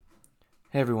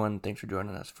Hey everyone, thanks for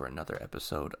joining us for another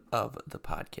episode of the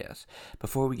podcast.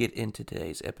 Before we get into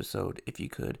today's episode, if you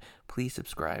could, please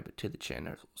subscribe to the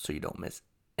channel so you don't miss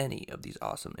any of these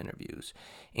awesome interviews.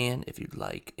 And if you'd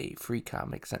like a free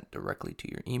comic sent directly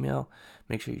to your email,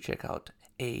 make sure you check out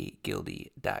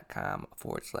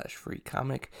agildy.com/free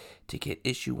comic to get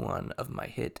issue 1 of my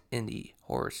hit indie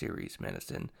horror series,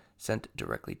 Menacin, sent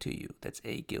directly to you. That's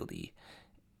agildy.com/free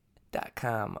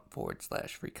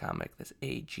comic. That's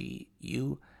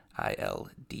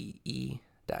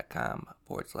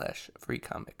AGUILDE.com/free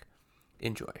comic.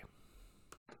 Enjoy.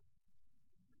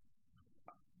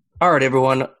 All right,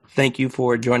 everyone. Thank you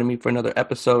for joining me for another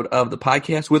episode of the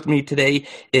podcast. With me today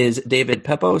is David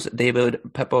Pepose. David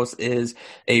Pepose is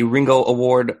a Ringo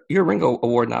Award. You're a Ringo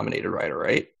Award nominated writer,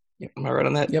 right? Am I right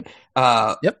on that? Yep.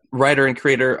 Yep. Writer and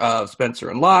creator of Spencer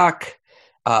and Locke,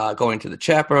 Going to the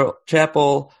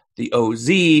Chapel, the OZ,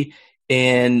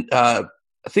 and I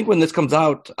think when this comes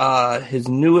out, his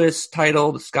newest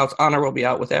title, The Scout's Honor, will be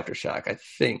out with Aftershock, I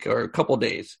think, or a couple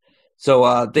days.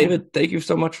 So, David, thank you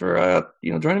so much for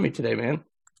joining me today, man.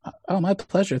 Oh, my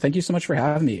pleasure. Thank you so much for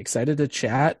having me. Excited to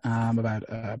chat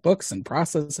about books and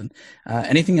process and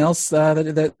anything else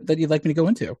that you'd like me to go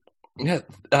into. Yeah,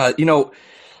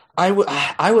 I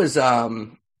was a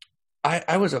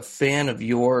fan of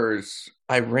yours.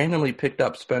 I randomly picked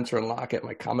up Spencer and Locke at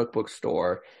my comic book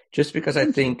store just because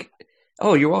I think,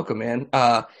 oh, you're welcome, man.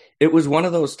 It was one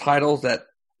of those titles that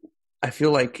I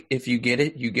feel like if you get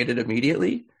it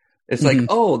immediately. It's like,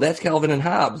 oh, that's Calvin and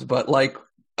Hobbes, but like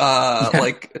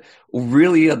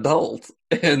really adult.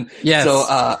 And yes.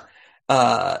 So,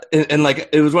 and like,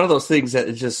 it was one of those things that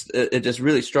it just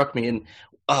really struck me. And,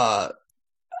 I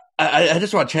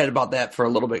just want to chat about that for a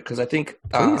little bit. Cause I think,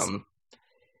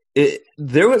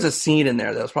 there was a scene in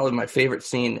there that was probably my favorite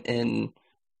scene in,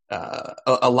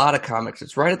 a lot of comics.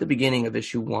 It's right at the beginning of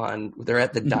issue 1. They're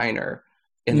at the diner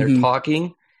and they're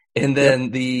talking. And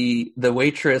then the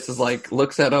waitress is like,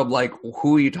 looks at him like,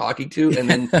 who are you talking to? And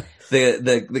then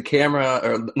the camera,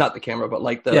 or not the camera, but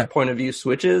like the point of view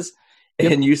switches,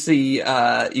 and you see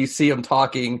him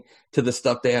talking to the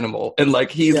stuffed animal, and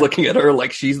like he's looking at her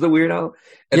like she's the weirdo,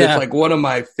 and it's like one of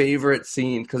my favorite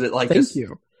scenes because it like just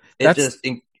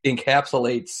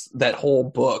encapsulates that whole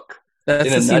book.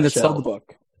 That's the scene that sold the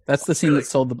book. That's the scene that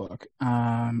sold the book.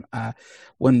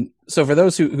 So for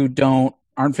those who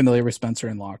aren't familiar with Spencer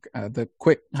and Locke, the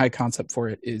quick high concept for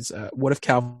it is what if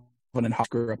Calvin and Hobbes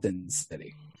grew up in the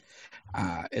city?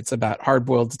 It's about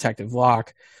hard-boiled detective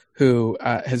Locke, who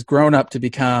has grown up to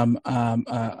become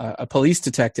a police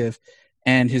detective,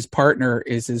 and his partner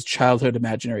is his childhood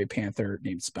imaginary panther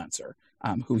named Spencer,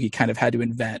 who he kind of had to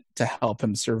invent to help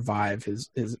him survive his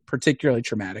particularly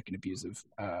traumatic and abusive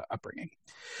upbringing.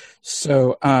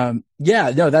 So,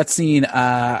 that scene,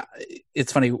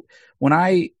 it's funny. When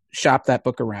I shopped that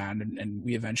book around and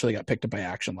we eventually got picked up by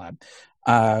Action Lab,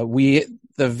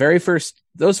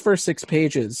 those first 6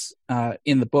 pages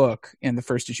in the book in the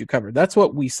first issue cover, that's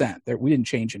what we sent there. We didn't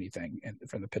change anything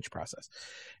from the pitch process.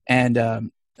 And I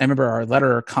remember our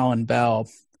letterer, Colin Bell,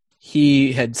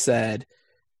 he had said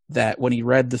that when he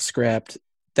read the script,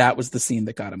 that was the scene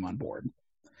that got him on board.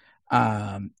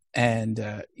 I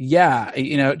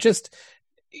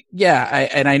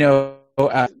know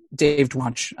Dave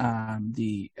Dwanch,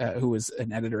 who was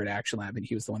an editor at Action Lab, and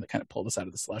he was the one that kind of pulled us out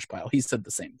of the slush pile. He said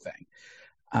the same thing.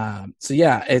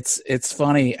 It's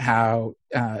funny how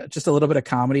just a little bit of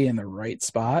comedy in the right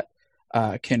spot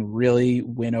can really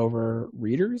win over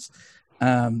readers,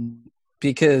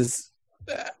 because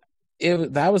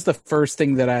that was the first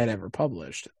thing that I had ever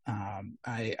published.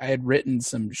 I had written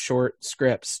some short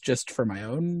scripts just for my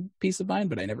own peace of mind,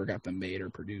 but I never got them made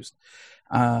or produced.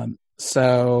 Thank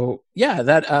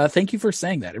you for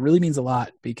saying that. It really means a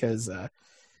lot because,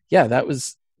 that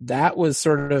was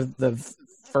sort of the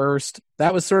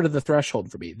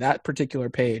threshold for me. That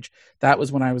particular page, that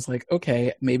was when I was like,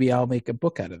 okay, maybe I'll make a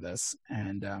book out of this.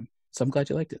 And, so I'm glad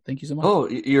you liked it. Thank you so much. Oh,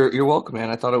 you're welcome, man.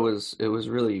 I thought it was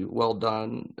really well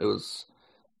done. It was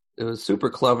super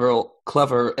clever.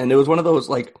 And it was one of those,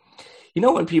 like,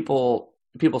 when people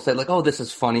say like, oh, this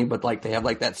is funny, but like they have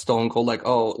like that stone cold, like,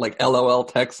 oh, like LOL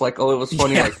text, like, oh, it was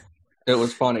funny. Like it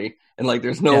was funny. And like,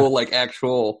 there's no like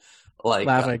actual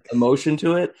like emotion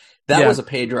to it. That was a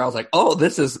page where I was like, oh,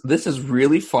 this is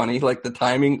really funny. Like the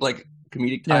timing, like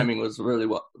comedic timing was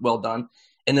really well done.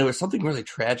 And there was something really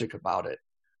tragic about it,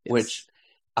 which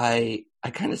I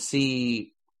kind of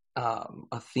see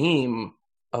a theme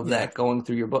of that going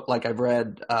through your book. Like I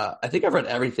think I've read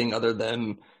everything other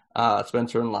than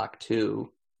Spencer and Locke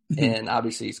 2, and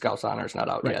obviously Scout's Honor is not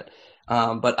out yet.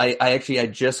 But I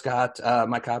just got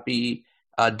my copy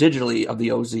digitally of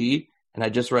the OZ, and I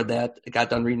just read that. I got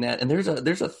done reading that, and there's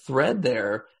a thread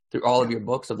there through all of your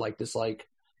books of like this like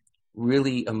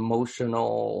really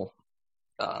emotional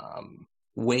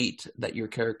weight that your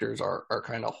characters are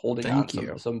kind of holding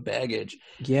on some baggage.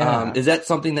 Yeah. Is that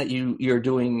something that you're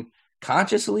doing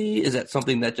consciously? Is that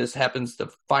something that just happens to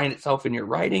find itself in your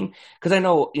writing? Because I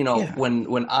know,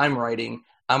 when I'm writing,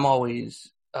 I'm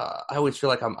always I always feel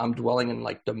like I'm dwelling in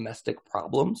like domestic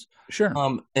problems. Sure.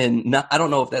 And I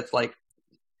don't know if that's like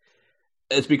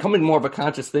it's becoming more of a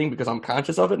conscious thing because I'm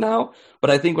conscious of it now. But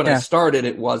I think when I started,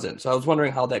 it wasn't. So I was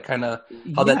wondering how that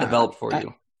that developed for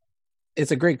you.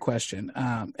 It's a great question.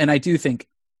 And I do think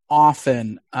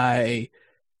often I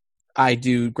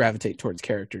do gravitate towards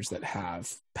characters that have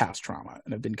past trauma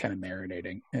and have been kind of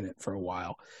marinating in it for a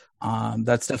while.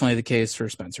 That's definitely the case for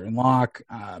Spencer and Locke.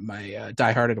 My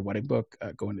Die Hard at a Wedding book,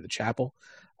 Going to the Chapel,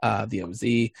 the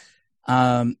OZ,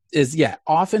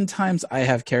 oftentimes I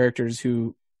have characters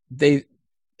who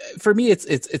for me,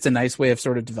 it's a nice way of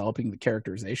sort of developing the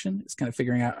characterization. It's kind of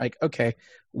figuring out like, okay,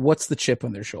 what's the chip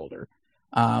on their shoulder?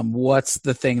 What's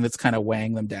the thing that's kind of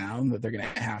weighing them down that they're going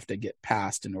to have to get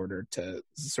past in order to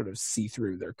sort of see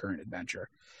through their current adventure?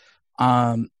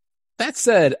 That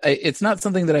said, it's not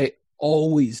something that I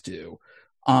always do.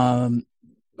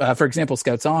 For example,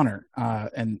 Scout's Honor,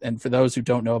 and for those who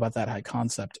don't know about that high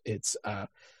concept, it's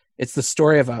the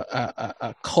story of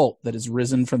a cult that has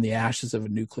risen from the ashes of a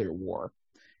nuclear war,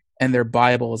 and their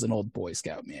Bible is an old Boy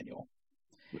Scout manual.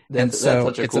 That's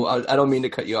such a cool. I don't mean to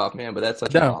cut you off, man, but that's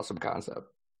such an awesome concept.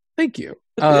 Thank you.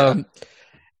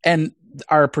 And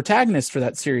our protagonist for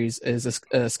that series is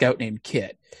a scout named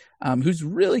Kit, who's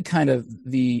really kind of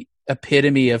the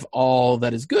epitome of all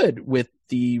that is good with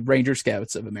the Ranger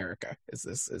Scouts of America, as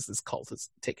this cult is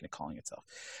taking to calling itself.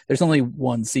 There's only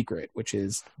one secret, which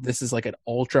is this is like an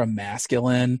ultra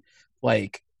masculine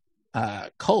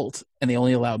cult, and they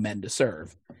only allow men to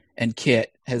serve. And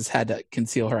Kit has had to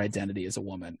conceal her identity as a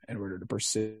woman in order to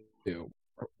pursue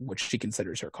what she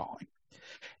considers her calling.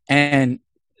 And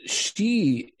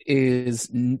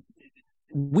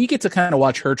we get to kind of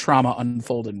watch her trauma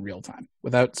unfold in real time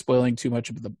without spoiling too much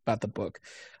about the book.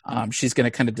 She's going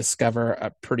to kind of discover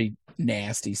a pretty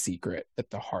nasty secret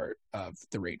at the heart of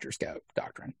the Ranger Scout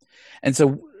doctrine. And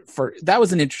so that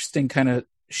was an interesting kind of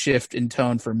shift in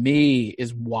tone for me,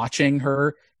 is watching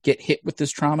her get hit with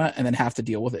this trauma and then have to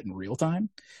deal with it in real time.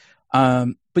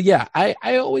 But yeah,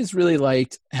 I always really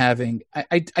liked having,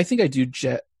 I think I do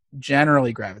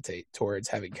generally gravitate towards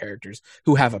having characters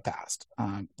who have a past,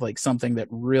 like something that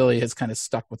really has kind of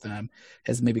stuck with them,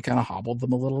 has maybe kind of hobbled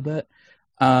them a little bit.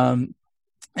 And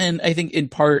I think in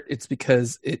part it's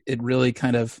because it really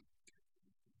kind of,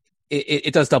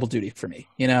 it does double duty for me.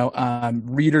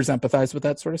 Readers empathize with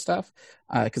that sort of stuff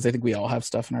because I think we all have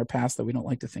stuff in our past that we don't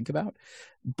like to think about.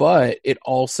 But it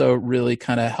also really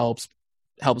kind of helps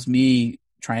me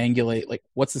triangulate, like,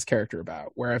 what's this character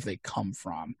about? Where have they come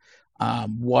from?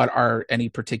 What are any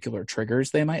particular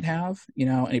triggers they might have?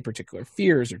 Any particular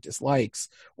fears or dislikes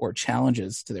or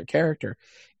challenges to their character?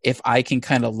 If I can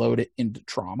kind of load it into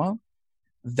trauma,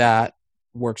 that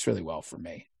works really well for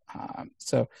me.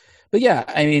 But yeah,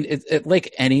 I mean, it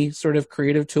like any sort of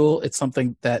creative tool, it's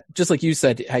something that, just like you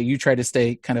said, how you try to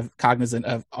stay kind of cognizant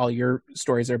of all your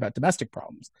stories are about domestic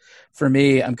problems. For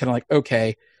me, I'm kind of like,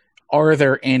 okay, are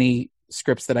there any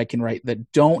scripts that I can write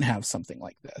that don't have something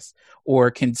like this, or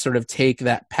can sort of take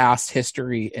that past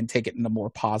history and take it in a more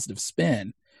positive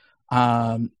spin?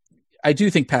 I do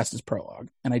think past is prologue,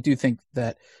 and I do think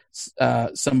that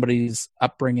somebody's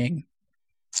upbringing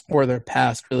or their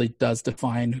past really does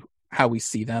define how we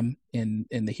see them in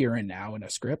the here and now in a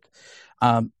script.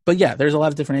 But yeah, there's a lot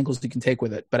of different angles you can take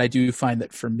with it. But I do find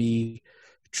that for me,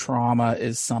 trauma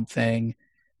is something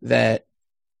that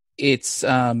it's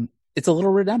a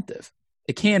little redemptive.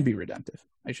 It can be redemptive,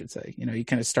 I should say. You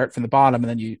kind of start from the bottom,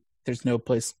 and then there's no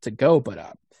place to go but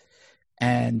up.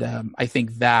 And I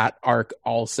think that arc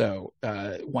also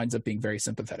winds up being very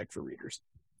sympathetic for readers.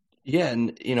 Yeah,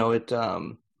 and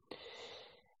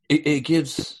it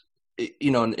gives,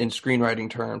 in screenwriting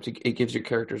terms, it gives your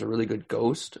characters a really good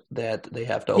ghost that they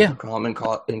have to overcome,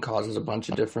 and causes a bunch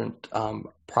of different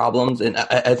problems. And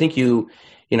I think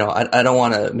I don't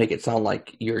want to make it sound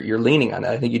like you're leaning on it.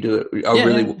 I think you do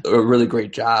a really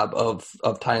great job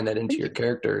of tying that into your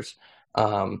characters.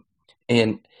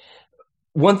 And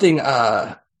one thing,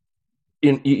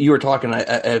 you were talking,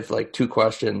 I have like two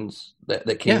questions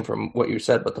that came from what you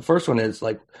said, but the first one is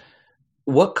like,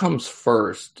 what comes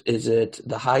first? Is it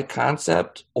the high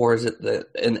concept, or is it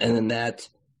and then that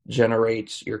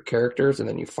generates your characters and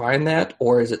then you find that,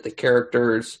 or is it the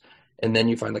characters and then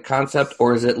you find the concept,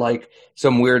 or is it like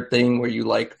some weird thing where you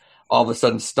like all of a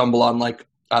sudden stumble on like,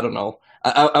 I don't know.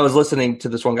 I was listening to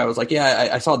this one guy was like, yeah,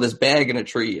 I saw this bag in a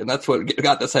tree, and that's what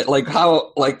got this. Like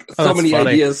how like so many funny.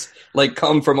 ideas like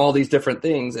come from all these different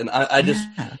things, and I just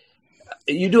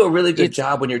you do a really good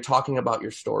job when you're talking about your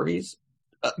stories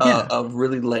of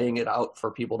really laying it out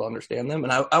for people to understand them.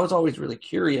 And I was always really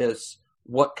curious,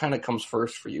 what kind of comes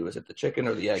first for you? Is it the chicken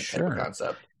or the egg type of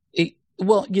concept?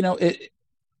 Well,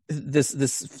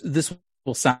 this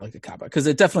will sound like a cop out because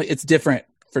it's different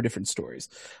for different stories.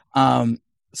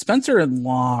 Spencer and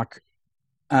Locke.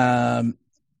 So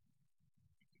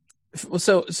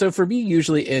for me,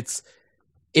 usually it's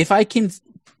if I can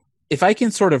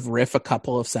sort of riff a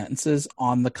couple of sentences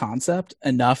on the concept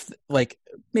enough, like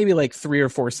maybe like 3 or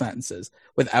 4 sentences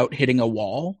without hitting a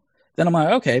wall, then I'm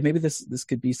like, okay, maybe this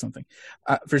could be something.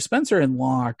 For Spencer and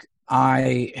Locke,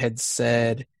 I had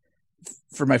said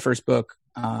for my first book,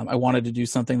 I wanted to do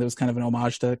something that was kind of an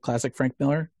homage to classic Frank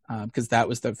Miller, because that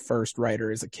was the first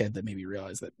writer as a kid that made me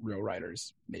realize that real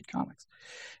writers made comics.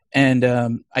 And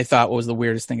I thought, what was the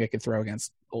weirdest thing I could throw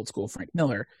against old school Frank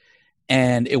Miller?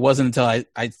 And it wasn't until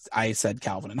I said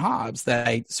Calvin and Hobbes that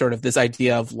I sort of, this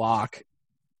idea of Locke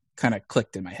kind of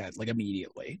clicked in my head, like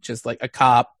immediately. Just like a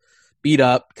cop, beat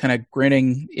up, kind of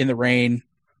grinning in the rain,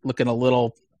 looking a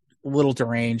little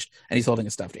deranged, and he's holding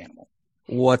a stuffed animal.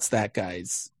 What's that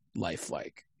guy's life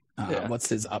like? What's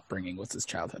his upbringing? What's his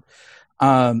childhood?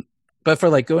 But for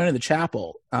like Going to the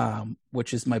Chapel,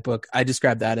 which is my book, I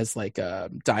describe that as like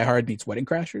Die Hard meets Wedding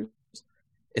Crashers.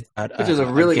 It's about, which is a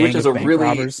really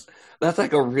that's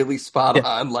like a really spot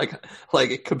on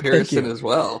like comparison as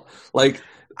well. Like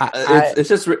it's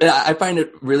just I find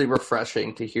it really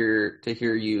refreshing to hear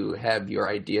you have your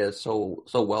ideas so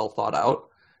well thought out,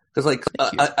 because like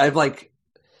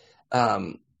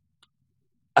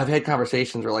I've had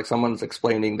conversations where like someone's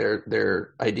explaining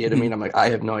their idea to me, and I'm like,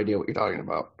 I have no idea what you're talking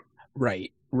about.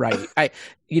 Right. I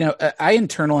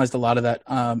internalized a lot of that.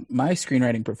 My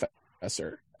screenwriting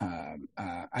professor,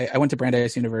 I went to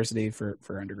Brandeis University for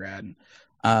undergrad, and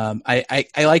I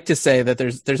like to say that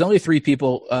there's only 3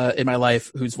 people in my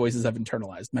life whose voices I've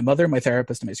internalized: my mother, my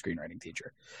therapist, and my screenwriting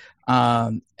teacher.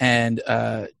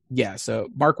 So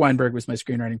Mark Weinberg was my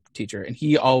screenwriting teacher, and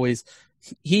he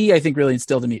I think really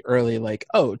instilled in me early, like,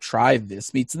 oh, try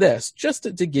this meets this, just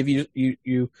to give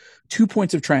you 2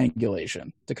 points of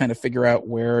triangulation to kind of figure out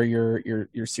where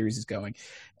your series is going.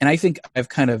 And I think I've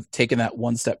kind of taken that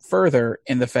one step further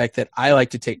in the fact that I like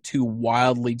to take 2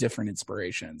 wildly different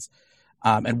inspirations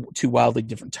and 2 wildly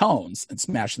different tones and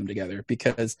smash them together,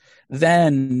 because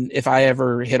then if I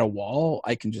ever hit a wall,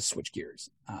 I can just switch gears.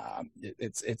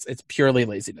 It's purely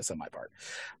laziness on my part.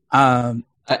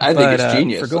 I think it's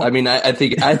genius. I mean, I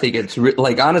think it's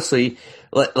like, honestly,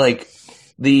 like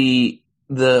the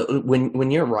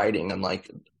when you're writing, and like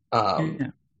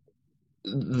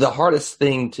the hardest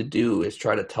thing to do is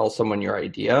try to tell someone your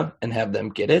idea and have them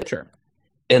get it. Sure.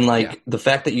 And like the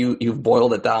fact that you've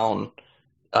boiled it down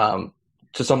to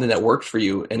something that works for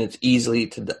you, and it's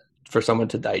easily for someone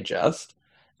to digest.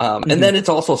 And then it's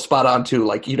also spot on too.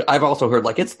 Like, I've also heard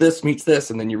like, it's this meets this,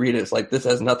 and then you read it, it's like, this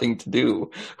has nothing to do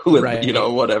with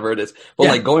whatever it is. But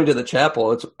like Going to the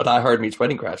Chapel, it's Die Hard meets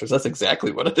Wedding Crashers. That's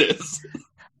exactly what it is.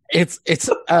 It's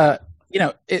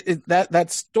that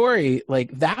story,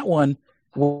 like that one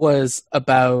was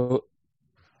about.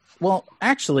 Well,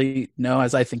 actually, no.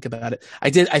 As I think about it, I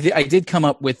did come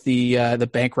up with the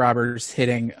bank robbers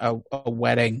hitting a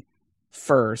wedding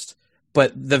first.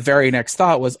 But the very next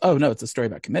thought was, oh, no, it's a story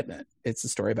about commitment. It's a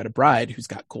story about a bride who's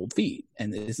got cold feet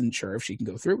and isn't sure if she can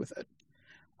go through with it.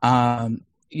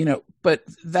 But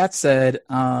that said,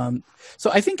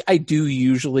 so I think I do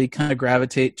usually kind of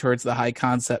gravitate towards the high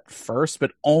concept first,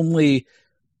 but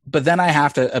then I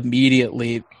have to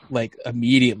immediately, like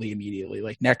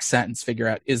next sentence, figure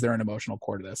out, is there an emotional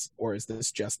core to this, or is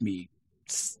this just me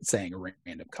saying a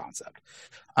random concept?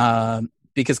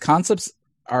 Because concepts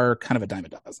are kind of a dime a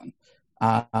dozen.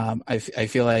 I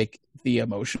feel like the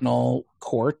emotional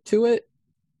core to it,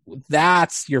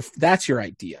 that's your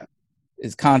idea,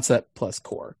 is concept plus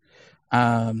core.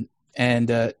 And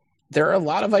there are a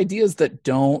lot of ideas that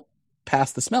don't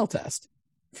pass the smell test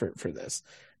for this.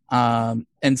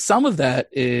 And some of that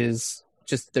is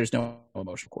just, there's no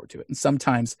emotional core to it. And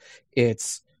sometimes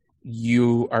it's,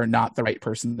 you are not the right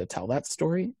person to tell that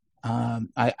story.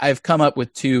 I've come up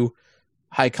with 2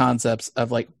 high concepts of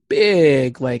like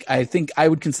big, like I think I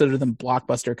would consider them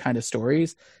blockbuster kind of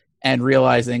stories, and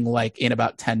realizing like in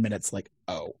about 10 minutes, like,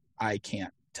 oh, I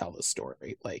can't tell this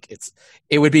story. Like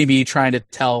it would be me trying to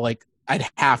tell, like, I'd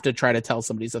have to try to tell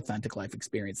somebody's authentic life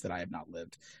experience that I have not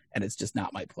lived. And it's just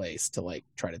not my place to like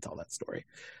try to tell that story.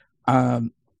 But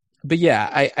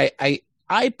yeah,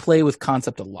 I play with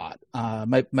concept a lot.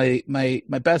 My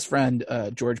best friend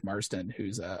George Marston,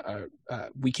 who's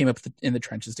we came up in the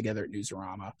trenches together at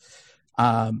Newsarama.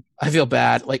 I feel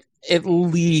bad, like at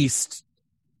least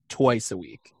twice a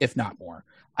week, if not more.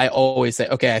 I always say,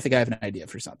 okay, I think I have an idea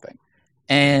for something,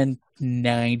 and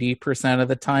 90% of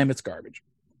the time it's garbage.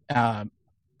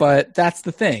 But that's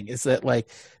the thing, is that like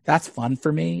that's fun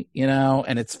for me,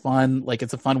 and it's fun. Like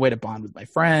it's a fun way to bond with my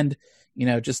friend.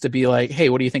 Just to be like, hey,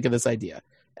 what do you think of this idea?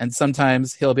 And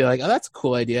sometimes he'll be like, oh, that's a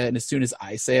cool idea. And as soon as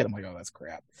I say it, I'm like, oh, that's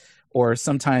crap. Or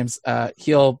sometimes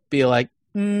he'll be like,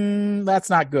 that's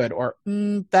not good. Or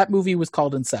that movie was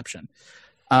called Inception.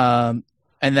 And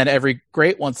then every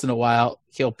great once in a while,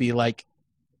 he'll be like,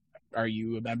 are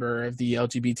you a member of the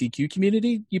LGBTQ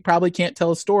community? You probably can't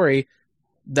tell a story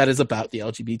that is about the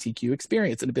LGBTQ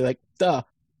experience. And it'd be like, duh,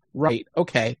 right,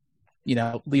 okay.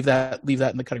 Leave that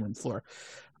in the cutting room floor.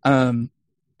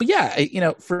 But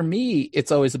yeah, for me,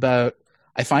 it's always about,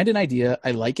 I find an idea,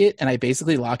 I like it, and I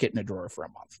basically lock it in a drawer for a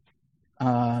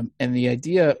month. And the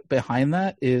idea behind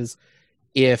that is,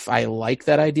 if I like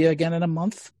that idea again in a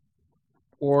month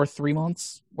or 3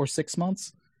 months or 6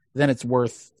 months, then it's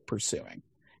worth pursuing.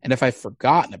 And if I've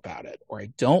forgotten about it, or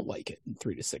I don't like it in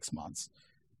 3 to 6 months,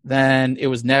 then it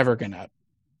was never going to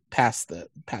pass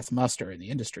muster in the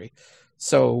industry.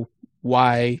 So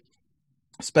why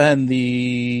spend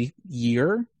the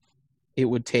year it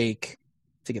would take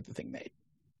to get the thing made?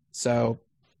 So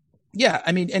yeah,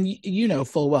 I mean, and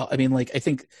full well, I mean, like, I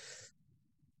think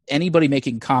anybody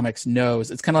making comics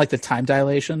knows it's kind of like the time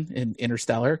dilation in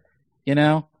Interstellar,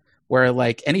 where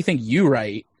like anything you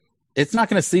write, it's not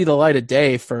going to see the light of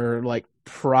day for like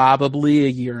probably a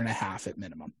year and a half at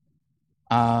minimum.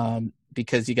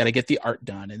 Because you got to get the art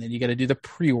done, and then you got to do the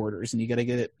pre-orders, and you got to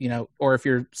get it, or if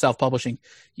you're self-publishing,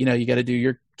 you got to do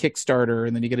your Kickstarter,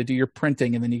 and then you got to do your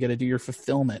printing, and then you got to do your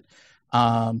fulfillment.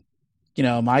 My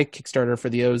Kickstarter for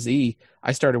the OZ,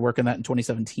 I started working that in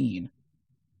 2017.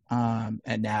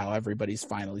 And now everybody's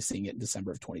finally seeing it in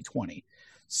December of 2020.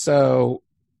 So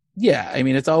yeah, I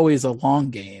mean, it's always a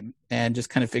long game, and just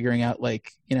kind of figuring out,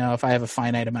 like, if I have a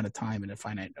finite amount of time and a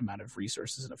finite amount of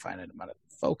resources and a finite amount of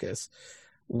focus,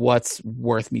 what's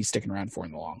worth me sticking around for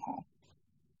in the long haul.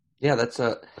 Yeah, that's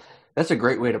a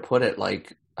great way to put it.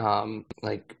 Like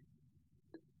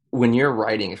when you're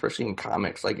writing, especially in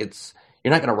comics, like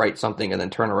you're not going to write something and then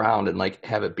turn around and like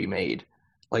have it be made.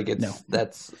 Like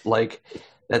that's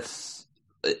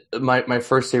my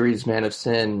first series, Man of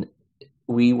Sin.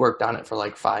 We worked on it for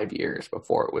like 5 years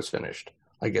before it was finished.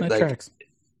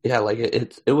 Yeah, like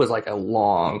it was like a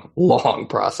long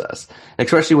process,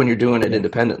 especially when you're doing it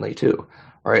independently too,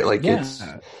 right? Like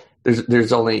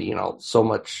there's only so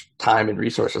much time and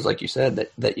resources, like you said,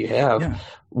 that you have. Yeah.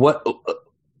 What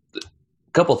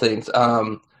couple things.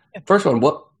 First one,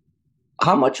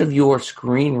 how much of your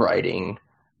screenwriting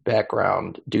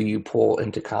background do you pull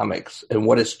into comics, and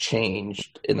what has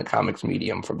changed in the comics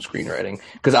medium from screenwriting?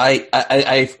 Because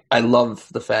I love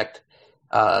the fact.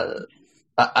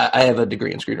 I have a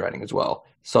degree in screenwriting as well,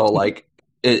 so like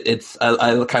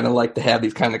I kind of like to have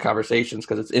these kind of conversations,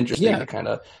 because it's interesting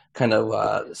to kind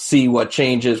of see what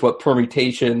changes, what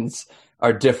permutations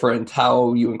are different,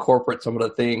 how you incorporate some of the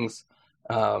things.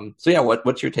 So yeah,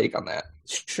 what's your take on that?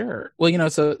 Sure. Well,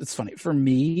 so it's funny for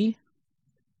me.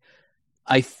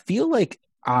 I feel like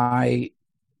I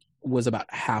was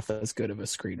about half as good of a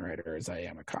screenwriter as I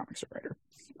am a comics writer.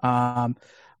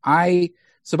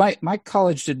 So my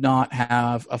college did not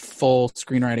have a full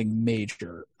screenwriting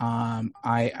major. I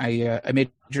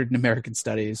majored in American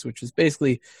Studies, which is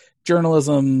basically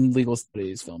journalism, legal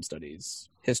studies, film studies,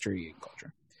 history, and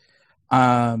culture.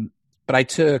 But I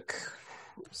took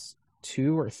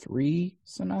 2 or 3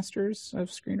 semesters of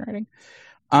screenwriting.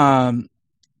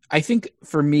 I think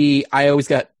for me, I always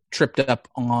got tripped up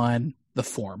on the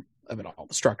form of it all,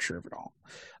 the structure of it all.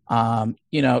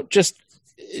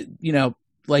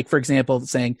 Like, for example,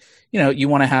 saying, you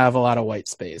want to have a lot of white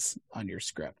space on your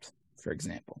script, for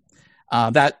example.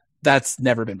 That's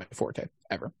never been my forte,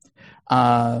 ever.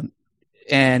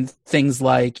 And things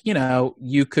like,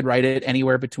 you could write it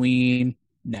anywhere between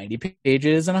 90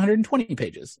 pages and 120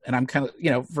 pages. And I'm kind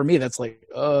of, for me, that's like,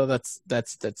 oh, that's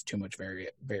too much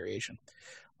variation.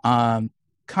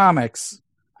 Comics,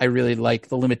 I really like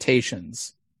the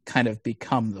limitations kind of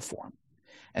become the form.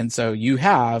 And so you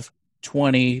have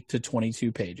 20 to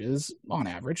 22 pages on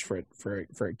average for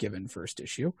a given first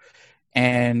issue.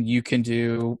 And you can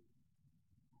do,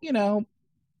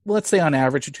 let's say on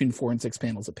average between 4 and 6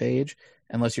 panels a page,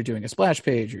 unless you're doing a splash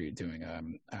page or you're doing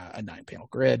a 9-panel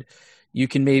grid. You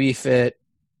can maybe fit,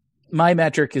 my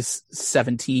metric is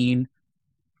 17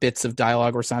 bits of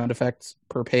dialogue or sound effects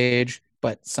per page.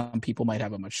 but some people might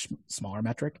have a much smaller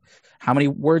metric. How many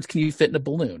words can you fit in a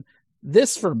balloon?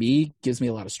 This, for me, gives me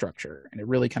a lot of structure, and it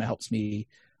really kind of helps me.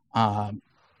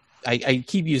 I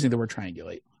keep using the word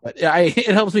triangulate, but it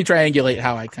helps me triangulate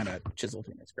how I kind of chisel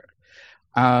through my script.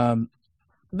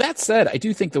 That said, I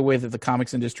do think the way that the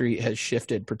comics industry has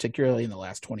shifted, particularly in the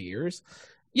last 20 years,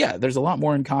 there's a lot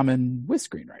more in common with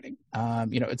screenwriting.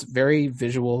 It's very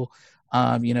visual.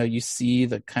 You see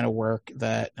the kind of work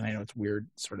that, and I know it's weird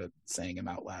sort of saying them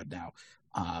out loud now,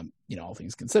 all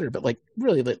things considered, but like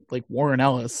really like Warren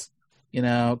Ellis, kind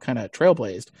of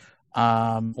trailblazed,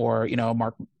 or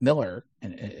Mark Miller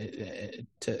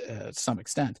to some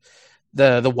extent,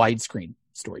 the widescreen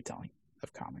storytelling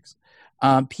of comics.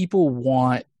 People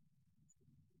want,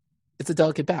 it's a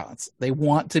delicate balance. They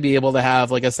want to be able to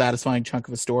have like a satisfying chunk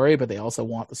of a story, but they also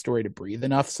want the story to breathe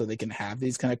enough so they can have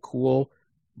these kind of cool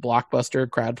blockbuster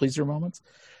crowd pleaser moments.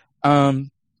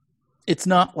 It's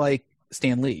not like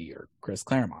Stan Lee or Chris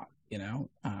Claremont,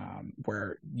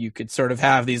 where you could sort of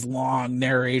have these long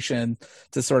narration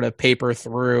to sort of paper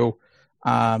through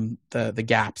the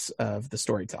gaps of the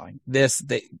storytelling.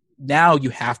 Now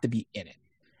you have to be in it.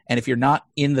 And if you're not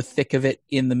in the thick of it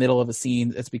in the middle of a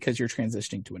scene, it's because you're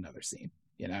transitioning to another scene.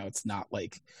 It's not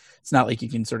like you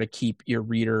can sort of keep your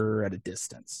reader at a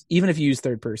distance, even if you use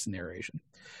third person narration.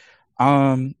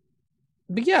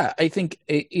 But yeah, I think,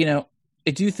 I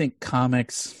do think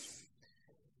comics,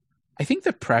 I think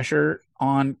the pressure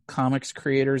on comics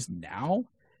creators now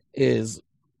is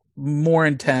more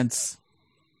intense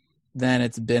than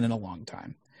it's been in a long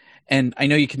time. And I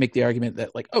know you can make the argument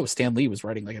that like, oh, Stan Lee was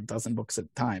writing like a dozen books at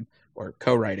a time or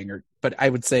co-writing, but I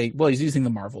would say, well, he's using the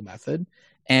Marvel method,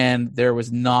 and there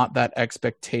was not that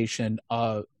expectation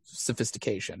of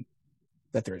sophistication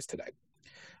that there is today.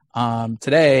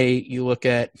 Today, you look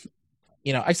at,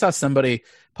 I saw somebody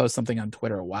post something on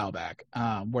Twitter a while back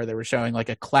where they were showing like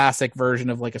a classic version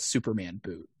of like a Superman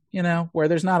boot, where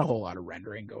there's not a whole lot of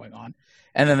rendering going on.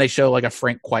 And then they show like a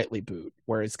Frank Quitely boot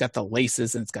where it's got the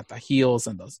laces and it's got the heels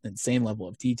and the insane level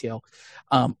of detail.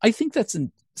 I think that's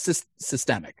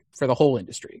systemic for the whole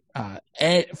industry,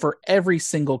 for every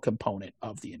single component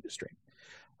of the industry.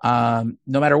 No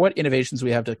matter what innovations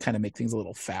we have to kind of make things a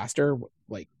little faster,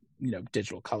 like,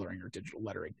 digital coloring or digital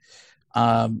lettering,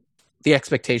 the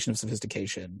expectation of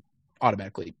sophistication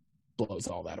automatically blows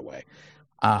all that away.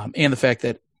 And the fact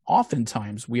that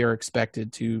oftentimes we are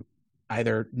expected to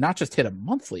either not just hit a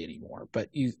monthly anymore, but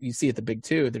you see at the big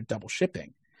two, they're double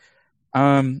shipping.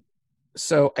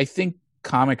 So I think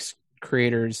comics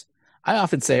creators, I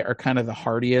often say, are kind of the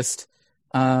hardiest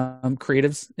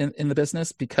creatives in the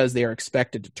business because they are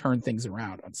expected to turn things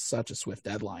around on such a swift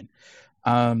deadline.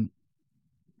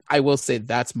 I will say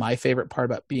that's my favorite part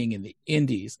about being in the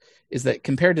indies is that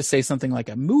compared to, say, something like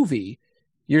a movie,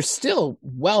 you're still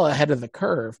well ahead of the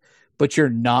curve, but you're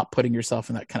not putting yourself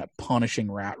in that kind of punishing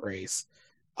rat race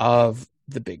of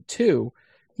the big two.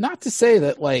 Not to say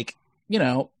that, like,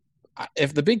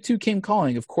 if the big two came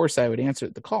calling, of course I would answer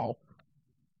the call,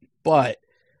 but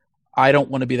I don't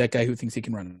want to be that guy who thinks he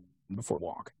can run before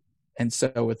walk. And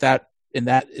so with that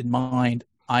in mind,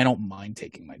 I don't mind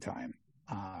taking my time.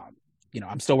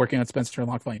 I'm still working on Spencer and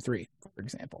Locke Volume 3, for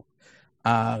example.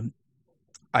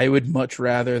 I would much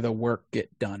rather the work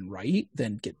get done right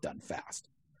than get done fast.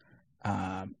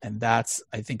 And that's,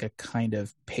 I think, a kind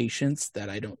of patience that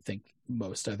I don't think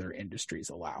most other industries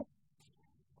allow.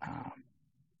 I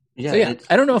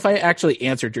don't know if I actually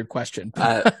answered your question.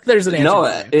 There's an answer.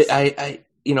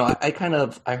 No,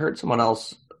 I heard someone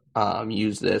else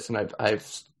use this, and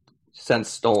I've since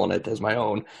stolen it as my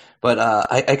own. But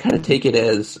I kind of take it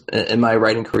as, in my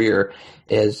writing career,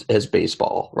 as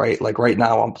baseball, right? Like right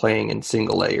now I'm playing in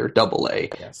single A or double A,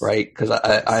 yes. Right? Because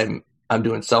I'm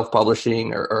doing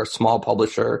self-publishing or a small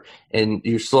publisher, and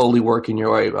you're slowly working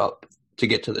your way up to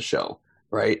get to the show,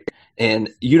 right? And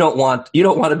you don't want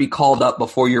to be called up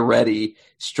before you're ready,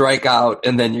 strike out,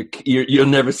 and then you're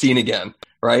never seen again,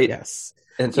 right? Yes.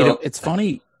 And so it's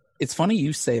funny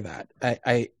you say that.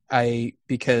 I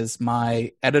because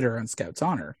my editor on Scout's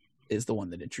Honor is the one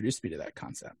that introduced me to that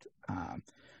concept.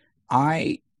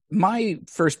 My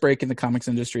first break in the comics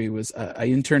industry was I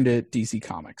interned at DC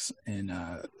Comics in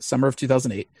summer of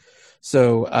 2008.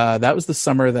 So that was the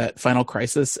summer that Final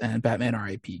Crisis and Batman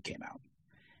R.I.P. came out.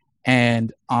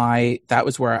 And that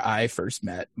was where I first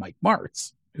met Mike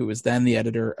Martz, who was then the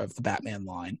editor of the Batman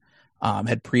line,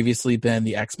 had previously been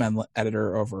the X-Men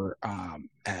editor over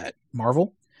at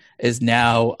Marvel, is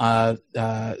now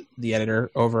the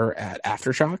editor over at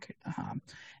Aftershock.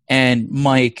 And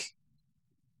Mike,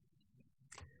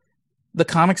 the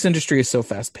comics industry is so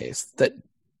fast-paced that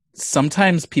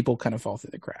sometimes people kind of fall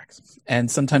through the cracks, and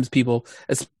sometimes people,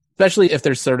 especially if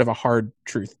there's sort of a hard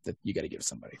truth that you got to give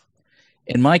somebody.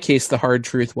 In my case, the hard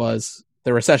truth was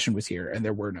the recession was here and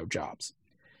there were no jobs.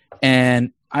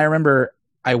 And I remember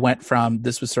I went from,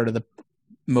 this was sort of the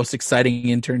most exciting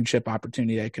internship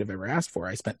opportunity I could have ever asked for.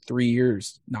 I spent 3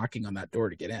 years knocking on that door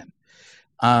to get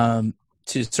in,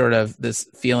 to sort of this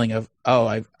feeling of,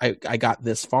 oh, I got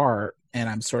this far and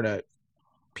I'm sort of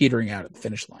petering out at the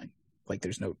finish line. Like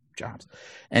there's no jobs.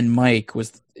 And Mike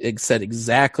said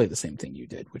exactly the same thing you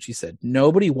did, which he said,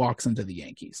 nobody walks into the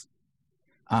Yankees.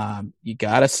 You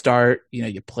got to start,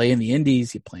 you play in the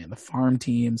indies, you play in the farm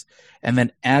teams. And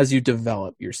then as you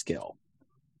develop your skill,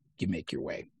 you make your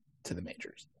way to the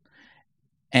majors.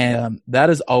 And that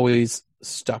has always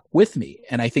stuck with me.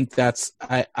 And I think that's,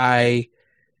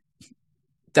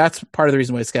 that's part of the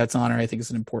reason why Scout's Honor, I think, is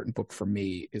an important book for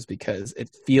me, is because it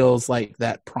feels like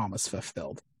that promise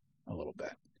fulfilled a little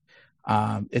bit.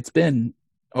 It's been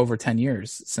over 10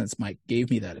 years since Mike gave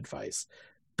me that advice.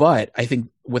 But I think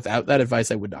without that advice,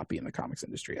 I would not be in the comics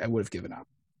industry. I would have given up.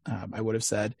 I would have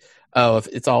said, oh, if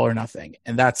it's all or nothing.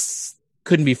 And that's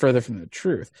couldn't be further from the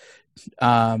truth.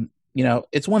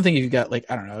 It's one thing if you've got, like,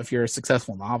 I don't know, if you're a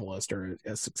successful novelist or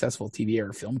a successful TV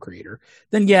or film creator,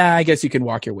 then yeah, I guess you can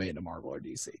walk your way into Marvel or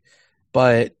DC.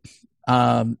 But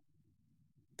that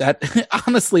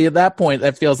honestly, at that point,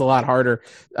 that feels a lot harder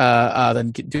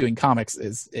than doing comics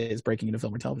is breaking into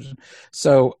film or television.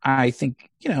 So I think,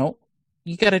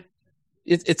 you gotta,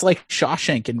 it's like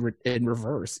Shawshank in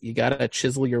reverse. You gotta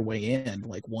chisel your way in,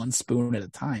 like one spoon at a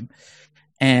time.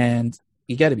 And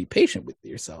you got to be patient with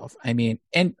yourself. I mean,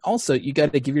 and also you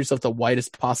got to give yourself the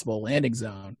widest possible landing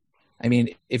zone. I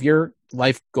mean, if your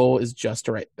life goal is just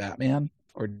to write Batman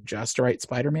or just to write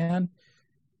Spider-Man,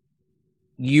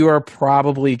 you are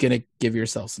probably going to give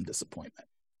yourself some disappointment.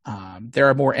 There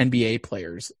are more NBA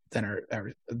players than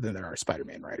there are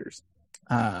Spider-Man writers.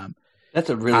 That's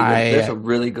a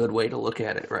really good way to look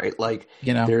at it, right? Like,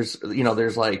 there's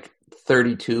like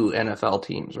 32 NFL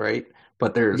teams, right?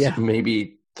 But there's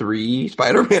maybe 3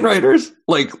 Spider-Man writers.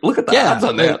 Like, look at the odds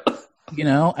on that.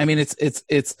 I mean,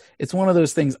 it's one of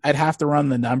those things. I'd have to run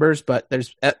the numbers, but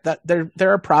there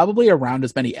are probably around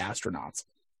as many astronauts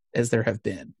as there have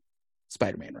been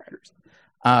Spider-Man writers.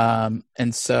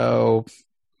 And so,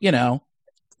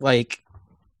 like,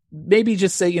 maybe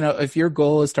just say, if your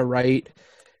goal is to write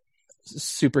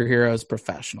superheroes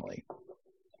professionally,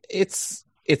 it's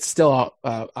still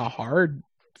a hard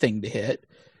thing to hit.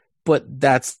 But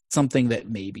that's something that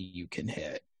maybe you can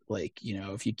hit. Like,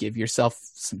 if you give yourself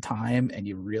some time and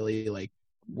you really like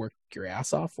work your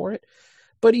ass off for it.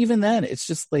 But even then, it's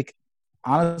just like,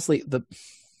 honestly,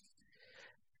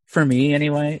 for me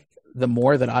anyway, the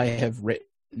more that I have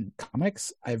written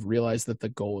comics, I've realized that the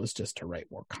goal is just to write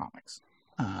more comics.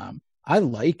 I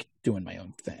like doing my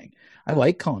own thing. I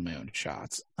like calling my own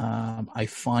shots. I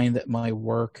find that my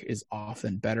work is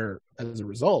often better as a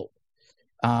result,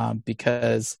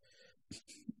 because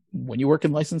when you work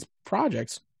in licensed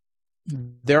projects,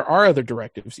 there are other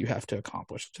directives you have to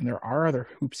accomplish, and there are other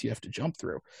hoops you have to jump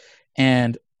through.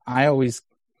 And I always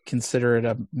consider it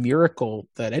a miracle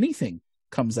that anything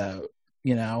comes out,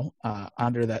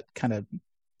 under that kind of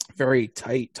very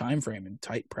tight time frame and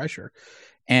tight pressure.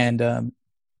 And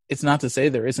it's not to say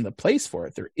there isn't a place for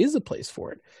it. There is a place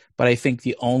for it. But I think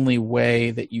the only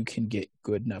way that you can get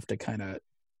good enough to kind of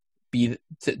be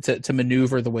to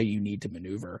maneuver the way you need to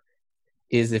maneuver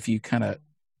is if you kind of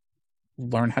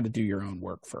learn how to do your own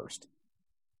work first.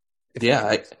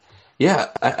 I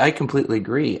completely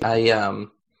agree.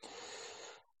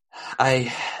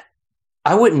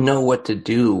 I wouldn't know what to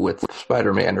do with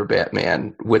Spider-Man or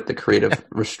Batman with the creative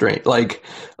restraint.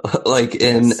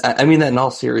 And I mean that in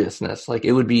all seriousness. Like,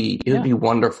 it would be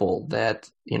wonderful that,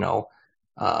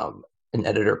 an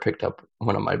editor picked up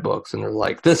one of my books and they're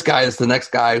like, this guy is the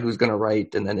next guy who's going to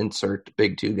write, and then insert the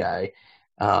big 2 guy.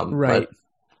 Right. But,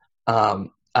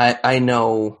 I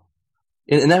know,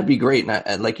 and that'd be great. And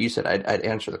I, like you said, I'd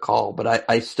answer the call, but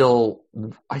I still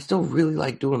really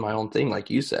like doing my own thing, like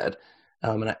you said.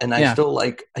 I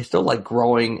still like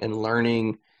growing and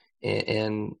learning,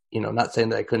 and not saying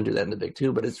that I couldn't do that in the big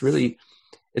 2, but it's really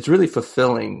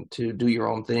fulfilling to do your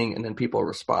own thing, and then people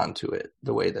respond to it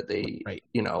the way that they,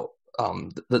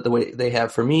 the way they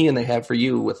have for me and they have for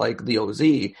you with like the OZ.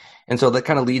 And so that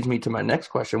kind of leads me to my next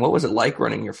question. What was it like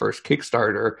running your first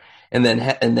Kickstarter, and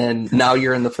then now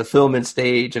you're in the fulfillment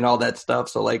stage and all that stuff?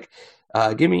 So like,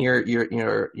 give me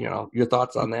your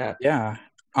thoughts on that. Yeah.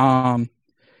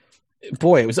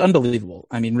 Boy, it was unbelievable.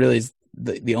 I mean, really is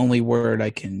the only word I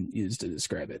can use to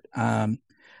describe it.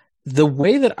 the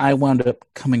way that I wound up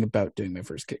coming about doing my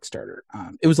first Kickstarter,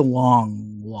 it was a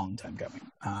long time coming.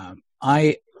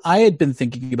 I had been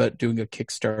thinking about doing a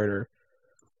Kickstarter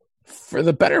for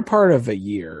the better part of a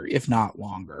year, if not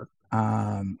longer.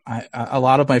 A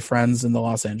lot of my friends in the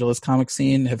Los Angeles comic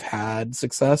scene have had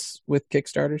success with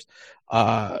Kickstarters.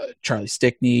 Charlie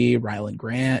Stickney, Ryland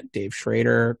Grant, Dave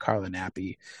Schrader, Carla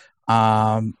Nappi,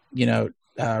 Russell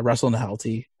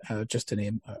Nahelty, just to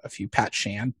name a few, Pat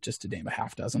Shan, just to name a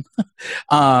half dozen,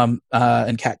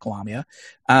 and Kat Kalamia.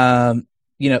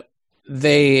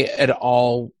 They had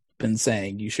all been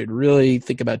saying you should really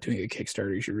think about doing a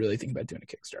Kickstarter. You should really think about doing a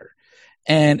Kickstarter.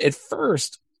 And at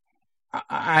first,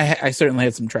 I certainly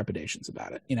had some trepidations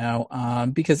about it,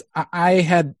 because I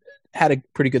had a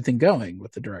pretty good thing going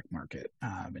with the direct market,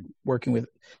 and working with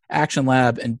Action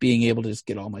Lab and being able to just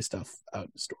get all my stuff out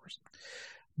in stores.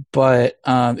 But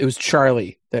it was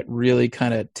Charlie that really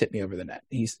kind of tipped me over the net.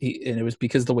 And it was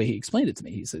because of the way he explained it to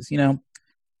me. He says,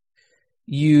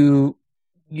 you're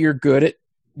good at,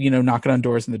 knocking on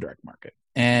doors in the direct market.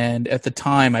 And at the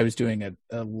time I was doing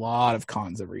a lot of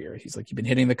cons every year. He's like, you've been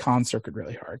hitting the con circuit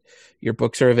really hard. Your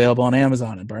books are available on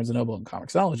Amazon and Barnes & Noble and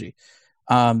Comixology.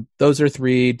 Those are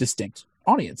 3 distinct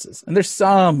audiences, and there's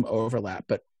some overlap,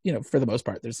 but for the most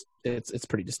part, it's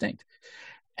pretty distinct.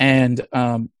 And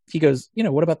he goes,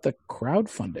 what about the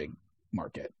crowdfunding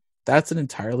market? That's an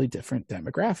entirely different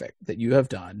demographic that you have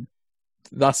done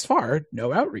thus far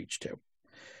no outreach to.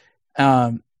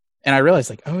 And I realized,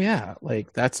 like, oh yeah,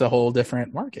 like that's a whole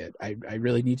different market. I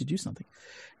really need to do something.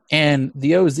 And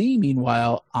the OZ,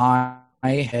 meanwhile, I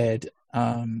had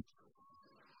been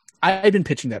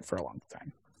pitching that for a long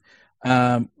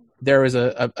time. There was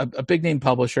a big name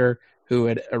publisher who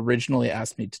had originally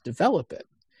asked me to develop it.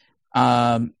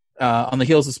 On the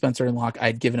heels of Spencer and Locke,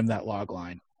 I'd given him that log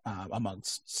line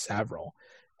amongst several.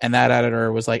 And that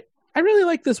editor was like, I really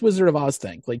like this Wizard of Oz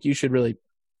thing. Like, you should really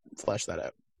flesh that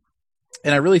out.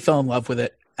 And I really fell in love with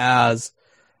it as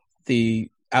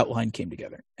the outline came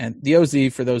together. And the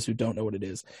OZ, for those who don't know what it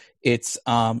is, it's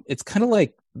kind of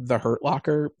like The Hurt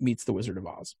Locker meets the Wizard of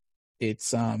Oz.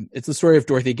 It's the story of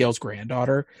Dorothy Gale's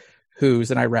granddaughter, who's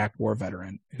an Iraq war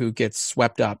veteran who gets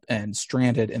swept up and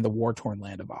stranded in the war-torn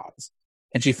land of Oz.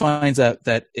 And she finds out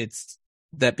that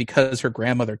that because her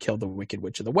grandmother killed the Wicked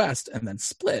Witch of the West and then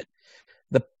split,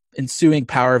 the ensuing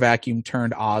power vacuum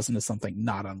turned Oz into something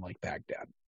not unlike Baghdad.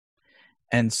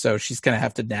 And so she's going to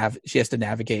have to she has to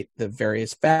navigate the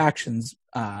various factions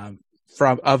of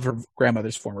her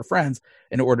grandmother's former friends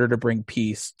in order to bring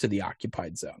peace to the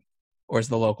occupied zone, or as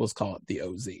the locals call it, the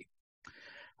OZ.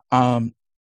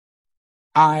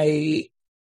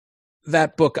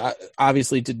 That book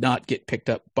obviously did not get picked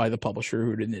up by the publisher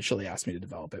who had initially asked me to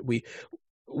develop it.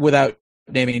 Without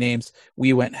naming names,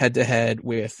 we went head to head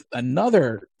with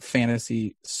another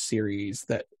fantasy series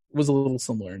that was a little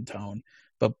similar in tone,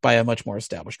 but by a much more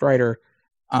established writer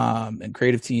and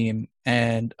creative team.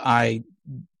 And I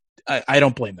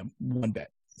don't blame them one bit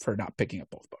for not picking up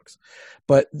both books.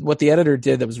 But what the editor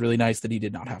did that was really nice that he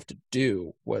did not have to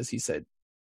do was he said,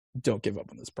 don't give up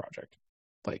on this project.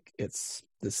 Like, this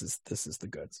is the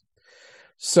goods.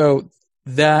 So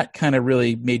that kind of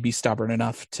really made me stubborn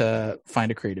enough to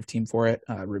find a creative team for it.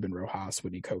 Ruben Rojas,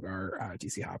 Whitney Kogar,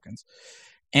 DC Hopkins.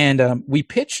 And we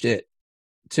pitched it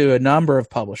to a number of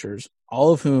publishers,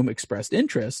 all of whom expressed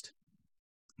interest,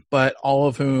 but all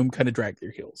of whom kind of dragged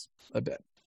their heels a bit.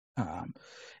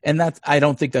 And I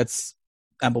don't think that's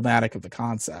emblematic of the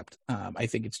concept. I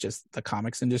think it's just the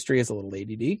comics industry is a little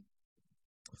ADD.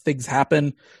 Things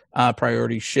happen,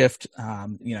 priorities shift,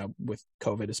 with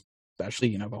COVID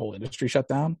especially, the whole industry shut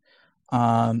down.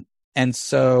 And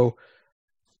so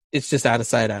it's just out of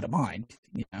sight, out of mind,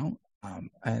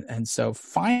 and so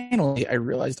finally I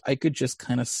realized I could just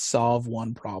kind of solve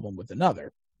one problem with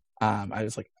another. I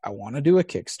was like, I want to do a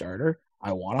Kickstarter.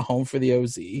 I want a home for the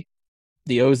OZ.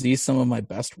 The OZ is some of my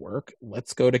best work.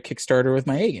 Let's go to Kickstarter with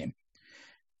my A game.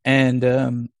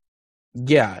 And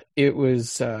it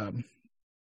was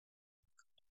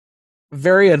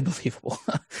very unbelievable.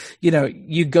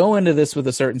 You go into this with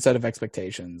a certain set of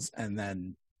expectations, and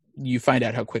then you find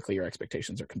out how quickly your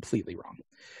expectations are completely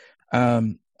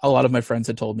wrong. A lot of my friends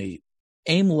had told me,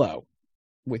 aim low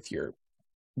with your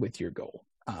goal.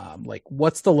 Like,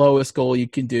 what's the lowest goal you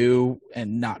can do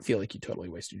and not feel like you totally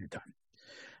wasted your time?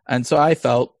 And so I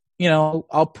felt,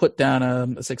 I'll put down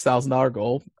a $6,000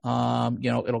 goal.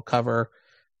 It'll cover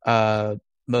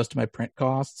most of my print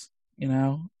costs.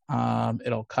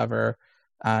 It'll cover,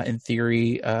 in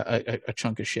theory, a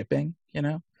chunk of shipping.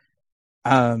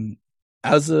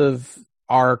 As of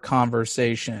our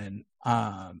conversation,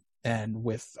 and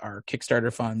with our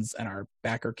Kickstarter funds and our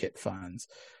backer kit funds,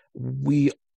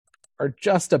 We are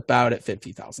just about at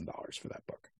 $50,000 for that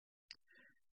book.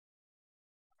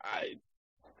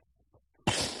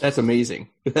 That's amazing.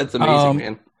 That's amazing,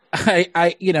 man.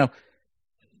 I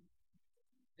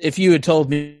if you had told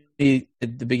me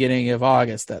at the beginning of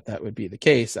August that would be the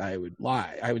case, I would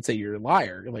lie. I would say you're a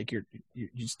liar. Like you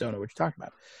just don't know what you're talking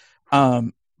about.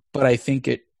 But I think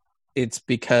it's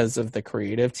because of the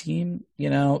creative team.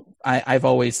 I've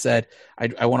always said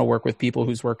I want to work with people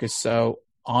whose work is so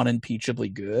unimpeachably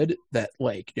good that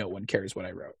like no one cares what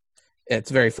I wrote.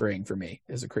 It's very freeing for me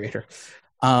as a creator.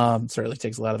 Certainly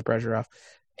takes a lot of the pressure off.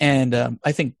 And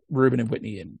I think Ruben and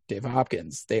Whitney and Dave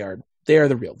Hopkins, they are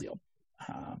the real deal.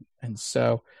 And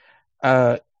so,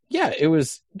 it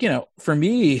was, for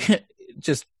me,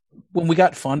 just when we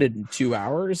got funded in 2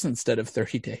 hours instead of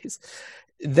 30 days,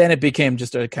 then it became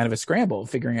just a kind of a scramble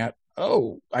figuring out,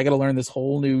 I got to learn this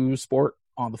whole new sport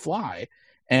on the fly.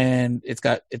 And it's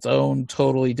got its own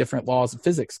totally different laws of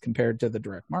physics compared to the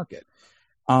direct market.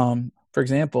 For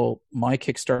example, my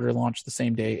Kickstarter launched the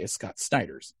same day as Scott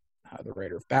Snyder's, the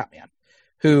writer of Batman,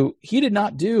 who he did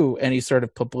not do any sort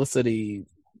of publicity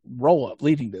roll-up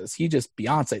leading to this. He just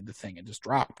Beyonce'd the thing and just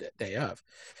dropped it day of.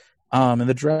 In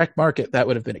the direct market, that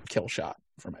would have been a kill shot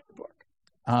for my book.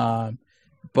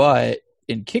 But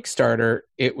in Kickstarter,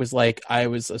 it was like I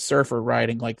was a surfer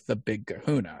riding like the big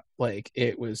kahuna. Like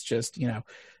it was just,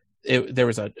 there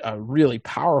was a really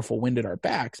powerful wind at our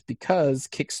backs because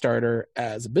Kickstarter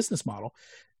as a business model,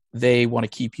 they want to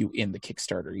keep you in the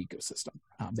Kickstarter ecosystem.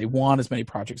 They want as many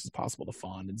projects as possible to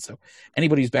fund. And so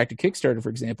anybody who's back to Kickstarter, for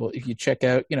example, if you check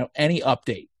out, any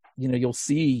update, you'll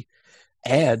see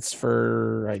ads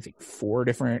for, I think, 4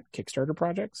 different Kickstarter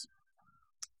projects.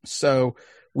 So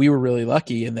we were really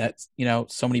lucky in that,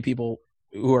 so many people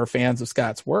who are fans of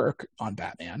Scott's work on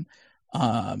Batman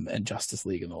and Justice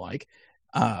League and the like,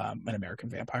 and American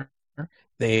Vampire,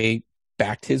 they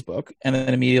backed his book, and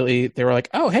then immediately they were like,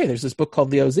 hey, there's this book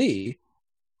called The OZ.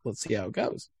 Let's see how it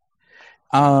goes.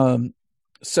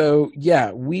 So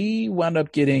yeah, we wound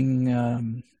up getting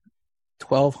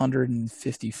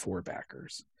 1,254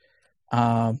 backers.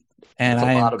 And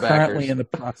I am currently in the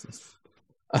process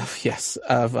of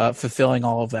fulfilling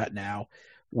all of that now.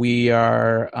 We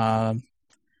are, I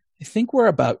think we're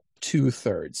about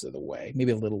 2/3 of the way,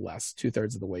 maybe a little less,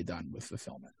 2/3 of the way done with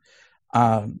fulfillment.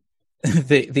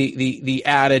 The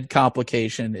added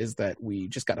complication is that we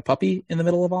just got a puppy in the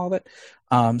middle of all of it.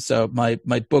 So my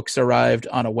books arrived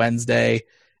on a Wednesday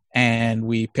and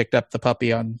we picked up the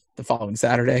puppy on the following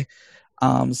Saturday.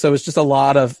 So it's just a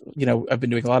lot of, I've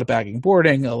been doing a lot of bagging and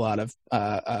boarding, a lot of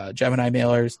Gemini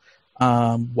mailers,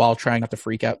 while trying not to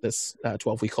freak out this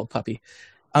 12-week-old puppy.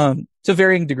 To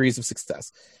varying degrees of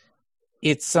success.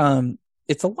 It's a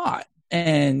lot.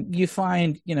 And you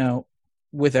find,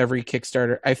 with every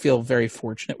Kickstarter, I feel very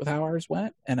fortunate with how ours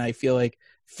went. And I feel like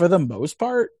for the most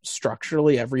part,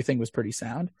 structurally, everything was pretty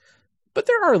sound. But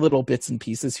there are little bits and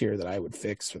pieces here that I would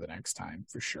fix for the next time,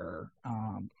 for sure.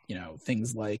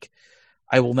 Things like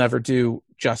I will never do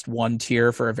just one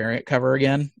tier for a variant cover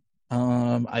again.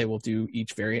 I will do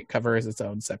each variant cover as its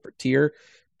own separate tier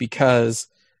because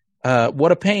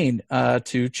what a pain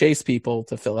to chase people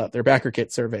to fill out their backer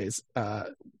kit surveys.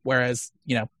 Whereas,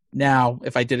 now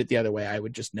if I did it the other way, I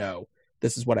would just know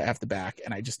this is what I have to back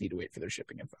and I just need to wait for their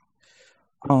shipping info.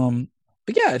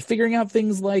 But yeah, figuring out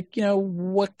things like,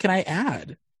 what can I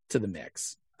add to the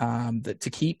mix that to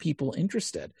keep people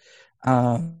interested?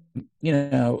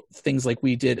 Things like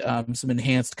we did some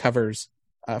enhanced covers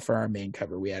for our main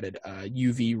cover. We added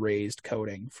UV raised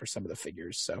coating for some of the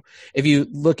figures. So if you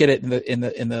look at it in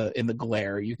the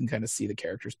glare, you can kind of see the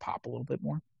characters pop a little bit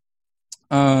more.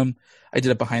 I did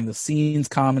a behind the scenes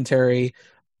commentary.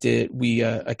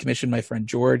 I commissioned my friend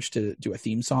George to do a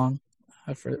theme song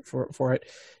for it.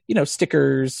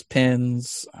 Stickers,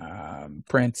 pins,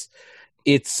 prints.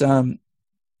 It's a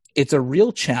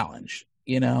real challenge,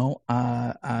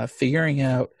 figuring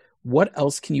out what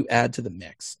else can you add to the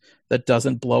mix that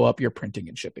doesn't blow up your printing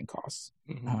and shipping costs.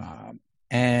 Mm-hmm.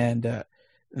 And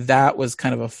that was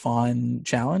kind of a fun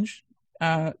challenge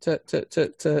to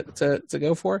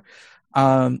go for.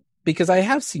 Because I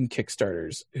have seen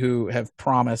Kickstarters who have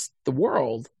promised the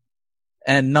world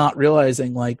and not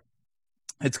realizing like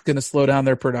it's going to slow down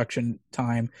their production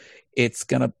time. It's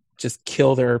going to just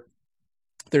kill their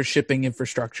shipping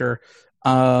infrastructure.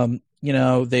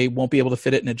 They won't be able to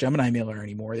fit it in a Gemini mailer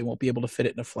anymore. They won't be able to fit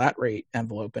it in a flat rate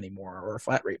envelope anymore or a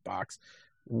flat rate box.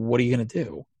 What are you going to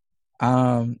do?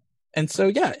 And so,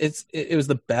 yeah, it was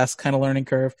the best kind of learning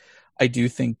curve. I do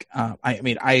think,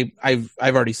 I've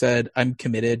already said I'm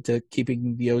committed to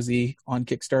keeping the OZ on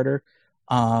Kickstarter.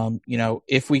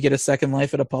 If we get a second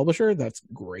life at a publisher, that's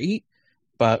great,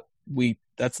 but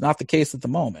that's not the case at the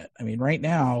moment. I mean, right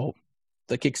now,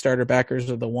 the Kickstarter backers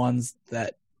are the ones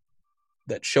that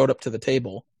showed up to the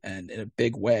table and in a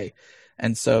big way.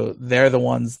 And so they're the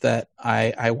ones that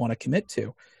I want to commit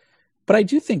to. But I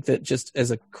do think that just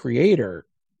as a creator,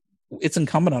 it's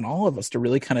incumbent on all of us to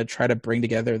really kind of try to bring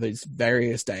together these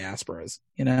various diasporas,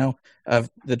 of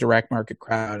the direct market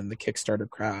crowd and the Kickstarter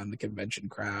crowd and the convention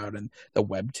crowd and the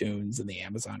Webtoons and the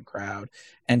Amazon crowd,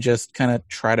 and just kind of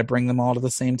try to bring them all to the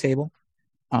same table.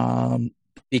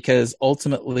 Because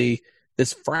ultimately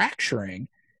this fracturing,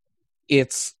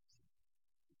 if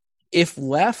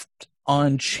left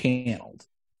unchanneled,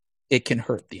 it can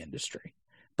hurt the industry.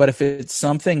 But if it's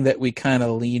something that we kind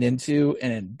of lean into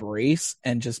and embrace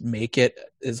and just make it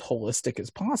as holistic as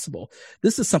possible,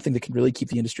 this is something that can really keep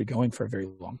the industry going for a very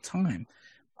long time.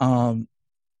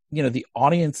 The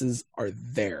audiences are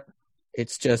there.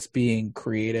 It's just being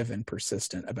creative and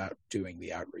persistent about doing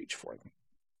the outreach for them.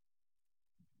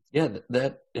 Yeah,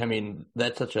 that's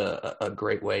such a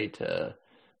great way to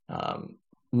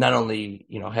not only,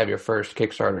 have your first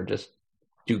Kickstarter just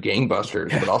do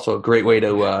gangbusters, but also a great way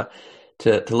to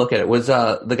look at it. Was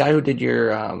the guy who did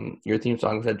your theme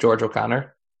song, was that George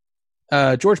O'Connor?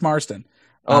 George Marston.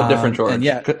 Oh, different George. And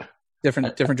yeah,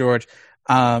 different George.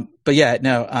 But yeah,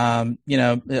 no,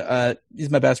 he's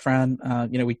my best friend.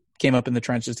 We came up in the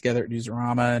trenches together at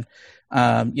Newsarama,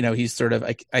 and he's sort of,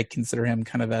 I consider him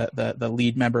kind of the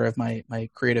lead member of my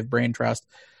creative brain trust.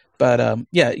 But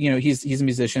he's a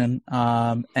musician,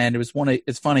 and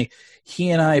it's funny. He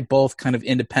and I both kind of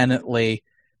independently.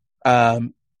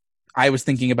 I was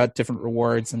thinking about different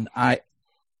rewards, and I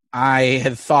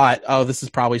had thought, oh, this is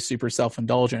probably super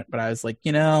self-indulgent, but I was like,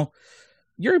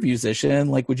 you're a musician.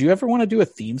 Like, would you ever want to do a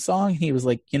theme song? And he was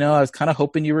like, I was kind of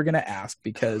hoping you were going to ask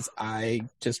because I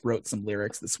just wrote some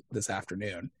lyrics this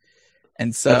afternoon.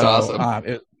 And so that's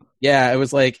awesome. It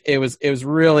was like, it was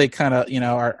really kind of,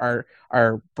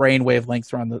 our brain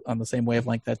wavelengths were on the same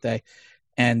wavelength that day.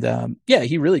 And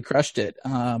he really crushed it.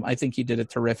 I think he did a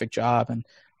terrific job. And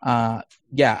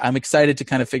I'm excited to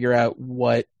kind of figure out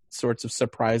what sorts of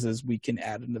surprises we can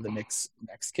add into the next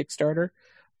Kickstarter.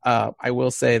 I will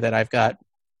say that I've got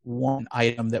one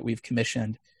item that we've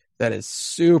commissioned that is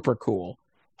super cool,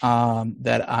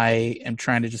 that I am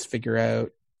trying to just figure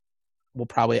out. We'll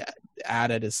probably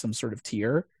add it as some sort of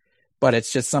tier, but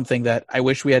it's just something that I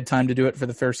wish we had time to do it for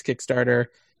the first Kickstarter.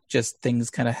 Just things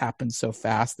kind of happened so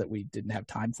fast that we didn't have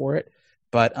time for it.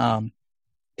 But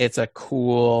it's a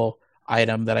cool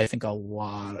item that I think a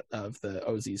lot of the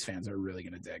OZ's fans are really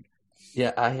going to dig.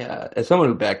 Yeah, I as someone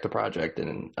who backed the project,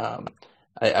 and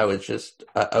I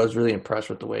was really impressed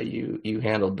with the way you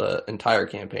handled the entire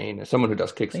campaign. As someone who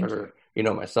does Kickstarter,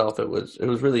 myself, it was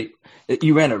really,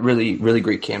 you ran a really, really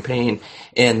great campaign.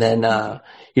 And then,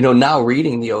 now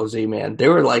reading the OZ, man,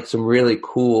 there were like some really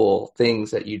cool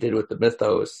things that you did with the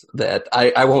mythos that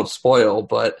I won't spoil,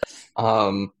 but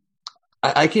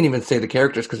I can't even say the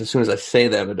characters because as soon as I say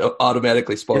them, it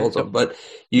automatically spoils them. But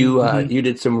you you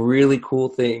did some really cool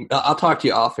things. I'll talk to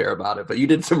you off air about it, but you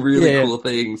did some really cool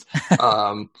things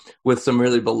with some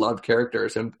really beloved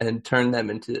characters and turned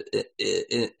them into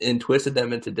and twisted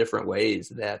them into different ways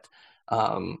that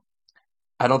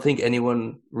I don't think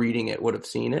anyone reading it would have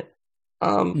seen it.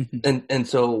 And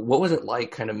so what was it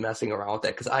like kind of messing around with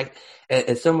that? Because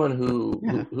as someone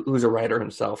who's a writer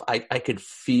himself, I could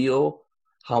feel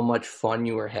how much fun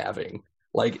you were having.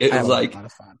 Like it was like a lot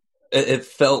of fun. It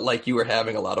felt like you were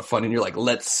having a lot of fun, and you're like,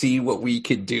 let's see what we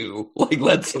could do. Like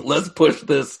let's push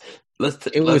this. Let's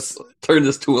turn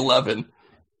this to 11.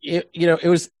 That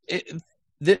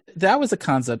was a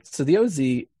concept. So the OZ,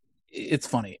 it's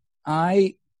funny.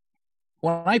 When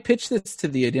I pitched this to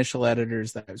the initial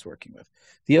editors that I was working with,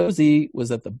 the OZ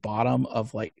was at the bottom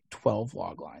of like 12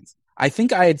 log lines. I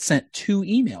think I had sent 2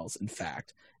 emails, in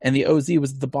fact, and the OZ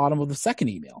was at the bottom of the second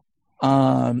email.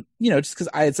 Just because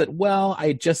I had said, well, I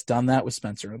had just done that with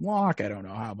Spencer and Locke. I don't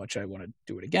know how much I want to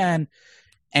do it again.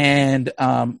 And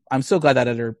I'm so glad that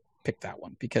editor picked that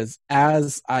one, because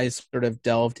as I sort of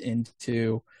delved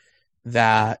into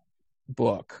that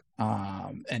book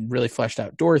and really fleshed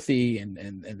out Dorothy and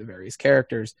the various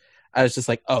characters, I was just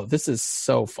like, oh, this is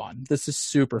so fun. This is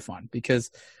super fun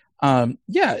because,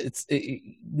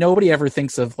 nobody ever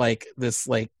thinks of like this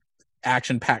like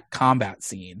action-packed combat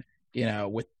scene,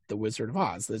 with the Wizard of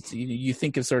Oz. That's you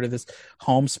think of sort of this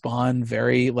homespun,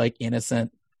 very like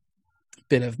innocent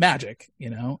bit of magic.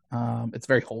 It's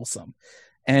very wholesome,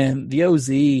 and the OZ.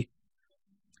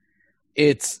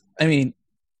 It's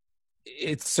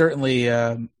certainly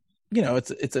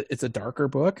it's a darker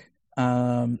book.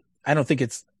 I don't think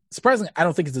it's surprisingly, I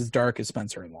don't think it's as dark as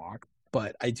Spencer and Locke,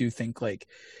 but I do think like,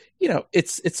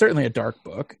 it's certainly a dark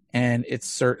book, and it's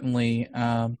certainly,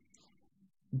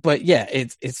 but yeah,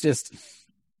 it's just,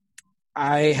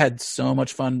 I had so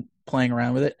much fun playing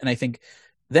around with it, and I think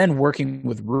then working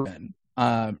with Ruben,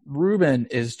 Ruben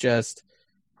is just,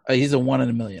 he's a 1 in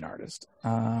a million artist.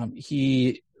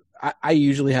 I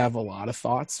usually have a lot of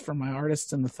thoughts from my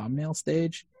artists in the thumbnail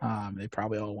stage. They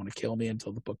probably all want to kill me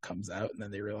until the book comes out, and then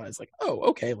they realize like, oh,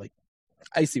 okay, like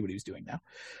I see what he was doing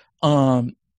now.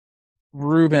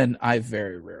 Ruben, I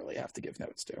very rarely have to give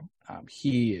notes to.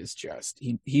 He is just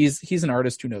he's an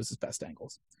artist who knows his best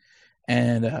angles,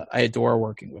 and I adore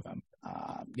working with him.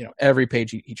 Every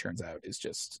page he churns out is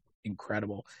just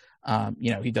incredible.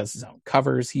 He does his own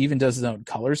covers. He even does his own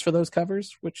colors for those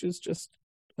covers, which is just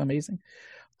amazing.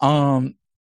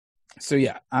 So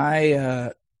yeah,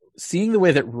 I seeing the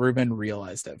way that Ruben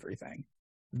realized everything,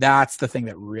 that's the thing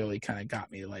that really kind of got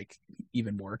me like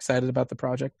even more excited about the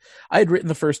project. I had written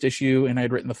the first issue and I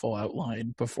had written the full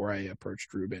outline before I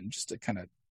approached Ruben, just to kind of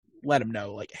let him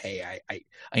know like, hey,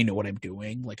 I know what I'm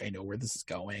doing. Like, I know where this is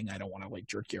going. I don't want to like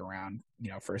jerk you around,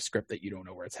 for a script that you don't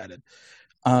know where it's headed.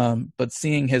 But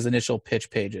seeing his initial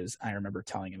pitch pages, I remember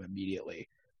telling him immediately,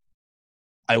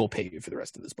 I will pay you for the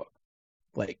rest of this book.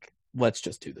 Like, let's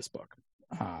just do this book.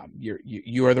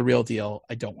 You are the real deal.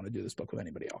 I don't want to do this book with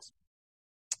anybody else.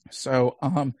 So,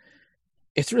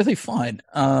 it's really fun.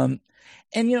 And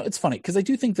it's funny because I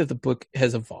do think that the book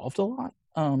has evolved a lot,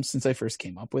 since I first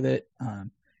came up with it.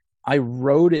 I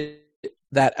wrote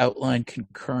that outline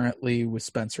concurrently with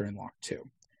Spencer and Locke 2,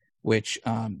 which,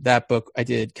 that book I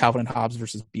did Calvin and Hobbes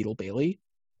versus Beetle Bailey.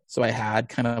 So I had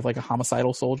kind of like a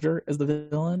homicidal soldier as the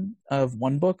villain of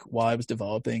one book while I was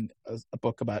developing a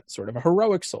book about sort of a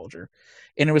heroic soldier.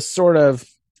 And it was sort of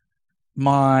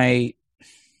maybe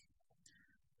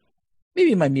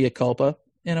my mea culpa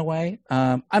in a way.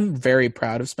 I'm very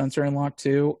proud of Spencer and Locke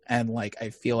 2. And like, I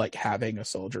feel like having a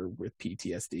soldier with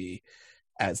PTSD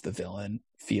as the villain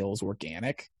feels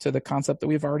organic to the concept that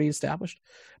we've already established.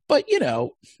 But,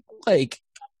 like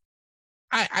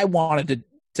I wanted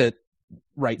to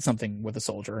write something with a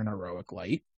soldier in a heroic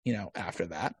light, after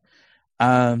that.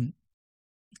 And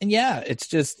yeah, it's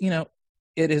just,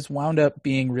 it has wound up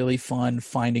being really fun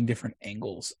finding different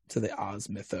angles to the Oz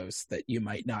mythos that you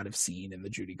might not have seen in the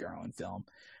Judy Garland film.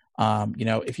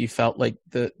 If you felt like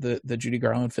the Judy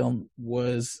Garland film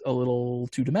was a little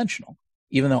two-dimensional,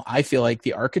 even though I feel like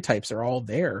the archetypes are all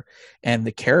there and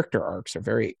the character arcs are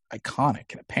very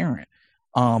iconic and apparent.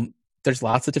 There's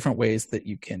lots of different ways that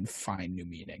you can find new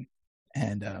meaning.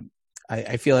 And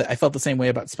I felt the same way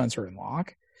about Spencer and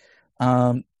Locke.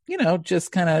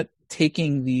 Just kind of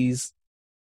taking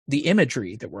the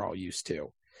imagery that we're all used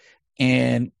to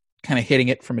and kind of hitting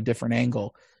it from a different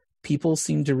angle. People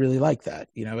seem to really like that.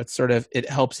 It's sort of, it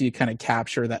helps you kind of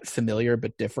capture that familiar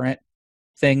but different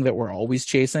thing that we're always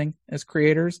chasing as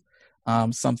creators.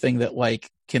 Something that like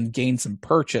can gain some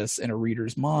purchase in a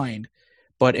reader's mind,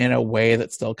 but in a way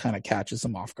that still kind of catches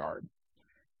them off guard.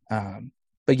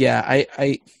 But yeah,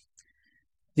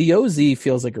 the OZ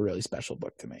feels like a really special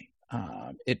book to me.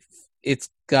 It's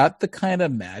got the kind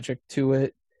of magic to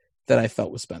it that I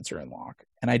felt with Spencer and Locke.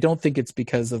 And I don't think it's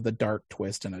because of the dark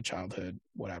twist in a childhood,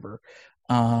 whatever.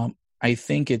 I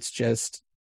think it's just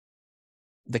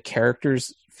the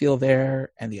characters feel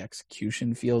there and the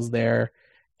execution feels there.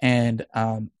 And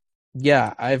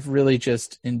yeah, I've really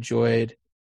just enjoyed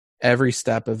every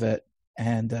step of it.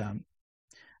 And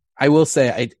I will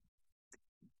say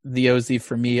the OZ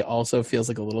for me also feels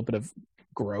like a little bit of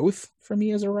growth for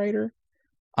me as a writer.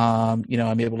 I'm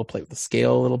able to play with the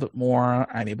scale a little bit more.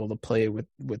 I'm able to play with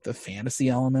the fantasy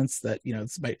elements that,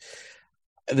 this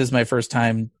is my first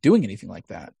time doing anything like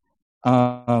that.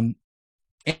 And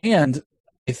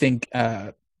I think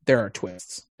there are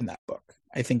twists in that book.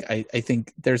 I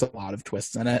think there's a lot of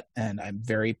twists in it, and I'm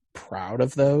very proud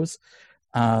of those.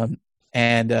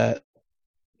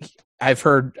 I've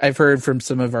heard from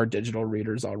some of our digital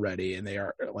readers already, and they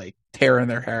are like tearing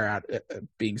their hair out at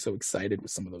being so excited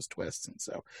with some of those twists. And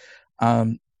so,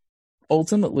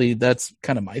 ultimately, that's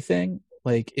kind of my thing.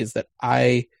 Like, is that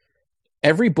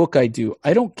every book I do,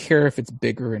 I don't care if it's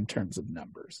bigger in terms of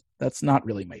numbers. That's not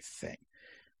really my thing.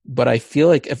 But I feel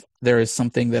like if there is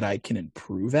something that I can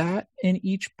improve at in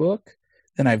each book,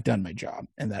 then I've done my job,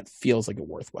 and that feels like a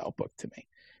worthwhile book to me.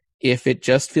 If it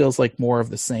just feels like more of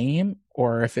the same,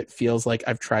 or if it feels like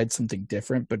I've tried something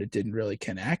different, but it didn't really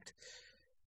connect,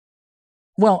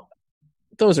 well,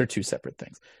 those are two separate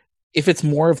things. If it's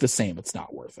more of the same, it's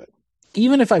not worth it.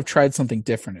 Even if I've tried something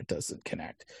different, it doesn't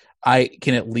connect. I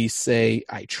can at least say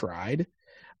I tried.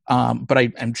 But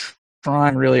I'm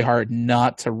trying really hard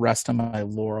not to rest on my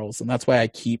laurels, and that's why I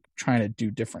keep trying to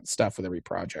do different stuff with every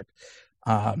project.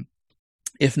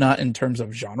 If not in terms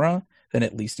of genre, then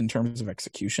at least in terms of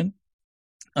execution.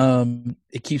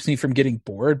 It keeps me from getting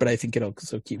bored, but I think it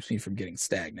also keeps me from getting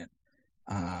stagnant.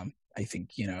 I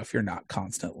think, if you're not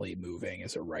constantly moving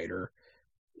as a writer,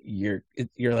 you're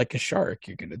like a shark,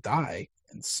 you're going to die.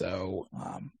 And so,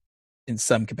 in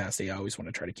some capacity, I always want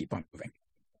to try to keep on moving.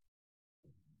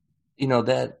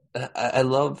 That I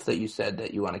love that you said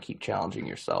that you want to keep challenging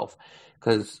yourself,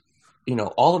 because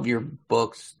all of your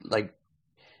books, like,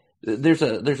 there's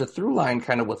a through line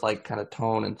kind of with like kind of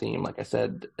tone and theme, like I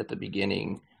said at the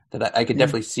beginning, that I could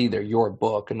definitely see they're your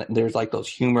book, and there's like those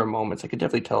humor moments. I could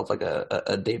definitely tell it's like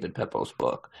a David Pepos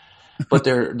book, but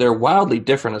they're wildly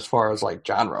different as far as like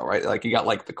genre, right? Like you got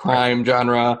like the crime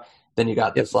genre, then you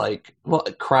got this like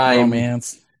crime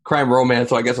romance.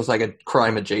 So I guess it's like a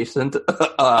crime adjacent.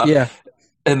 Yeah.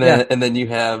 And then you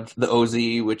have the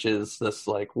OZ, which is this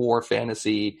like war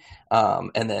fantasy,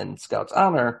 and then Scout's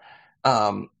Honor.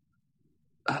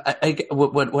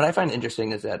 What I find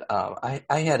interesting is that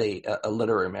I had a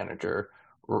literary manager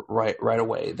right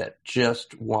away that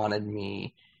just wanted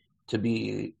me to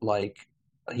be like,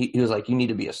 he was like, you need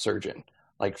to be a surgeon,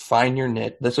 like find your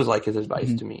niche. This was like his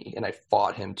advice to me, and I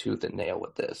fought him tooth and nail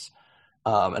with this.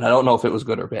 And I don't know if it was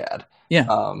good or bad.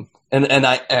 Yeah. And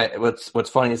I what's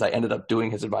funny is I ended up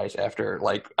doing his advice after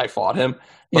like I fought him,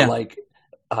 but like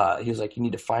he was like, you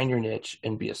need to find your niche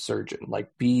and be a surgeon,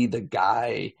 like be the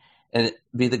guy. And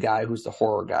be the guy who's the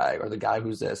horror guy, or the guy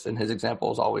who's this. And his example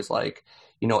is always like,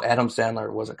 Adam Sandler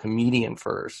was a comedian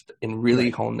first and really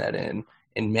honed that in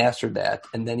and mastered that.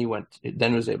 And then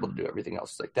then was able to do everything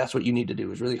else. Like, that's what you need to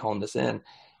do, is really hone this in.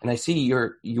 And I see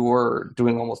you're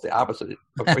doing almost the opposite.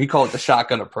 You call it the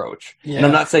shotgun approach. Yeah. And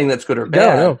I'm not saying that's good or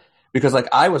bad. No. Because like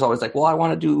I was always like, well, I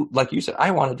want to do, like you said,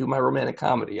 I want to do my romantic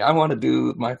comedy. I want to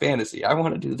do my fantasy. I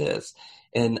want to do this.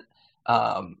 And,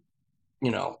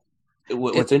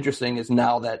 what's interesting is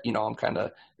now that, I'm kind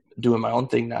of doing my own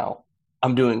thing now,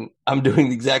 I'm doing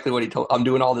exactly what he told. I'm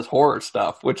doing all this horror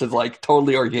stuff, which is like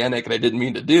totally organic and I didn't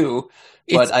mean to do.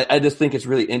 But I just think it's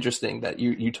really interesting that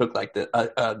you took like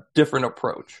a different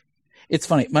approach. It's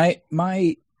funny. My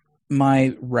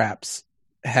reps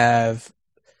have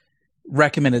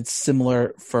recommended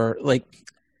similar for like,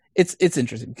 it's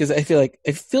interesting because I feel like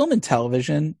if film and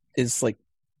television is like,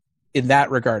 in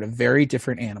that regard, a very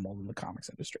different animal than the comics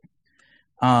industry.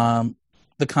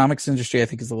 The comics industry, I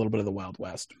think, is a little bit of the Wild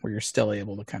West, where you're still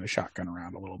able to kind of shotgun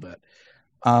around a little bit.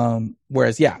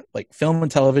 Whereas, like film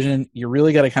and television, you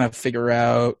really got to kind of figure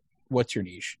out what's your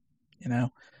niche.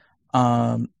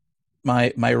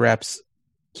 My reps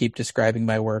keep describing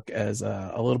my work as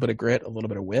a little bit of grit, a little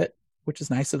bit of wit, which is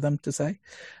nice of them to say.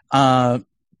 But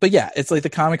yeah, it's like the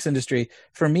comics industry.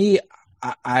 For me,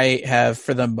 I have,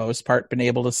 for the most part, been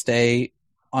able to stay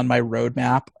on my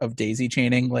roadmap of daisy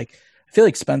chaining. Like, I feel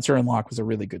like Spencer and Locke was a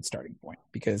really good starting point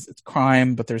because it's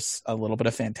crime, but there's a little bit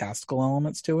of fantastical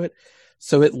elements to it.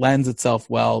 So it lends itself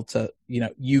well to,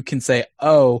 you can say,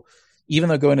 oh, even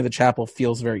though Going to the Chapel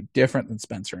feels very different than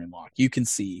Spencer and Locke, you can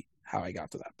see how I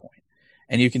got to that point.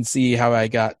 And you can see how I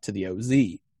got to the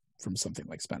OZ from something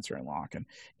like Spencer and Locke. And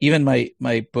even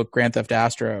my book, Grand Theft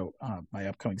Astro, my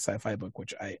upcoming sci-fi book,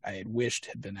 which I had wished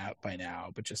had been out by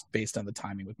now, but just based on the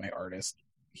timing with my artist,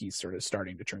 he's sort of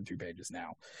starting to turn through pages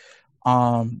now.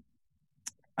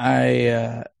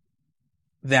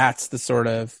 That's the sort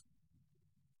of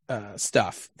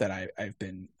stuff that I've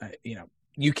been,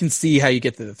 you can see how you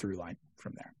get to the through line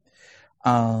from there.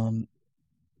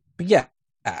 But yeah,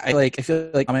 I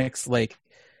feel like comics, like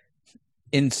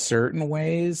in certain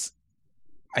ways,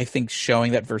 I think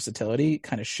showing that versatility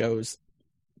kind of shows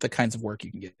the kinds of work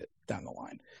you can get down the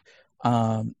line.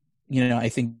 I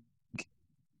think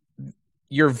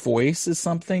your voice is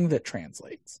something that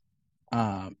translates.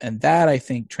 And that, I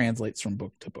think, translates from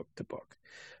book to book to book.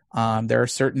 There are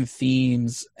certain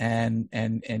themes and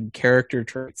character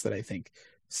traits that I think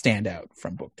stand out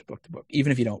from book to book to book,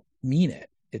 even if you don't mean it.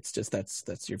 It's just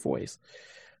that's your voice.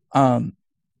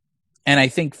 And I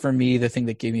think for me, the thing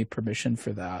that gave me permission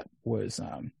for that was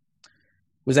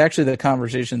actually the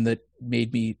conversation that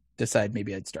made me decide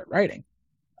maybe I'd start writing,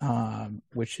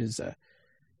 which is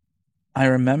I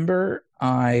remember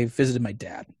I visited my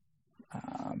dad.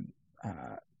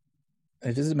 I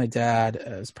visited my dad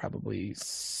as probably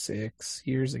 6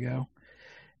 years ago.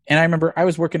 And I remember I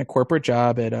was working a corporate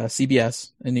job at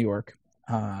CBS in New York.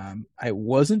 I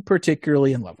wasn't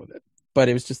particularly in love with it, but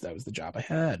it was just, that was the job I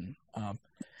had. And,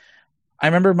 I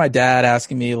remember my dad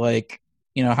asking me, like,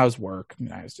 how's work?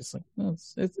 And I was just like, well,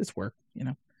 it's work,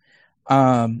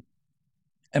 And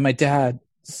my dad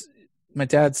my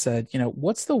dad said,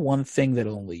 what's the one thing that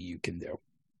only you can do?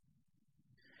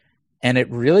 And it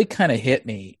really kind of hit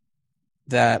me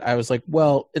that I was like,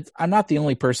 well, I'm not the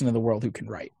only person in the world who can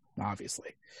write,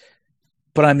 obviously,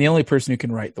 but I'm the only person who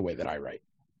can write the way that I write.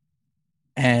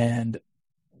 And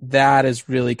that has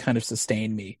really kind of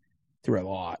sustained me through a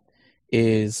lot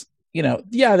is,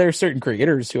 there are certain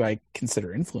creators who I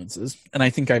consider influences. And I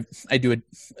think I do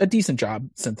a decent job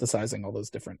synthesizing all those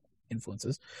different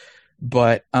influences,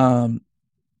 but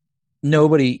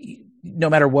nobody, no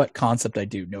matter what concept I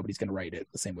do, nobody's going to write it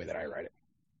the same way that I write it.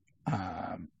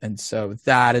 And so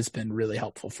that has been really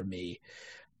helpful for me.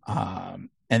 And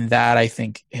that I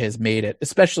think has made it,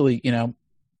 especially,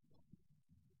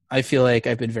 I feel like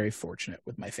I've been very fortunate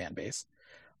with my fan base.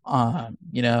 We're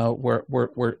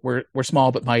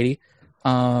small but mighty.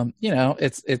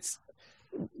 It's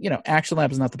Action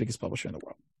Lab is not the biggest publisher in the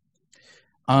world.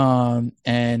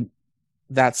 And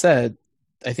that said,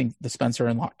 I think the Spencer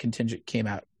and Locke contingent came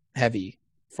out heavy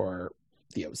for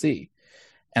the OZ.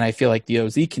 And I feel like the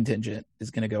OZ contingent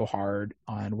is going to go hard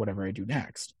on whatever I do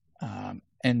next.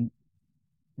 And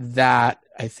that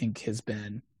I think has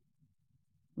been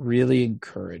really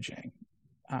encouraging.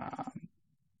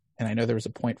 And I know there was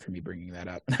a point for me bringing that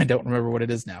up, and I don't remember what it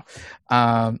is now.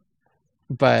 I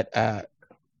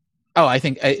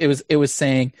think it was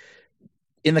saying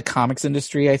in the comics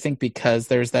industry, I think because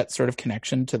there's that sort of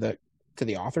connection to the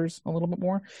authors a little bit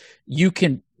more,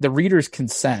 the readers can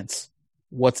sense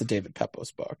what's a David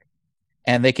Pepose book,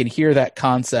 and they can hear that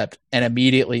concept and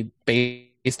immediately,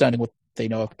 based on what they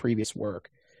know of previous work,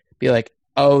 be like,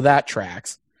 oh, that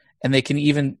tracks. And they can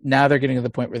even, now they're getting to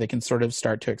the point where they can sort of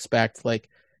start to expect, like,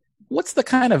 what's the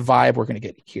kind of vibe we're going to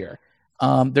get here?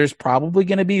 There's probably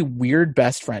going to be weird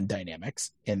best friend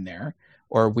dynamics in there,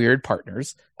 or weird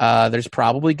partners. There's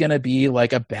probably going to be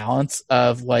like a balance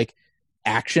of like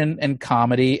action and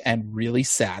comedy and really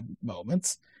sad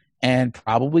moments, and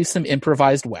probably some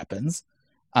improvised weapons.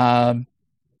 And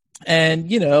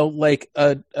like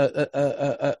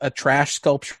a trash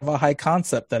sculpture of a high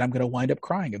concept that I'm going to wind up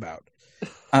crying about.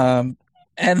 And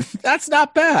that's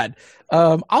not bad.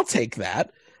 I'll take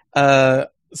that.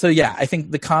 So yeah, I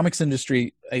think the comics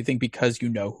industry, I think because you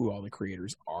know who all the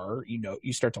creators are,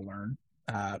 you start to learn.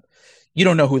 You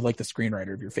don't know who like the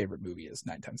screenwriter of your favorite movie is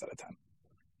 9 times out of 10.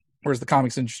 Whereas the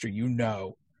comics industry,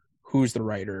 who's the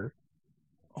writer.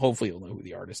 Hopefully you'll know who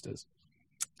the artist is.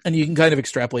 And you can kind of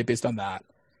extrapolate based on that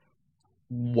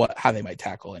how they might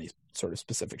tackle any sort of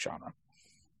specific genre.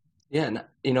 Yeah, and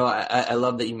I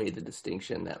love that you made the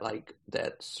distinction that like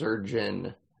that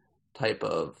surgeon type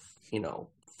of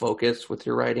focus with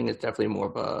your writing is definitely more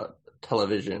of a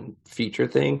television feature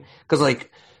thing, because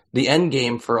like the end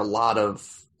game for a lot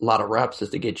of reps is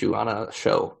to get you on a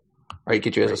show, right?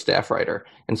 Get you as a staff writer,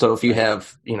 and so if you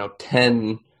have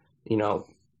 10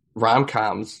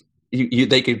 rom-coms,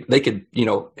 they could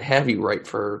have you write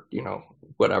for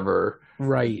whatever,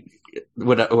 right?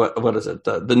 What is it,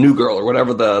 the New Girl or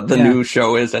whatever the new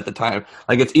show is at the time.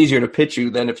 Like it's easier to pitch you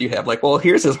than if you have like, well,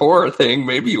 here's his horror thing,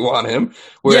 maybe you want him.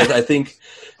 Whereas I think,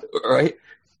 right?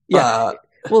 Yeah.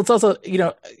 Well, it's also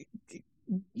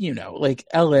like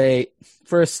LA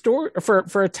for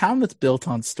a town that's built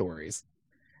on stories.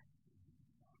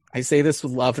 I say this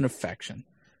with love and affection,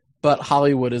 but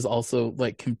Hollywood is also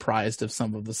like comprised of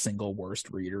some of the single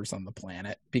worst readers on the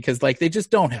planet, because like they just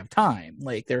don't have time.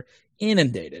 Like they're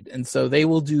inundated, and so they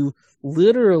will do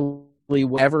literally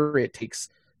whatever it takes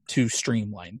to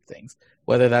streamline things,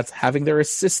 whether that's having their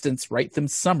assistants write them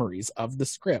summaries of the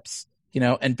scripts,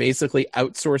 and basically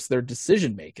outsource their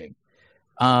decision making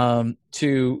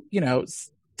to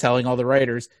telling all the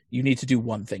writers, you need to do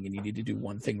one thing and you need to do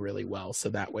one thing really well, so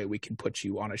that way we can put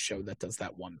you on a show that does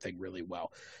that one thing really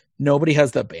well. Nobody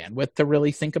has the bandwidth to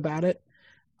really think about it.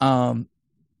 I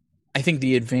think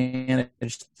the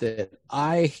advantage that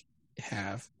I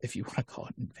have, if you want to call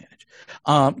it an advantage,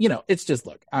 it's just,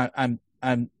 look,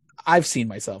 I've seen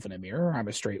myself in a mirror. I'm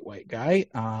a straight white guy.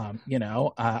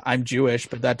 I'm Jewish,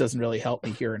 but that doesn't really help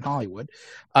me here in Hollywood.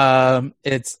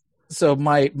 So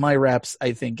my reps,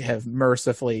 I think, have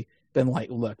mercifully been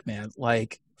like, look, man,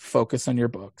 like focus on your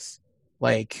books.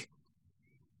 Like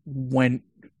when,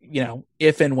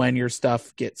 if and when your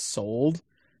stuff gets sold,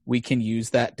 we can use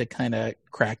that to kind of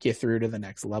crack you through to the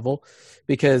next level.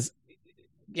 Because,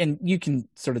 and you can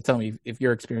sort of tell me if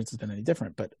your experience has been any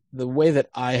different, but the way that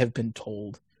I have been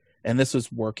told, and this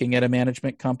was working at a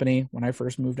management company when I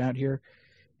first moved out here,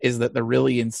 is that the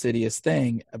really insidious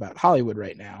thing about Hollywood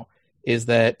right now is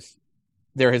that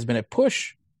there has been a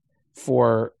push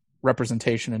for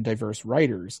representation and diverse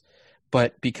writers,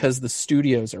 but because the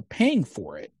studios are paying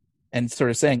for it, and sort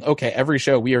of saying, okay, every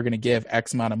show we are going to give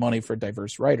X amount of money for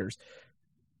diverse writers.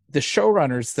 The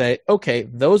showrunners say, okay,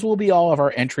 those will be all of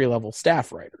our entry-level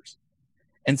staff writers.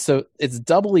 And so it's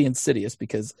doubly insidious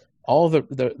because all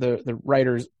the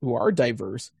writers who are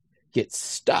diverse get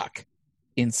stuck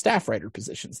in staff writer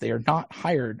positions. They are not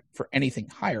hired for anything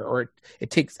higher, or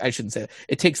it takes, I shouldn't say that,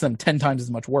 it takes them 10 times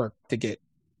as much work to get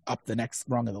up the next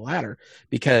rung of the ladder,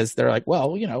 because they're like,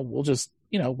 well, we'll just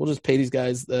pay these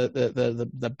guys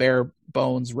the bare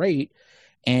bones rate.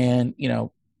 And,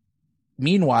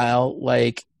 meanwhile,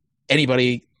 like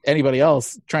anybody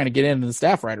else trying to get into the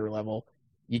staff writer level,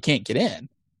 you can't get in.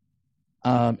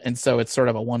 And so it's sort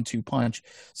of a 1-2 punch.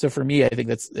 So for me, I think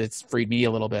it's freed me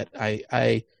a little bit.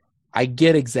 I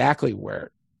get exactly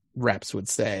where reps would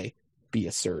say, be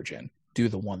a surgeon, do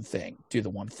the one thing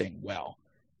well.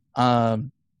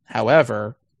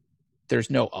 However, there's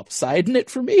no upside in it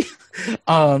for me.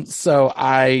 So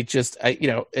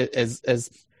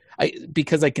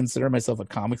because I consider myself a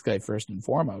comics guy first and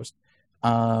foremost,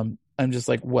 I'm just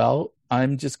like, well,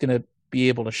 I'm just going to be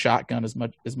able to shotgun as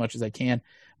much as I can.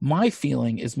 My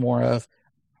feeling is more of,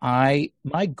 my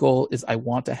goal is I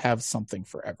want to have something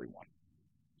for everyone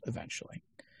eventually.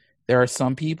 There are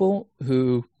some people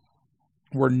who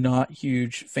were not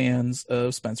huge fans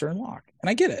of Spencer and Locke, and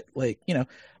I get it. Like,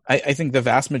 I think the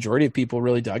vast majority of people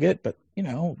really dug it, but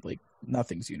like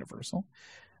nothing's universal.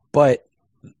 But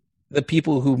the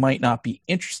people who might not be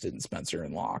interested in Spencer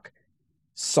and Locke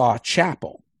saw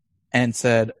Chapel and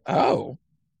said, oh,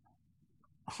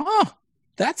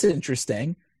 that's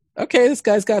interesting. Okay, this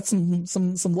guy's got some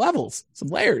levels, some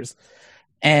layers.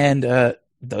 And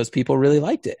those people really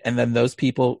liked it. And then those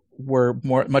people were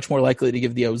much more likely to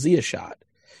give the OZ a shot.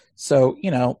 So,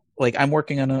 like I'm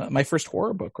working on my first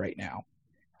horror book right now.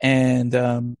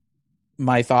 And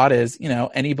my thought is,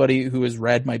 anybody who has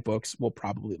read my books will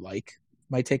probably like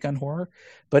my take on horror.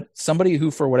 But somebody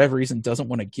who, for whatever reason, doesn't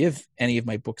want to give any of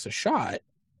my books a shot,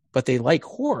 but they like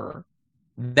horror,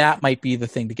 that might be the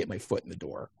thing to get my foot in the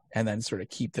door and then sort of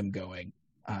keep them going,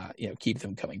 keep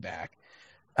them coming back.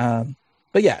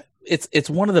 But yeah, it's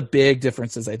one of the big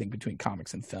differences, I think, between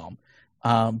comics and film.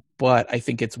 But I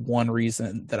think it's one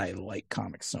reason that I like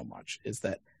comics so much is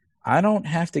that I don't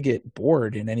have to get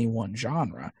bored in any one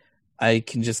genre. I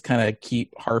can just kind of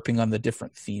keep harping on the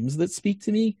different themes that speak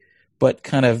to me, but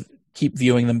kind of keep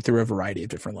viewing them through a variety of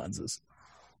different lenses.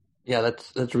 Yeah,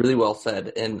 that's really well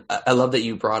said. And I love that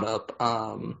you brought up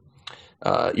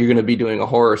you're going to be doing a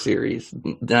horror series.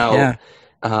 Now,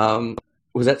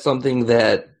 was that something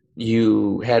that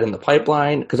you had in the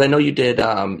pipeline? Because I know you did,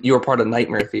 you were part of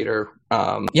Nightmare Theater.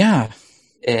 And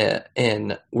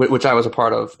which I was a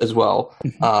part of as well.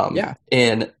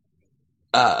 And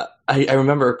I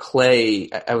remember Clay,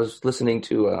 I was listening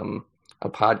to a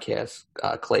podcast,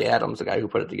 Clay Adams, the guy who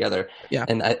put it together. Yeah.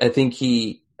 And I think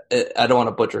I don't want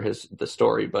to butcher the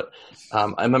story, but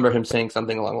I remember him saying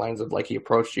something along the lines of like he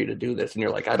approached you to do this, and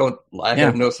you're like, I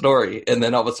have no story, and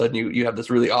then all of a sudden you have this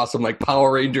really awesome like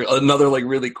Power Ranger, another like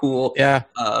really cool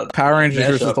Power Rangers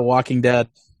versus The Walking Dead.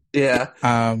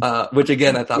 Yeah, which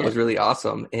again I thought was really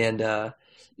awesome, and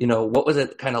what was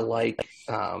it kind of like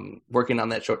working on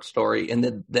that short story, and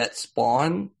did that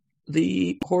spawn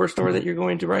the horror story that you're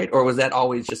going to write, or was that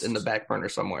always just in the back burner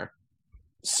somewhere?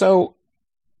 So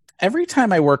every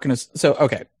time I work in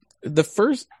the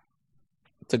first,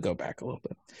 to go back a little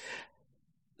bit,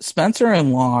 Spencer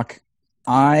and Locke,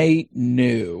 I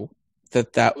knew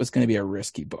that was going to be a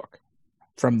risky book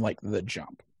from like the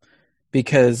jump,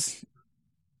 because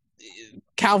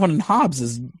Calvin and Hobbes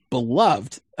is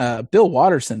beloved. Bill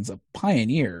Watterson's a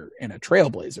pioneer and a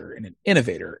trailblazer and an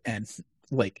innovator, and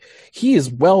like he has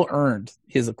well earned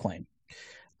his acclaim.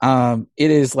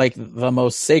 It is like the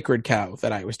most sacred cow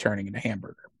that I was turning into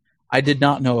hamburger. I did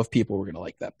not know if people were going to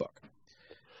like that book.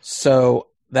 So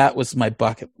that was my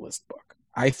bucket list book.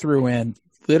 I threw in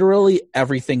literally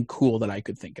everything cool that I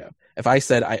could think of. If I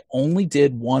said I only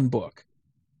did one book,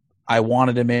 I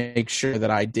wanted to make sure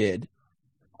that I did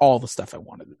all the stuff I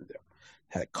wanted to do.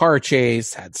 Had a car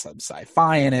chase, had some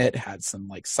sci-fi in it, had some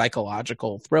like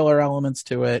psychological thriller elements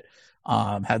to it,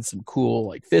 had some cool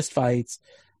like fist fights.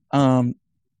 I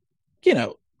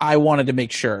wanted to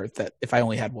make sure that if I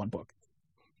only had one book,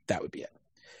 that would be it.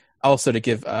 Also to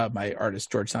give my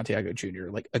artist George Santiago Jr.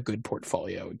 like a good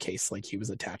portfolio in case like he was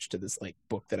attached to this like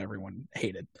book that everyone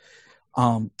hated.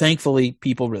 Thankfully,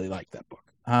 people really liked that book.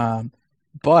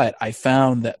 But I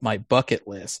found that my bucket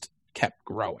list kept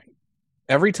growing.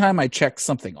 Every time I checked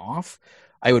something off,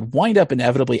 I would wind up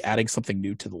inevitably adding something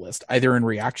new to the list, either in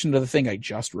reaction to the thing I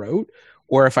just wrote,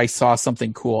 or if I saw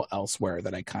something cool elsewhere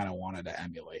that I kind of wanted to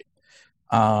emulate.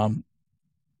 And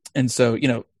so,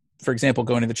 for example,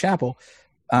 going to the chapel,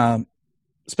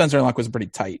 Spencer and Locke was a pretty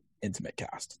tight, intimate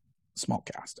cast, small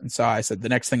cast. And so I said, the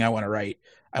next thing I want to write,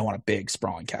 I want a big,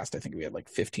 sprawling cast. I think we had like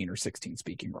 15 or 16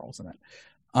 speaking roles in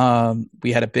it.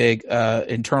 We had a big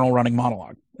internal running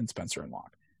monologue in Spencer and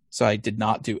Locke. So I did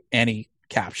not do any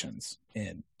captions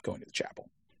in Going to the Chapel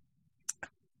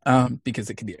because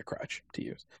it can be a crutch to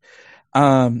use.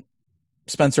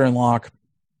 Spencer and Locke,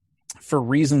 for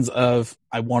reasons of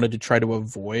I wanted to try to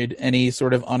avoid any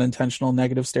sort of unintentional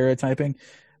negative stereotyping,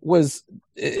 was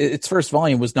its first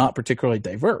volume was not particularly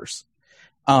diverse.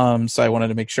 So I wanted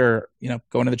to make sure,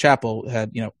 Going to the Chapel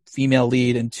had, female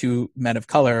lead and 2 men of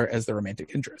color as the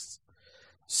romantic interests.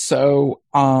 So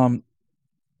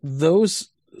those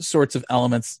sorts of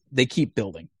elements, they keep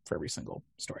building for every single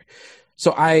story.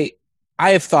 So I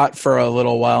have thought for a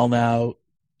little while now,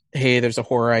 hey, there's a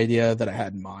horror idea that I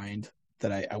had in mind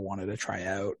that I wanted to try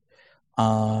out.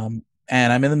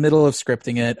 And I'm in the middle of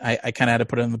scripting it. I kind of had to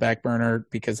put it on the back burner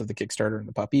because of the Kickstarter and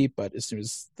the puppy, but as soon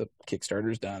as the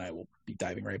Kickstarter is done, I will be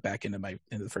diving right back into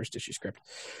the first issue script.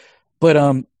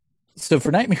 But so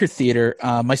for Nightmare Theater,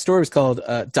 my story was called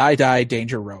Die Die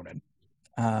Danger Ronin.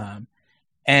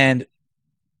 And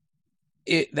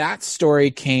that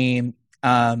story came,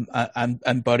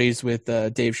 I'm buddies with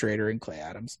Dave Schrader and Clay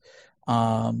Adams.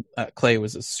 Clay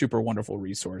was a super wonderful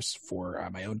resource for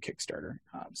my own Kickstarter.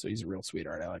 So he's a real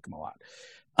sweetheart. I like him a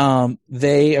lot.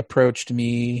 They approached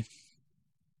me.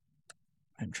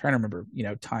 I'm trying to remember,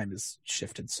 time has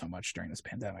shifted so much during this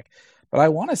pandemic, but I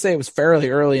want to say it was fairly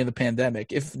early in the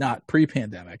pandemic, if not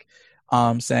pre-pandemic,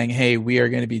 saying, hey, we are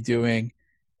going to be doing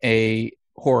a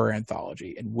horror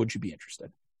anthology and would you be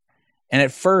interested? And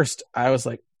at first I was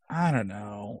like, I don't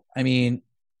know. I mean,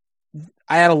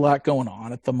 I had a lot going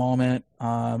on at the moment.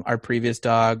 Our previous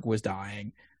dog was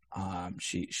dying.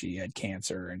 She had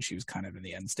cancer and she was kind of in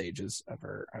the end stages of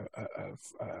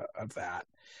that.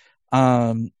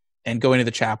 And Going to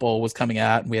the Chapel was coming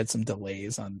out and we had some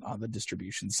delays on the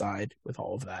distribution side with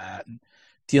all of that and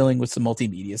dealing with some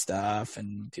multimedia stuff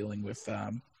and dealing with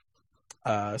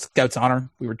Scouts Honor.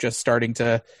 We were just starting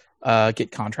to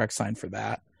get contracts signed for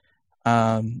that.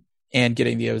 And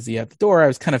getting the OZ at the door, I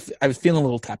was feeling a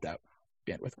little tapped out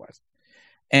bandwidth wise.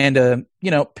 And,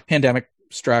 pandemic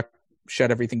struck, shut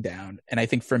everything down. And I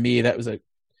think for me, I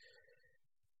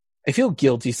feel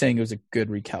guilty saying it was a good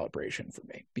recalibration for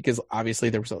me because obviously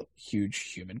there was a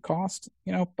huge human cost,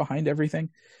 behind everything.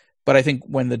 But I think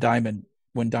when Diamond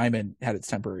had its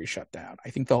temporary shutdown,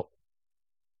 I think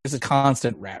there's a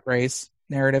constant rat race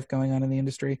narrative going on in the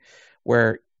industry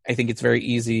where I think it's very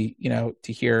easy,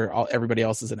 to hear everybody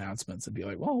else's announcements and be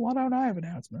like, well, why don't I have an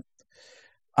announcement?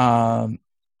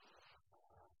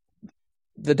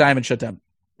 The Diamond shutdown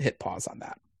hit pause on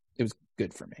that. It was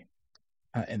good for me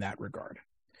in that regard.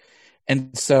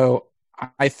 And so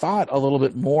I thought a little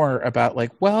bit more about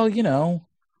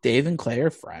Dave and Clay are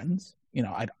friends.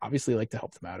 I'd obviously like to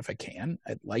help them out if I can.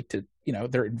 I'd like to,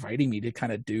 they're inviting me to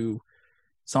kind of do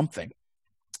something.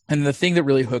 And the thing that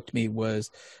really hooked me was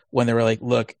when they were like,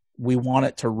 look, we want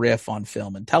it to riff on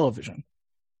film and television.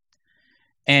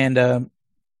 And,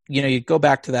 you go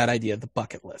back to that idea of the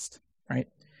bucket list, right?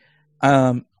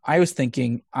 I was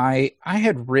thinking I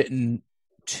had written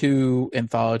 2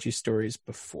 anthology stories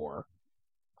before,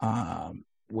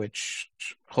 which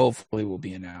hopefully will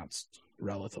be announced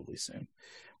relatively soon.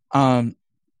 And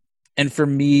for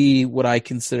me, what I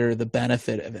consider the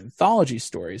benefit of anthology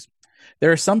stories,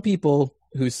 there are some people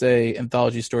who say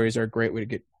anthology stories are a great way to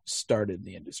get started in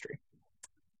the industry.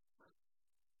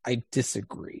 I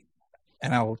disagree,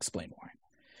 and I'll explain why.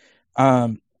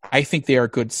 I think they are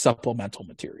good supplemental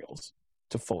materials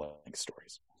to full-length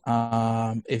stories.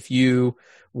 If you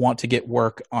want to get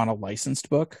work on a licensed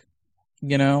book,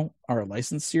 or a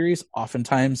licensed series,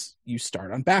 oftentimes you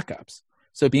start on backups.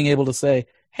 So being able to say,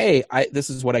 hey, this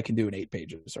is what I can do in 8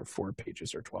 pages or 4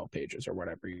 pages or 12 pages or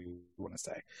whatever you want to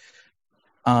say.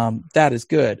 That is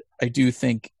good. I do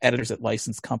think editors at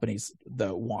licensed companies,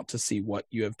 though, want to see what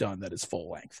you have done that is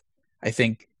full length. I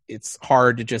think it's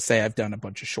hard to just say I've done a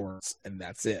bunch of shorts and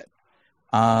that's it.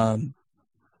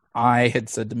 I had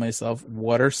said to myself,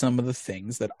 what are some of the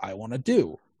things that I want to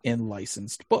do in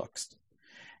licensed books?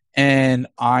 And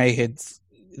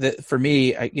for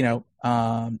me, the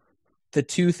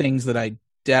 2 things that I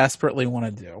desperately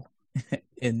want to do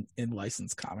in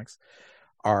licensed comics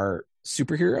are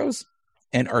superheroes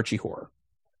and Archie horror.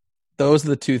 Those are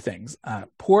the 2 things.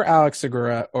 Poor Alex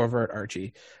Segura over at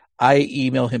Archie. I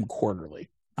email him quarterly,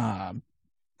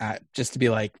 just to be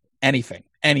like, anything.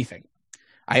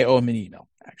 I owe him an email.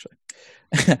 actually.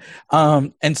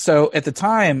 And so at the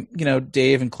time,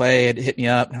 Dave and Clay had hit me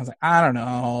up, and I was like, I don't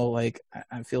know, like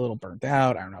I feel a little burnt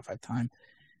out. I don't know if I have time.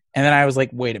 And then I was like,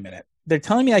 wait a minute. They're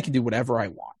telling me I can do whatever I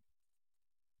want.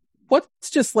 What's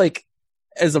just like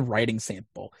as a writing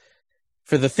sample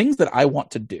for the things that I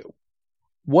want to do?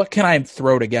 What can I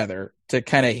throw together to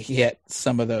kind of hit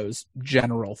some of those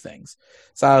general things?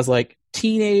 So I was like,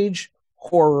 teenage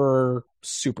horror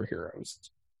superheroes.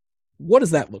 What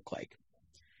does that look like?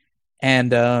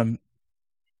 And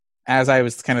as I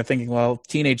was kind of thinking, well,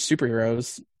 teenage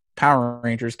superheroes, Power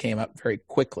Rangers came up very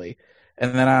quickly.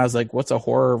 And then I was like, what's a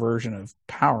horror version of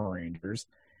Power Rangers?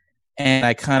 And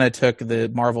I kind of took the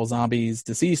Marvel Zombies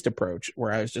Deceased approach,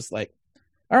 where I was just like,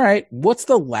 all right, what's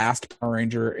the last Power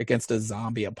Ranger against a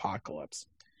zombie apocalypse?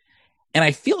 And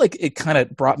I feel like it kind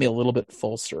of brought me a little bit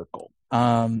full circle.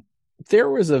 There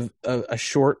was a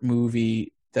short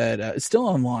movie that is still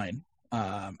online.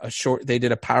 They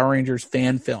did a Power Rangers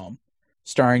fan film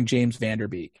starring James Van Der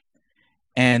Beek.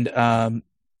 And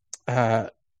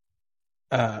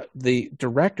the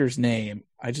director's name,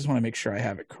 I just want to make sure I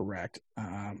have it correct.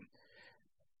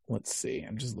 Let's see.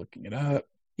 I'm just looking it up.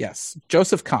 Yes,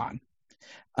 Joseph Kahn.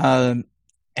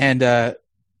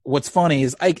 What's funny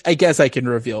is I guess I can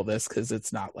reveal this because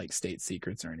it's not like state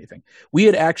secrets or anything. We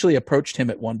had actually approached him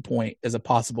at one point as a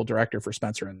possible director for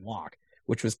Spencer and Locke,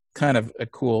 which was kind of a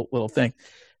cool little thing.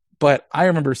 But I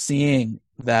remember seeing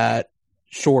that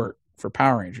short for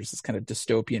Power Rangers, this kind of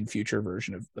dystopian future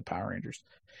version of the Power Rangers.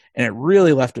 And it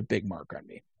really left a big mark on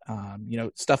me.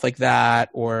 Stuff like that,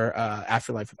 or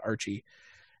Afterlife with Archie.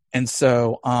 And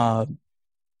so,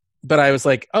 but I was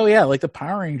like, oh yeah, like the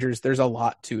Power Rangers, there's a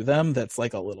lot to them that's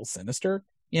like a little sinister,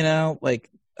 like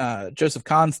Joseph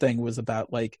Kahn's thing was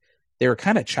about like, they were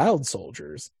kind of child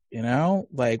soldiers,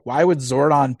 like why would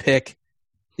Zordon pick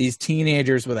these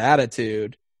teenagers with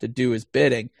attitude to do his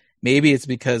bidding? Maybe it's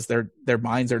because their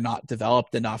minds are not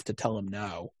developed enough to tell him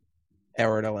no,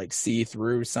 or to like see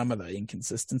through some of the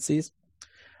inconsistencies.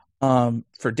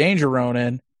 For Danger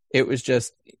Ronin, it was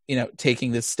just,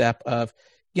 taking this step of,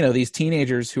 these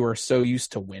teenagers who are so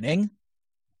used to winning.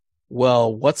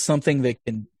 Well, what's something that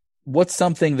can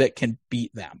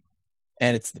beat them?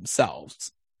 And it's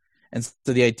themselves. And so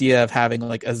the idea of having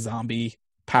like a zombie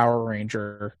Power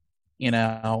Ranger,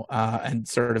 and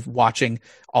sort of watching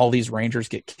all these Rangers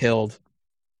get killed.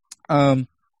 That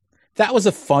was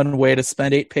a fun way to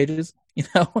spend 8 pages,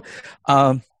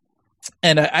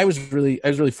 and I was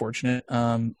really fortunate.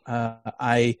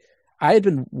 I had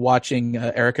been watching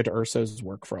Erica D'Urso's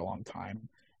work for a long time,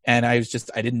 and I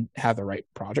didn't have the right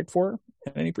project for her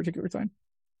at any particular time.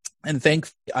 And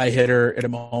thankfully, I hit her at a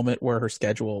moment where her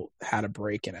schedule had a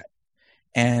break in it.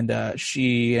 And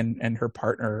she and her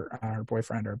partner, her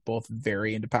boyfriend, are both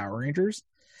very into Power Rangers.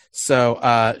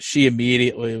 So she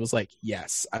immediately was like,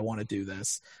 yes, I want to do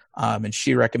this. And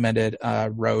she recommended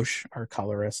Roche, our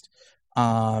colorist,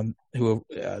 who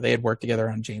they had worked together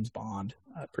on James Bond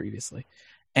previously.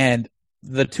 And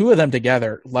the two of them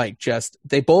together,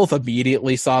 they both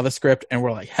immediately saw the script and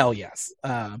were like, hell yes.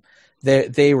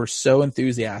 They were so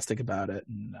enthusiastic about it.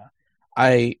 And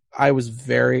I was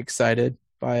very excited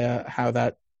by how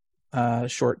that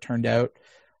short turned out.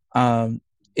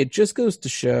 It just goes to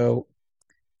show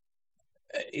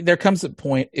there comes a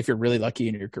point, if you're really lucky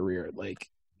in your career, like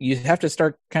you have to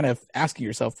start kind of asking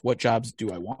yourself, what jobs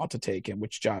do I want to take and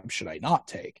which jobs should I not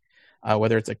take?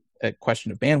 Whether it's a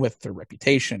question of bandwidth or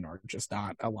reputation or just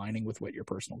not aligning with what your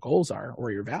personal goals are or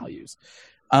your values.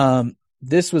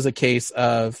 This was a case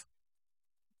of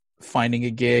finding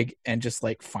a gig and just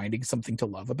like finding something to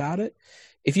love about it.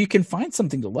 If you can find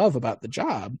something to love about the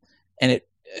job and it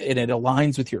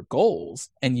aligns with your goals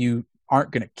and you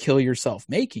aren't going to kill yourself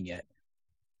making it,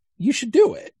 you should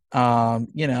do it.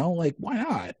 Like why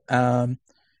not?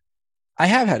 I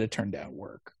have had to turn down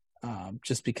work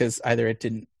just because either it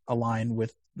didn't align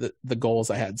with the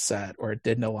goals I had set, or it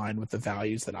didn't align with the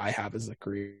values that I have as a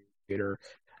creator,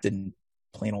 didn't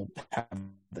plain old have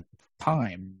the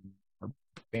time or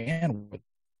bandwidth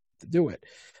to do it.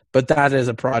 But that is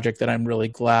a project that I'm really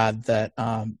glad that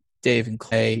Dave and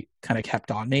Clay kind of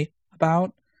kept on me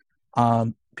about,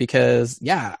 because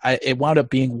it wound up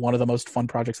being one of the most fun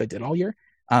projects I did all year.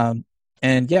 And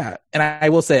I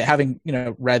will say, having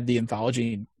read the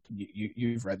anthology,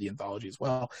 you've read the anthology as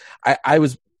well, I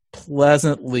was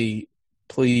pleasantly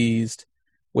pleased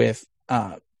with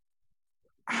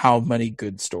how many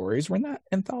good stories were in that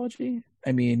anthology.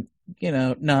 I mean,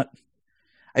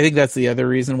 I think that's the other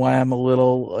reason why I'm a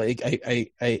little like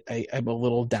I'm a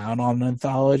little down on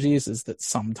anthologies, is that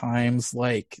sometimes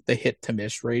like the hit to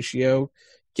miss ratio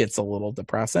gets a little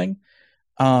depressing.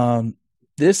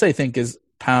 This I think is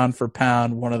pound for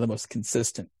pound one of the most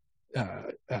consistent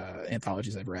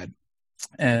anthologies I've read.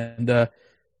 And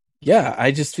yeah,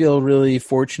 I just feel really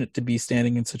fortunate to be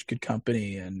standing in such good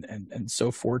company, and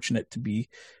so fortunate to be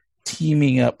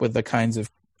teaming up with the kinds of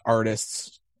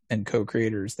artists and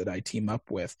co-creators that I team up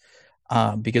with.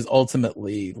 Because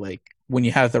ultimately, like, when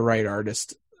you have the right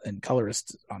artist and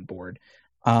colorist on board,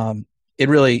 it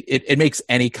really it makes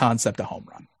any concept a home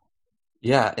run.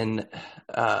 Yeah, and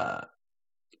I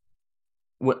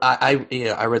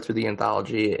read through the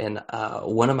anthology, and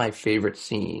one of my favorite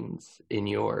scenes in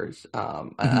yours,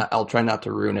 I'll try not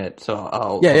to ruin it, so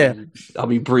I'll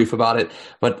be brief about it.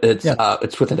 But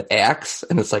it's with an axe,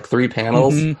 and it's like 3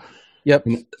 panels. Mm-hmm. Yep.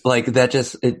 And, like, that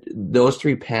those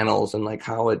 3 panels, and like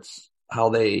how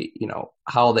they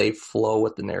flow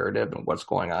with the narrative and what's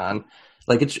going on.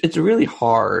 Like, it's really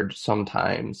hard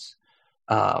sometimes.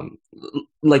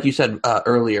 Like you said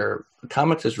earlier,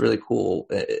 comics is really cool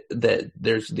that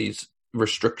there's these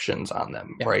restrictions on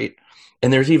them, right?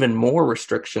 And there's even more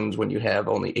restrictions when you have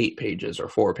only 8 pages or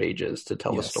 4 pages to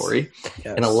tell the story.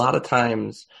 Yes. And a lot of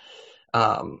times,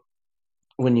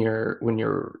 when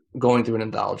you're going through an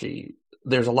anthology,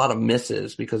 there's a lot of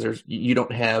misses because you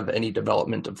don't have any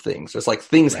development of things. It's like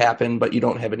things happen, but you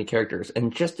don't have any characters.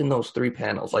 And just in those 3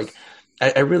 panels, like,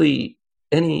 I really,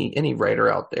 any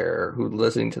writer out there who's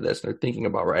listening to this and they're thinking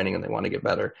about writing and they want to get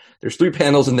better, there's 3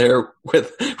 panels in there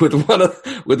with one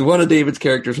of David's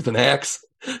characters with an axe.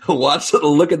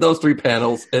 Look at those 3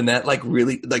 panels, and that, like,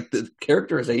 really, like, the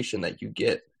characterization that you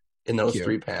get in those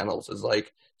 3 panels is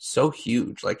like so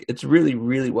huge. Like, it's really,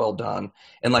 really well done.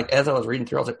 And like, as I was reading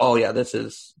through, I was like, oh yeah, this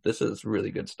is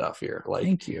really good stuff here. Like,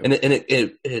 thank you. And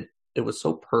it was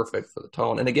so perfect for the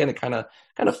tone. And again, it kind of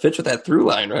fits with that through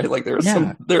line, right? Like,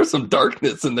 there's some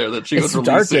darkness in there that she was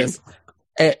releasing.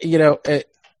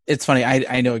 It's funny.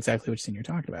 I know exactly which scene you're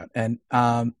talking about. And,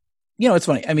 it's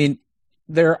funny. I mean,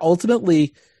 there are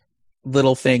ultimately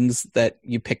little things that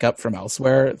you pick up from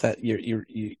elsewhere that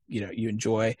you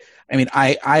enjoy. I mean,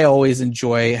 I always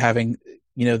enjoy having,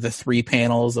 the 3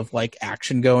 panels of like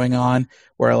action going on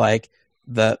where like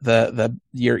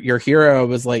your hero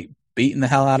was like beating the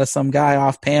hell out of some guy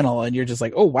off panel, and you're just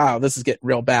like, oh wow, this is getting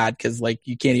real bad, because like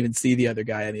you can't even see the other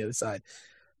guy on the other side.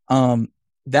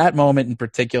 That moment in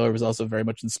particular was also very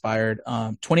much inspired.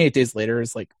 28 Days Later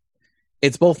is like,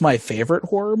 it's both my favorite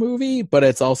horror movie, but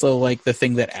it's also like the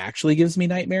thing that actually gives me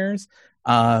nightmares.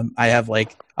 I have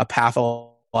like a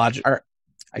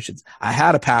I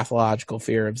had a pathological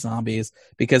fear of zombies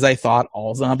because I thought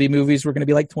all zombie movies were going to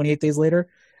be like 28 Days Later.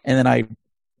 And then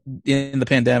in the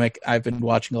pandemic, I've been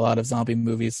watching a lot of zombie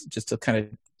movies just to kind of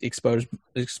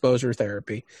exposure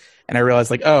therapy. And I realized,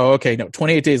 like, oh, okay, no,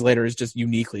 28 Days Later is just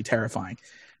uniquely terrifying.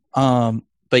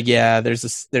 But yeah, there's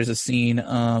a scene,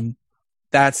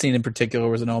 that scene in particular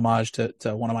was an homage to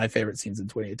one of my favorite scenes in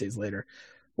 28 Days Later,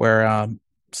 where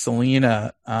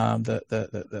Selena,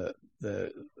 the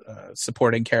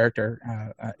supporting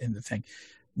character in the thing,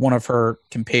 one of her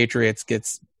compatriots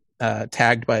gets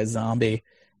tagged by a zombie,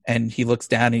 and he looks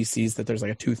down and he sees that there's like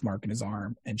a tooth mark in his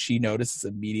arm, and she notices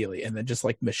immediately, and then just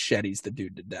like machetes the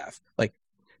dude to death, like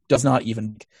does not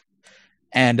even.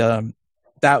 And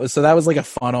that was like a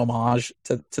fun homage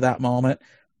to that moment.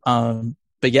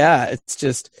 But yeah, it's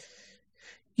just,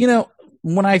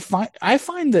 when I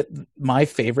find that my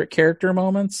favorite character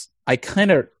moments,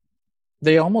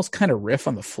 they almost kind of riff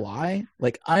on the fly.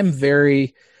 Like, I'm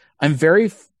very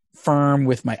firm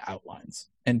with my outlines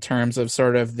in terms of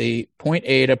sort of the point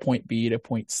A to point B to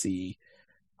point C.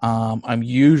 I'm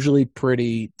usually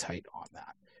pretty tight on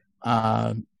that.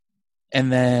 And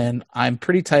then I'm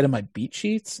pretty tight on my beat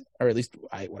sheets, or at least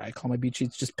what I call my beat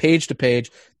sheets, just page to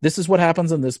page. This is what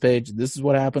happens on this page. This is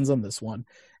what happens on this one.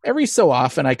 Every so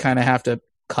often, I kind of have to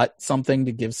cut something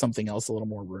to give something else a little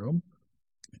more room.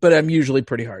 But I'm usually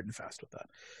pretty hard and fast with that.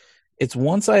 It's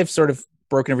once I've sort of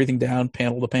broken everything down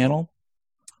panel to panel,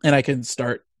 and I can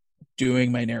start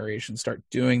doing my narration, start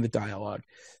doing the dialogue.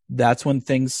 That's when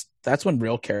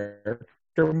real character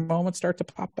moments start to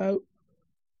pop out.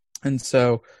 And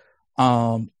so,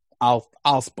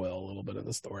 I'll spoil a little bit of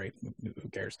the story. Who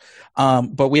cares?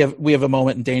 But we have a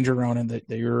moment in Danger Ronin that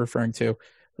you're referring to,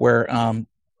 where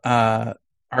our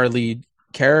lead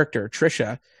character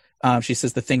Trisha, she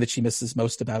says the thing that she misses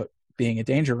most about being a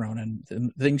Danger Ronin,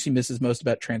 the thing she misses most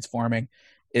about transforming,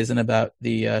 isn't about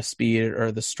the speed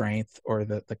or the strength or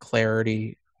the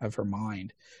clarity of her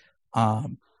mind.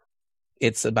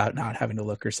 It's about not having to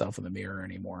look herself in the mirror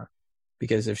anymore,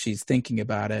 because if she's thinking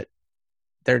about it,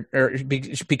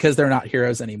 because they're not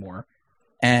heroes anymore.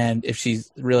 And if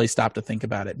she's really stopped to think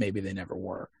about it, maybe they never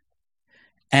were.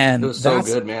 It And was so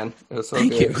that's good, man. It was so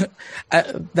thank you. good.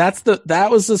 That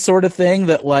was the sort of thing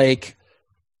that like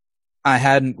I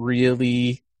hadn't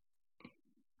really.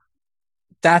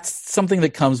 That's something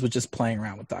that comes with just playing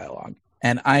around with dialogue.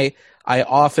 And I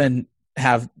often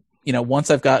have,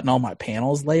 once I've gotten all my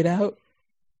panels laid out,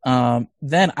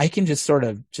 then I can just sort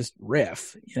of just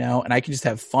riff, and I can just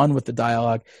have fun with the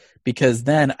dialogue, because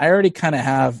then I already kind of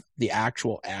have the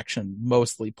actual action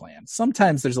mostly planned.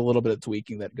 Sometimes there's a little bit of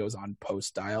tweaking that goes on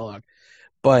post dialogue,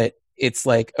 but it's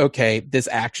like, okay, this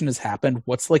action has happened.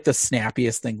 What's like the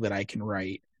snappiest thing that I can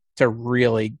write to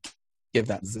really give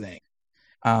that zing?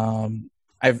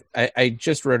 I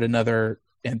just wrote another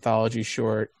anthology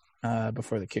short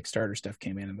before the Kickstarter stuff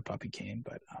came in and the puppy came,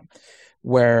 but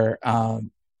where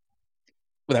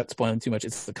without spoiling too much,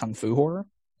 it's the kung fu horror,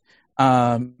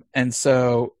 and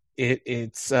so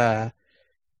it's the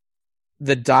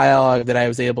dialogue that I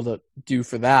was able to do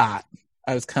for that.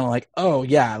 I was kind of like, oh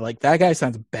yeah, like that guy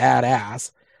sounds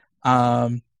badass,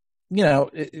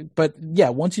 but yeah,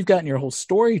 once you've gotten your whole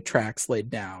story tracks laid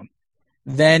down,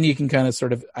 then you can kind of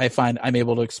sort of, I find I'm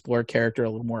able to explore character a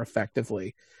little more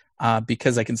effectively,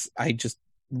 because I just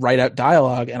write out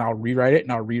dialogue and I'll rewrite it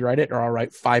and I'll rewrite it, or I'll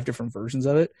write 5 different versions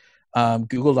of it.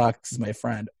 Google Docs is my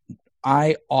friend.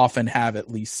 I often have at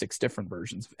least 6 different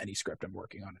versions of any script I'm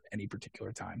working on at any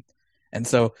particular time. And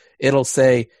so it'll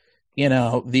say,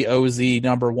 the OZ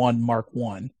number 1, Mark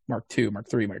 1, Mark 2, Mark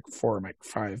 3, Mark 4, Mark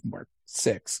 5, Mark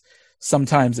 6.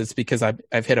 Sometimes it's because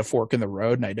I've hit a fork in the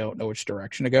road and I don't know which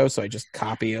direction to go. So I just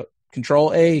copy it,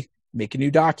 Control A, make a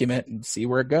new document and see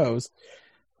where it goes.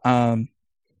 But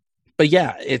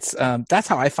yeah, it's that's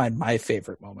how I find my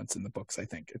favorite moments in the books. I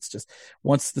think it's just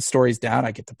once the story's down,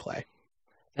 I get to play.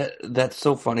 That's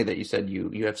so funny that you said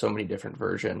you have so many different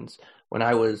versions. When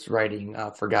I was writing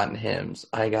Forgotten Hymns,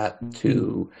 I got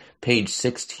to page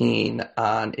 16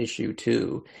 on issue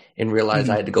 2 and realized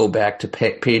I had to go back to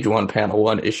page 1, panel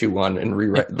 1, issue 1 and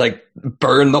rewrite, like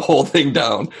burn the whole thing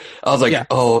down. I was like,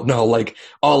 oh no, like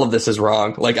all of this is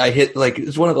wrong. Like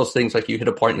it's one of those things, like you hit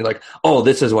a point and you're like, oh,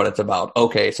 this is what it's about.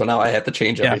 Okay, so now I have to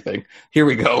change everything. Here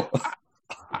we go.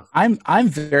 I'm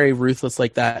very ruthless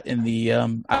like that in the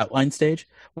outline stage,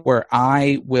 where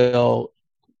I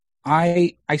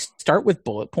start with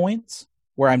bullet points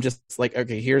where I'm just like,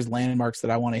 okay, here's landmarks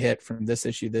that I want to hit from this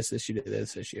issue to this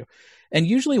issue. And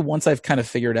usually once I've kind of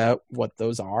figured out what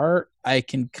those are, I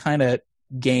can kind of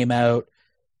game out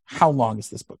how long is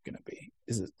this book going to be?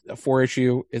 Is it a 4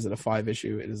 issue? Is it a 5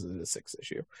 issue? Is it a 6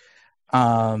 issue?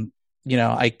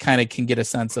 I kind of can get a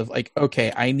sense of like,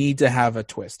 okay, I need to have a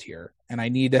twist here, and I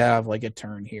need to have like a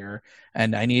turn here,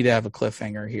 and I need to have a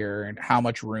cliffhanger here, and how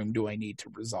much room do I need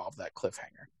to resolve that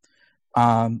cliffhanger?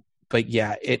 But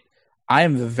yeah, I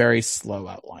am a very slow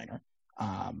outliner.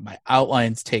 My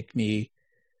outlines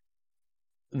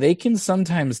they can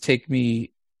sometimes take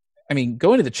me, I mean,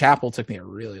 going to the chapel took me a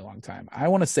really long time. I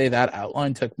want to say that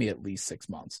outline took me at least 6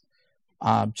 months,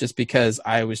 just because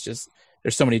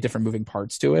there's so many different moving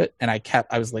parts to it. And I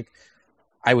was like,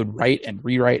 I would write and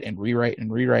rewrite and rewrite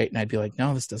and rewrite. And I'd be like,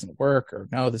 no, this doesn't work. Or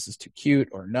no, this is too cute.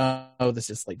 Or no, this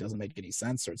just like doesn't make any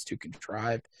sense. Or it's too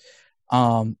contrived.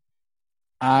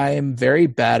 I'm very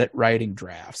bad at writing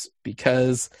drafts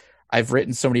because I've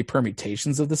written so many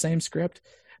permutations of the same script,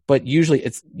 but usually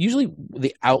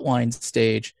the outline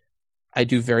stage. I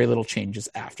do very little changes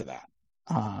after that.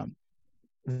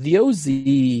 The OZ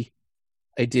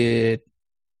I did,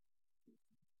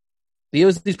 the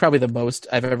OZ is probably the most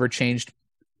I've ever changed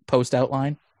post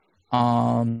outline.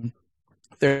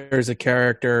 There's a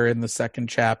character in the second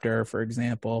chapter, for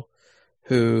example,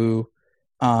 who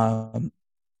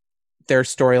their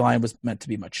storyline was meant to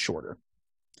be much shorter.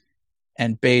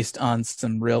 And based on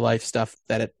some real life stuff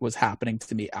that was happening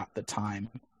to me at the time,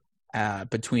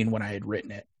 between when I had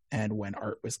written it and when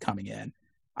art was coming in,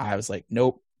 I was like,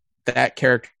 nope, that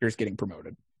character is getting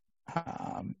promoted.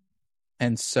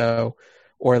 And so,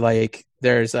 or like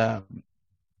there's the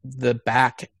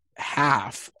back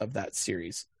half of that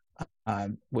series,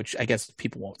 which I guess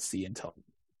people won't see until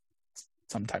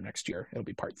sometime next year. It'll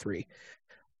be part 3.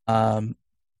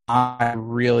 I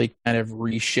really kind of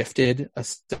reshifted a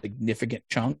significant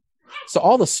chunk. So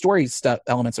all the story stuff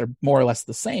elements are more or less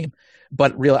the same,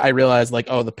 but I realized like,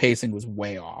 oh, the pacing was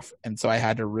way off. And so I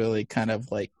had to really kind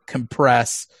of like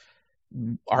compress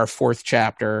our 4th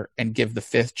chapter and give the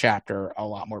 5th chapter a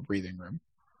lot more breathing room.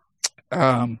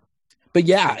 But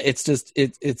yeah, it's just,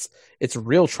 it's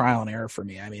real trial and error for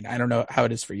me. I mean, I don't know how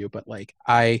it is for you, but like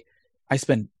I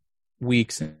spend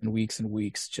weeks and weeks and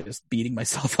weeks just beating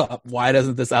myself up. Why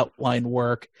doesn't this outline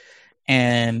work?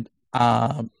 And,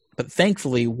 but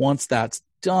thankfully once that's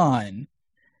done,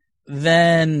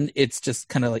 then it's just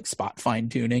kind of like spot fine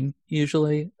tuning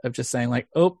usually of just saying like,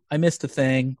 oh, I missed a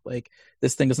thing. Like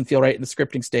this thing doesn't feel right in the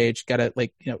scripting stage. Got to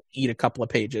like, eat a couple of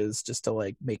pages just to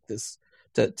like make this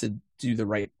to do the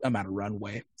right amount of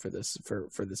runway for this,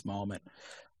 for this moment.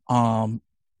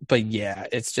 But yeah,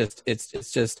 it's just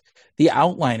the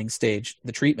outlining stage,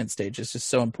 the treatment stage is just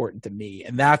so important to me.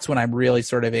 And that's when I'm really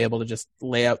sort of able to just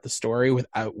lay out the story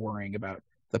without worrying about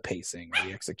the pacing or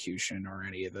the execution or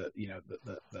any of the,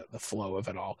 the flow of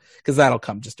it all. Cause that'll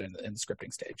come just in the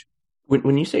scripting stage.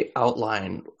 When you say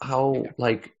outline, how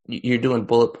like you're doing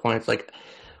bullet points, like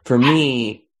for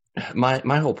me,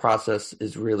 my whole process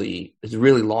is really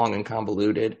long and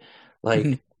convoluted.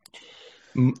 Like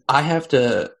I have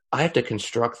to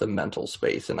construct the mental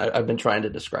space, and I've been trying to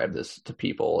describe this to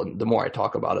people, and the more I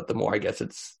talk about it, the more I guess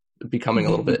it's becoming a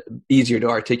little bit easier to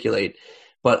articulate.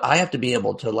 But I have to be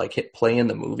able to like hit play in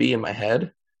the movie in my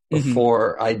head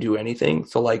before I do anything.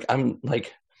 So like I'm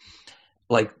like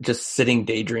just sitting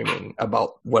daydreaming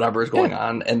about whatever is going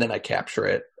on, and then I capture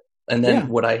it. And then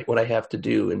what I have to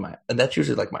do and that's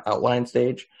usually like my outline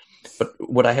stage. But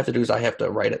what I have to do is I have to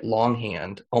write it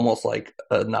longhand, almost like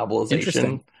a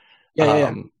novelization.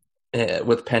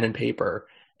 With pen and paper,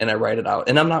 and I write it out.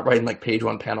 And I'm not writing like page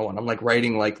 1, panel 1. I'm like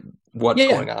writing like what's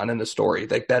going on in the story.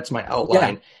 Like that's my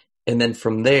outline. And then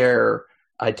from there,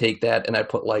 I take that and I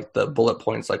put like the bullet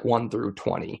points like 1 through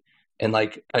 20. And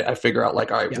like I figure out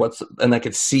like, all right, and I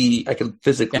could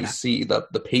physically see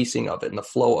the pacing of it and the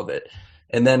flow of it.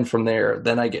 And then from there,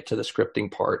 then I get to the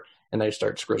scripting part and I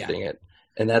start scripting it.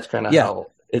 And that's kind of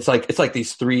how it's like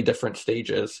these 3 different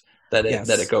stages that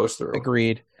it goes through.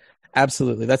 Agreed.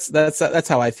 Absolutely. That's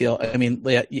how I feel. I mean,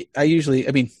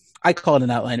 I call it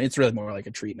an outline. It's really more like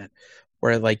a treatment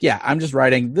where like, I'm just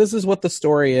writing, this is what the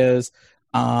story is.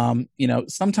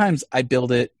 Sometimes I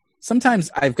build it.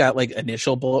 Sometimes I've got like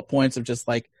initial bullet points of just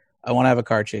like, I want to have a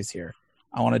car chase here.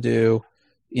 I want to do,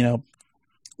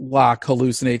 Locke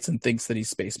hallucinates and thinks that he's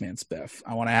Spaceman Spiff.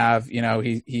 I want to have,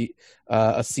 he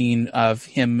a scene of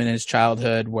him in his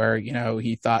childhood where,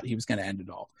 he thought he was going to end it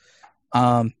all.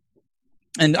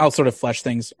 And I'll sort of flesh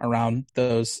things around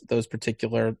those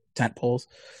particular tent poles.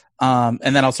 And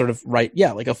then I'll sort of write,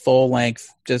 like a full length,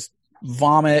 just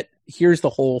vomit. Here's the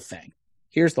whole thing.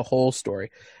 Here's the whole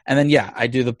story. And then, I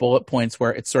do the bullet points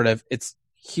where it's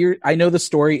here. I know the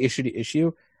story issue to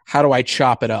issue. How do I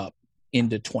chop it up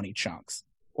into 20 chunks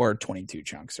or 22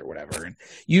 chunks or whatever? And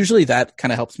usually that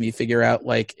kind of helps me figure out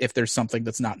like if there's something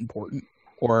that's not important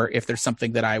or if there's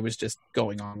something that I was just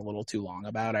going on a little too long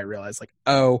about. I realize like,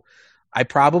 oh, I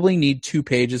probably need 2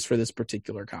 pages for this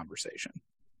particular conversation.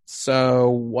 So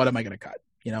what am I going to cut?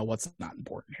 What's not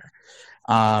important here?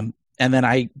 And then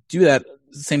I do that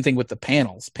same thing with the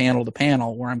panels, panel to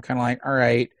panel, where I'm kind of like, all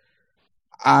right,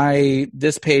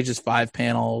 this page is 5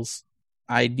 panels.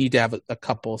 I need to have a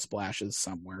couple of splashes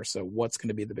somewhere. So what's going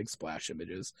to be the big splash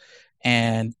images?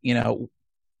 And,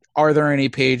 are there any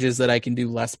pages that I can do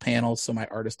less panels so my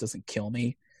artist doesn't kill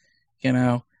me?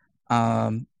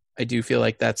 I do feel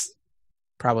like that's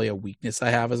probably a weakness I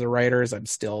have as a writer is I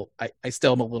still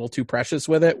am a little too precious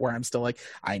with it where I'm still like,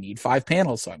 I need 5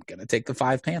 panels. So I'm going to take the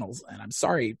 5 panels and I'm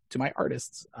sorry to my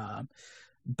artists.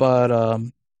 But I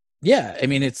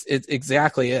mean, it's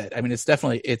exactly it. I mean,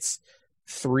 it's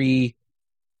 3,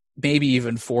 maybe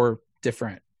even 4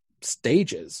 different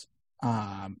stages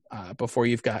before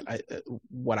you've got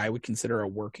what I would consider a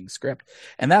working script.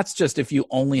 And that's just if you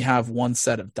only have one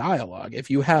set of dialogue. If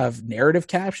you have narrative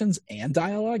captions and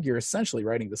dialogue, you're essentially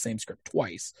writing the same script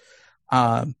twice,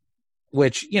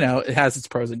 which, it has its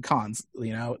pros and cons.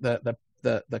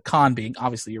 The con being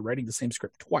obviously you're writing the same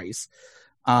script twice.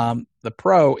 The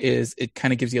pro is it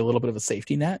kind of gives you a little bit of a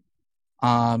safety net.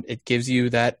 It gives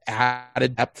you that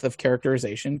added depth of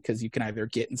characterization because you can either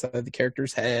get inside the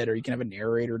character's head or you can have a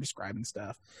narrator describing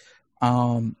stuff.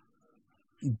 But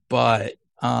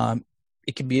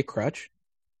it can be a crutch,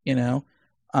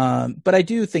 but I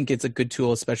do think it's a good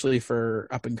tool, especially for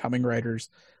up and coming writers.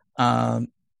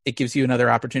 It gives you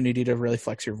another opportunity to really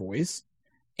flex your voice.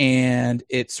 And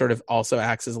it sort of also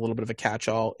acts as a little bit of a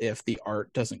catch-all if the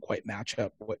art doesn't quite match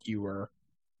up what you were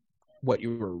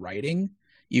writing.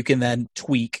 You can then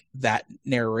tweak that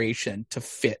narration to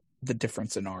fit the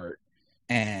difference in art,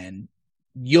 and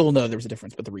you'll know there's a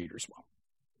difference, but the readers won't.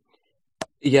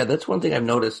 Yeah, that's one thing I've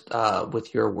noticed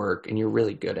with your work, and you're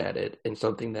really good at it. And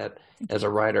something that, as a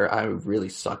writer, I really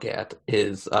suck at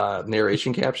is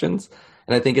narration captions.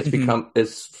 And I think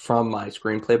it's from my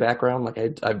screenplay background. Like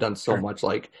I've done so much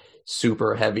like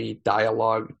super heavy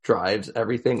dialogue drives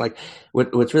everything. Like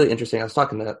what's really interesting, I was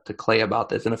talking to Clay about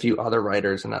this and a few other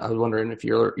writers, and I was wondering if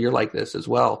you're like this as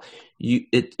well.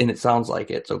 It sounds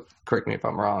like it, so correct me if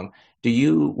I'm wrong. Do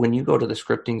you, when you go to the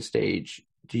scripting stage,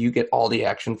 do you get all the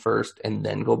action first and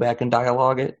then go back and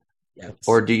dialogue it? Yes.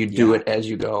 Or do you do it as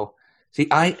you go? See,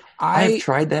 I've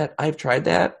tried that.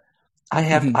 I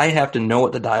have to know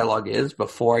what the dialogue is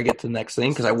before I get to the next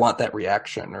thing, because I want that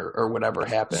reaction or whatever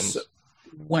happens. So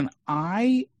when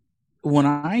I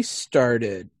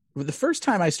started, the first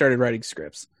time I started writing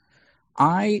scripts,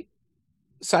 I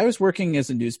was working as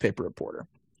a newspaper reporter.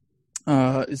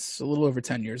 It's a little over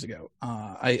 10 years ago.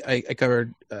 I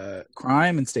covered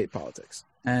crime and state politics.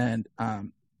 And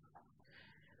can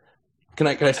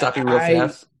I stop you real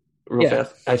fast?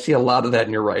 Fast. I see a lot of that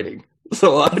in your writing.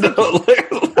 So I know.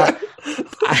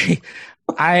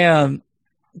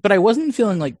 But I wasn't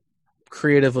feeling like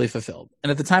creatively fulfilled.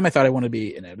 And at the time I thought I wanted to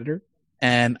be an editor,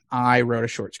 and I wrote a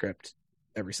short script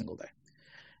every single day.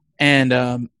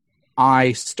 And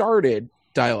I started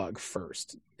dialogue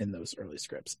first in those early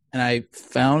scripts, and I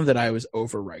found that I was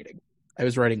overwriting. I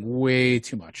was writing way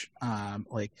too much.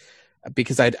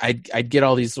 Because I'd get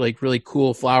all these like really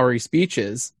cool flowery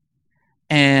speeches,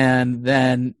 and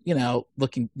then, you know,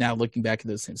 looking back at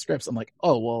those same scripts, I'm like,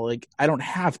 oh well, like I don't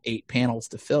have 8 panels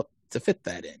to fit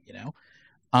that in, you know.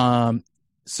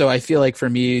 So I feel like for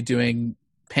me, doing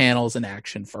panels and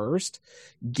action first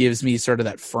gives me sort of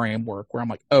that framework where I'm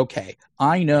like, okay,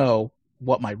 I know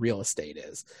what my real estate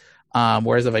is.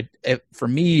 Whereas if for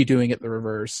me, doing it the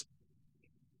reverse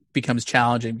becomes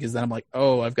challenging, because then I'm like,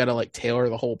 oh, I've got to like tailor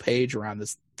the whole page around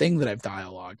this thing that I've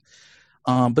dialogued.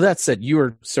 But that said, you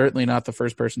are certainly not the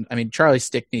first person. I mean, Charlie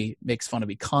Stickney makes fun of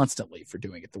me constantly for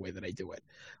doing it the way that I do it.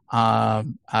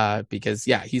 Because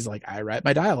yeah, he's like, I write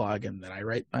my dialogue and then I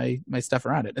write my stuff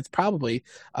around it. It's probably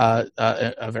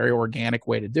a very organic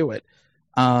way to do it.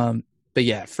 But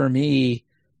yeah, for me,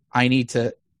 that's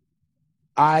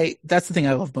the thing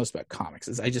I love most about comics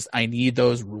is I need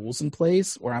those rules in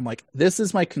place where I'm like, this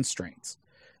is my constraints.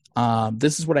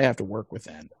 This is what I have to work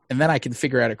within. And then I can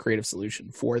figure out a creative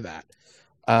solution for that.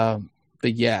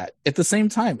 But yeah, at the same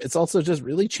time, it's also just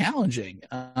really challenging,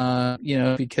 you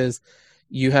know, because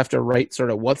you have to write sort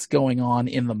of what's going on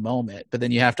in the moment, but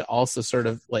then you have to also sort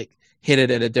of like hit it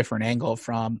at a different angle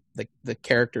from the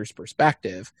character's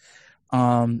perspective.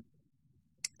 And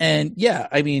yeah,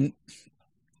 I mean,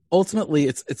 ultimately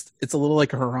it's a little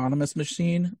like a Hieronymus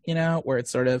machine, you know, where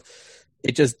it's sort of,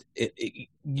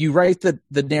 you write the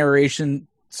narration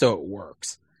so it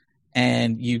works,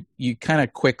 and you kind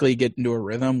of quickly get into a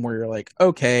rhythm where you're like,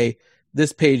 okay,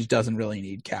 this page doesn't really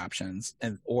need captions,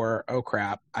 or oh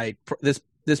crap,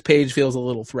 this page feels a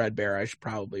little threadbare, I should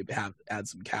probably add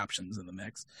some captions in the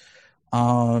mix.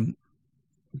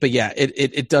 But yeah,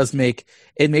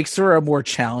 it makes for a more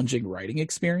challenging writing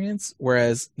experience,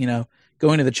 whereas, you know,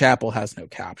 Going to the Chapel has no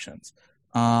captions.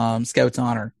 Scout's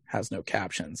Honor has no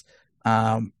captions.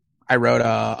 I wrote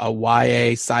a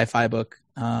YA sci-fi book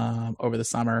over the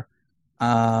summer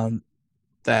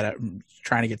that I'm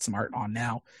trying to get some art on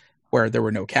now, where there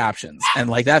were no captions, and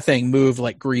like that thing moved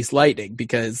like grease lightning,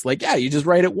 because like, yeah, you just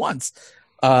write it once.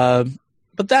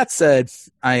 But that said,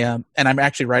 and I'm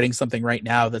actually writing something right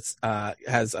now that's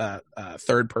has a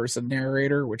third person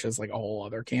narrator, which is like a whole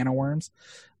other can of worms.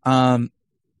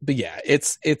 But yeah,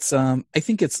 it's I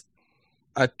think it's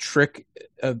a trick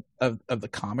of the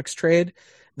comics trade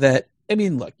that, I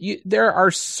mean, look, there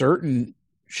are certain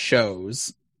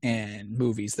shows and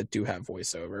movies that do have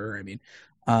voiceover. I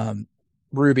mean,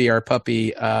 Ruby, our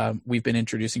puppy, we've been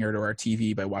introducing her to our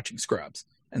TV by watching Scrubs.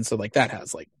 And so like that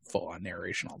has like full on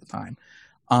narration all the time.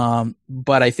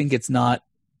 But I think it's not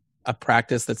a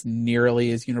practice that's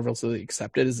nearly as universally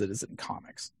accepted as it is in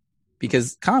comics,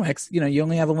 because comics, you know, you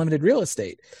only have a limited real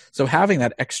estate. So having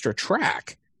that extra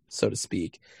track, so to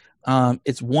speak,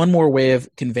 it's one more way of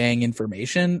conveying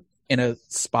information in a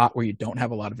spot where you don't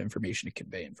have a lot of information to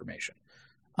convey information.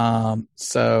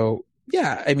 So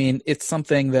yeah, I mean, it's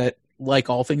something that, like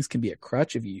all things, can be a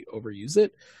crutch if you overuse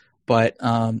it. But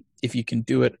if you can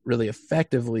do it really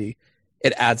effectively,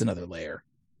 it adds another layer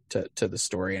to the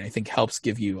story, and I think helps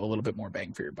give you a little bit more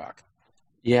bang for your buck.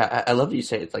 Yeah, I love that you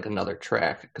say it's like another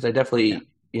track, because I definitely,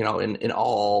 you know, in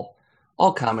all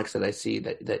comics that I see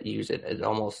that use it, it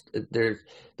almost, there's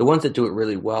the ones that do it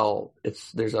really well.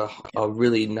 There's a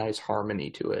really nice harmony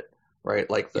to it, right?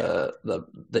 Like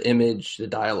the image, the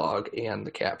dialogue, and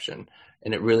the caption,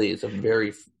 and it really is a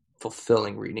very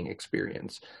fulfilling reading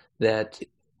experience. That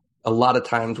a lot of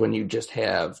times when you just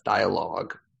have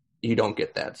dialogue, you don't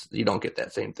get that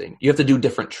same thing. You have to do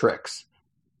different tricks.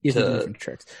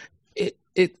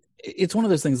 it's one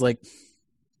of those things like,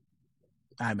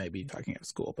 I might be talking out of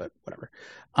school, but whatever.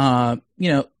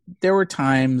 There were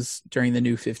times during the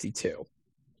New 52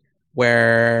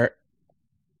 where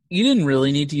you didn't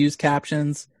really need to use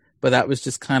captions, but that was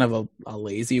just kind of a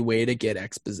lazy way to get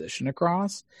exposition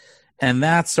across. And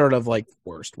that's sort of like the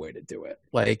worst way to do it.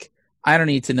 Like, I don't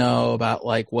need to know about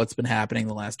like what's been happening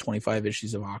the last 25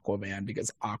 issues of Aquaman,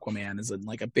 because Aquaman is in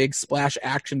like a big splash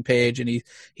action page, and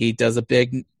he does a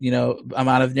big,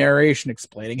 amount of narration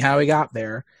explaining how he got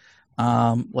there.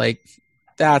 Like,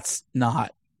 that's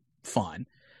not fun.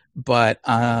 But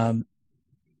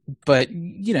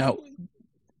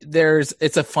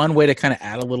it's a fun way to kind of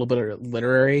add a little bit of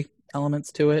literary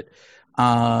elements to it.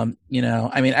 And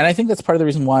I think that's part of the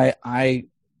reason why I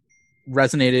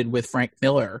resonated with Frank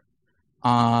Miller,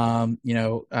 growing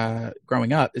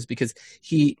up, is because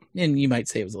and you might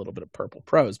say it was a little bit of purple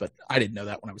prose, but I didn't know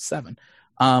that when I was 7.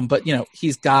 But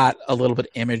he's got a little bit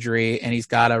of imagery, and he's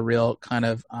got a real kind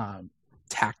of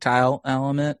tactile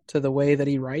element to the way that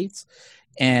he writes.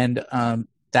 And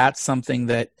that's something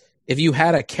that if you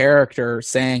had a character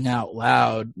saying out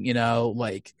loud,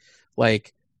 the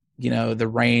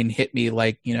rain hit me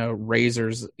like,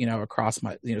 razors, across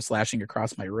my, slashing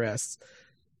across my wrists.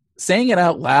 Saying it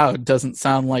out loud doesn't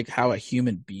sound like how a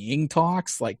human being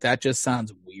talks. Like, that just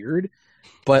sounds weird.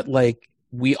 But like,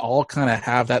 we all kind of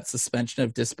have that suspension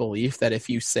of disbelief that if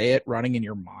you say it running in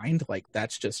your mind, like,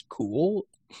 that's just cool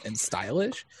and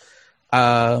stylish.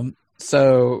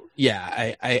 So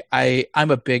yeah,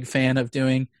 I'm a big fan of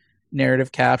doing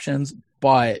narrative captions,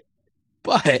 but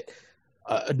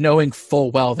knowing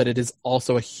full well that it is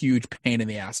also a huge pain in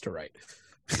the ass to write.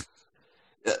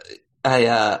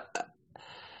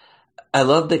 I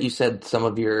love that you said some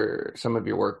of your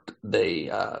work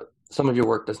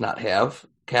does not have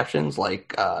captions,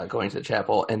 like going to the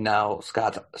chapel and now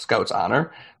Scout's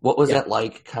Honor. What was that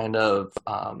like, kind of,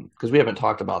 because we haven't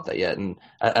talked about that yet, and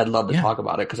I'd love to talk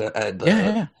about it,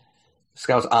 because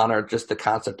Scout's Honor, just the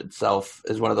concept itself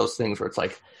is one of those things where it's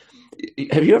like,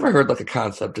 have you ever heard like a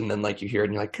concept and then like you hear it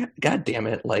and you're like, God damn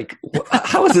it, like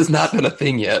how has this not been a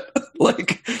thing yet?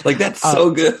 like that's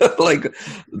so good. Like,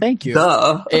 thank you.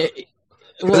 Duh.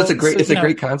 It's a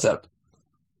great concept.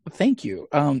 Thank you.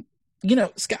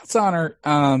 Scout's Honor.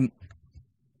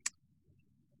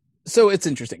 So it's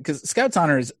interesting because Scout's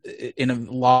Honor is in a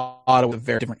lot of a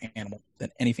very different animal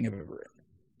than anything I've ever written,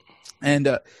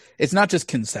 and it's not just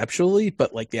conceptually,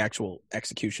 but like the actual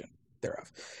execution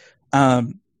thereof.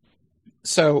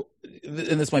 So,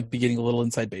 and this might be getting a little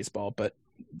inside baseball, but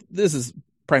this is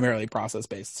primarily process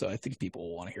based, so I think people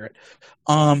will want to hear it.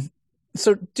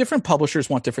 So different publishers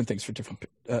want different things for different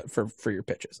for your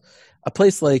pitches. A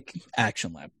place like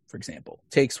Action Lab, for example,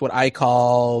 takes what I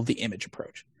call the image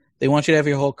approach. They want you to have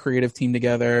your whole creative team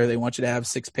together. They want you to have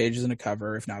 6 pages and a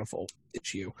cover, if not a full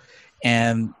issue.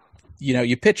 And,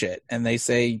 you pitch it and they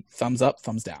say thumbs up,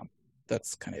 thumbs down.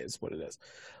 That's kind of is what it is.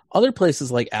 Other places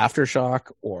like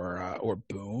Aftershock or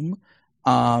Boom,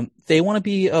 they want to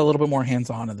be a little bit more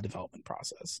hands-on in the development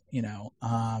process.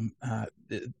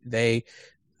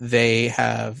 They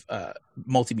have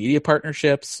multimedia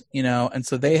partnerships, and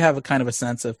so they have a kind of a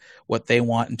sense of what they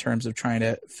want in terms of trying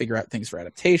to figure out things for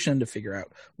adaptation, to figure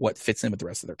out what fits in with the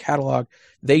rest of their catalog.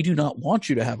 They do not want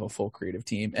you to have a full creative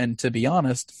team, and to be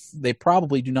honest, they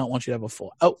probably do not want you to have a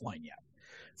full outline yet.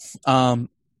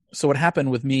 So what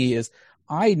happened with me is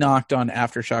I knocked on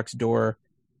Aftershock's door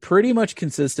pretty much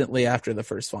consistently after the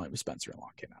first volume of Spencer and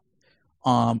Locke came out.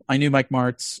 I knew Mike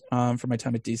Martz from my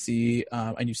time at DC.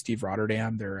 I knew Steve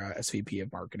Rotterdam, their SVP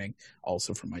of marketing,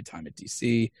 also from my time at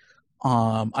DC.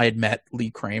 I had met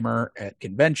Lee Kramer at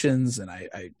conventions, and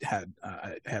I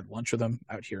had lunch with him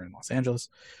out here in Los Angeles.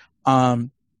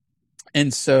 And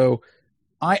so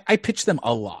I pitched them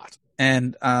a lot,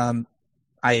 and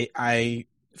I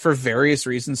for various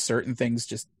reasons, certain things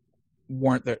just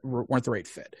weren't the right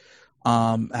fit.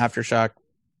 Aftershock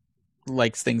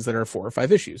likes things that are 4 or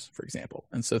 5 issues, for example,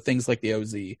 and so things like the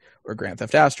OZ or Grand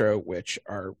Theft Astro, which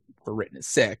were written as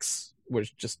 6, was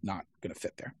just not going to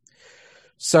fit there.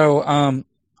 So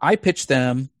I pitched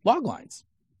them log lines,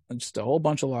 just a whole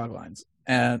bunch of log lines.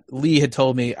 And Lee had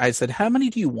told me, I said, how many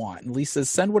do you want? And Lee says,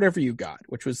 send whatever you got,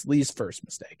 which was Lee's first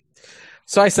mistake.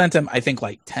 So I sent him, I think,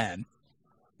 like 10,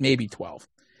 maybe 12.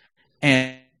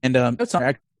 And that's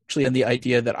not actually the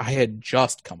idea that I had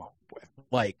just come up with,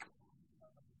 like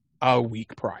a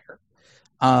week prior.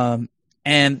 And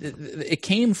it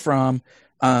came from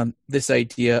this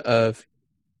idea of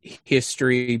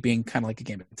history being kind of like a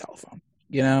game of telephone.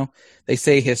 You know, they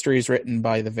say history is written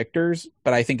by the victors,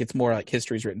 but I think it's more like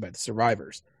history is written by the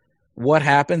survivors. What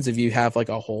happens if you have like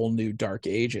a whole new Dark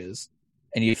Ages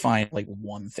and you find like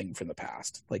one thing from the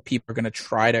past. Like people are going to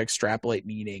try to extrapolate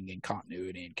meaning and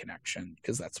continuity and connection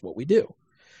because that's what we do.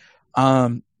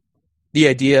 The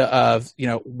idea of,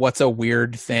 what's a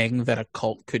weird thing that a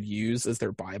cult could use as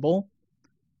their Bible.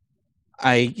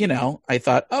 I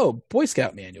thought, oh, Boy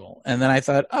Scout manual. And then I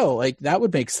thought, oh, like that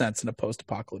would make sense in a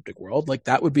post-apocalyptic world. Like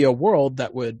that would be a world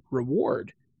that would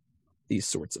reward these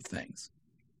sorts of things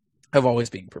of always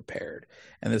being prepared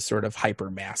and this sort of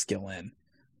hyper masculine,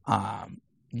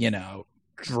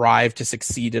 drive to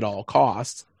succeed at all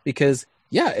costs because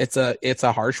it's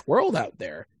a harsh world out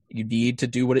there. You need to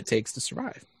do what it takes to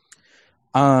survive.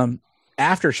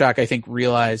 Aftershock, I think,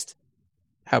 realized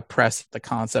how pressed the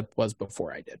concept was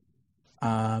before I did.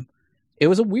 It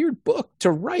was a weird book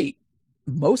to write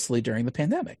mostly during the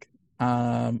pandemic.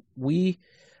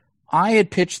 I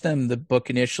had pitched them the book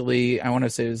initially, I want to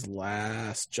say it was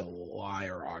last July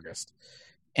or August.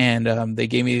 And they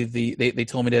gave me they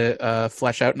told me to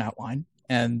flesh out an outline.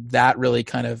 And that really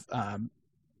kind of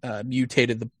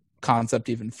mutated the concept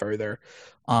even further.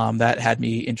 That had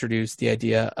me introduce the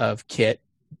idea of Kit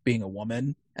being a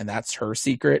woman, and that's her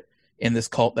secret in this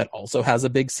cult that also has a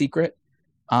big secret.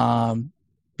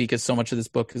 Because so much of this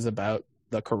book is about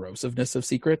the corrosiveness of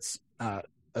secrets,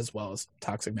 as well as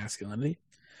toxic masculinity.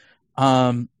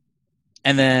 And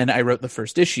then I wrote the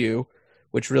first issue,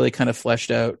 which really kind of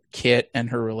fleshed out Kit and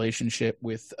her relationship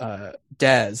with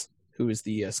Dez, who is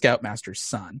the Scoutmaster's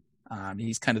son.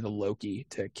 He's kind of the Loki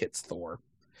to Kit's Thor.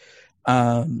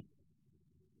 Then,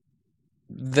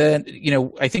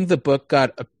 I think the book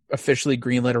got officially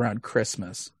greenlit around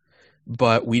Christmas,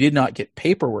 but we did not get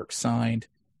paperwork signed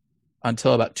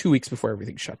until about 2 weeks before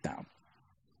everything shut down.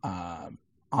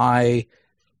 I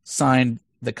signed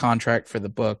the contract for the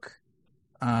book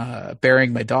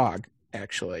burying my dog,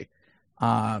 actually.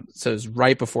 So it was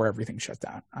right before everything shut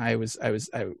down. I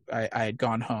had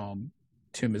gone home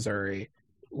to Missouri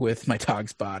with my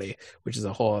dog's body, which is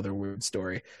a whole other weird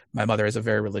story. My mother is a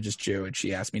very religious Jew, and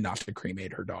she asked me not to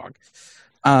cremate her dog.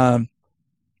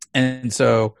 And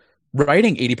so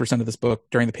writing 80% of this book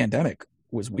during the pandemic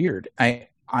was weird. I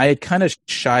had kind of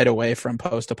shied away from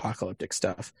post-apocalyptic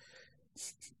stuff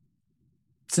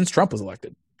since Trump was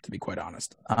elected, to be quite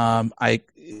honest.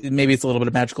 Maybe it's a little bit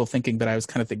of magical thinking, but I was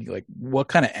kind of thinking, like, what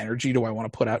kind of energy do I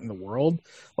want to put out in the world?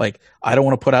 Like, I don't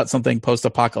want to put out something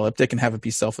post-apocalyptic and have it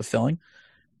be self-fulfilling.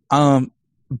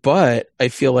 But I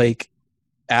feel like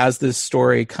as this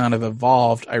story kind of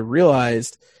evolved, I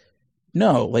realized,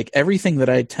 no, like everything that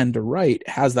I tend to write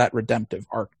has that redemptive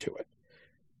arc to it.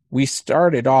 We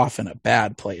started off in a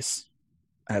bad place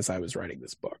as I was writing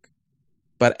this book.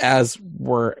 But as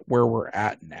where we're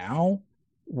at now,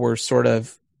 we're sort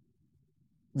of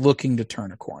looking to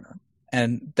turn a corner.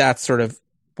 And that's sort of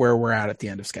where we're at the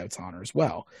end of Scout's Honor as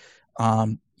well.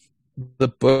 The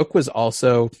book was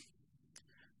also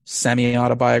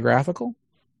semi-autobiographical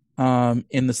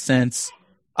in the sense,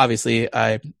 obviously,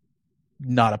 I'm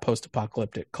not a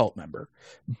post-apocalyptic cult member,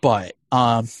 but,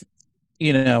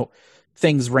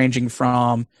 things ranging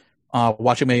from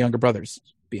watching my younger brothers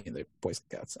being the Boy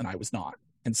Scouts, and I was not.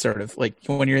 And sort of like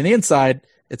when you're in the inside,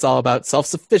 it's all about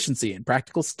self-sufficiency and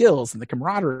practical skills and the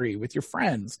camaraderie with your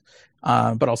friends,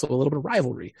 but also a little bit of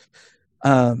rivalry.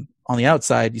 On the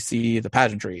outside, you see the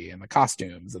pageantry and the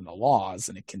costumes and the laws,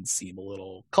 and it can seem a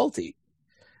little culty.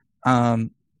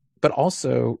 But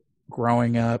also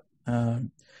growing up,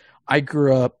 I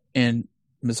grew up in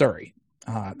Missouri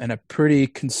in a pretty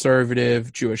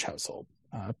conservative Jewish household,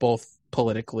 both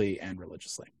politically and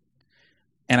religiously.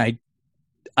 And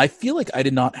I feel like I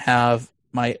did not have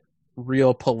my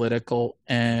real political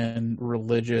and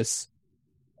religious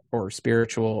or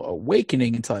spiritual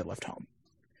awakening until I left home.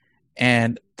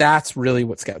 And that's really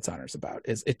what Scout's Honor is about,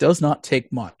 is it does not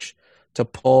take much to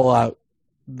pull out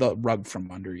the rug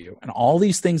from under you. And all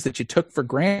these things that you took for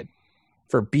granted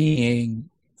for being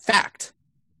fact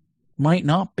might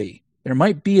not be. There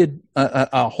might be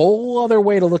a whole other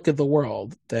way to look at the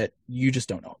world that you just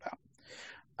don't know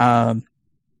about.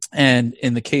 And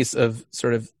in the case of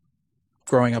sort of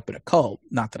growing up in a cult,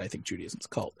 not that I think Judaism's a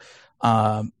cult,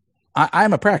 I'm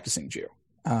a practicing Jew.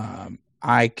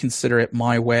 I consider it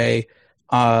my way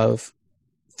of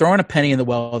throwing a penny in the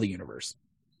well of the universe,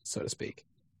 so to speak.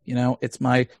 It's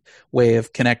my way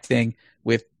of connecting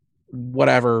with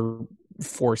whatever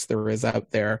force there is out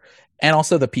there, and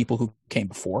also the people who came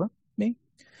before me.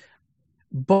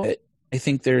 But I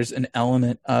think there's an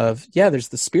element of, there's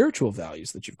the spiritual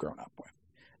values that you've grown up with,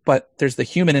 but there's the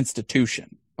human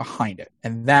institution behind it,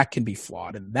 and that can be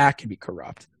flawed, and that can be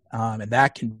corrupt, and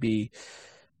that can be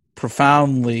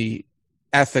profoundly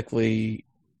ethically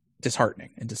disheartening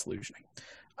and disillusioning.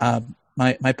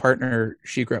 My partner,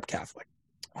 she grew up Catholic,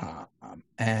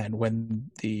 And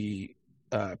when the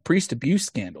priest abuse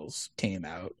scandals came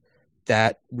out,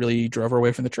 that really drove her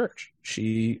away from the church.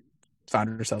 She found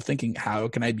herself thinking, how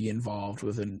can I be involved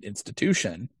with an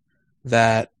institution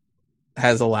that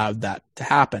has allowed that to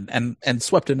happen and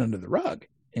swept it under the rug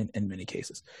in many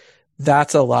cases?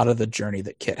 That's a lot of the journey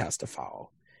that Kit has to follow,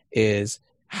 is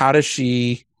how does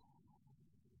she,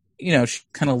 she's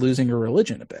kind of losing her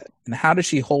religion a bit. And how does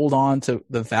she hold on to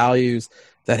the values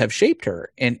that have shaped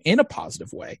her in a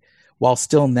positive way while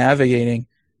still navigating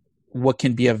what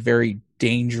can be a very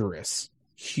dangerous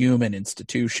human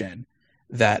institution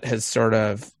that has sort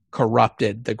of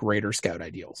corrupted the greater Scout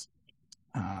ideals.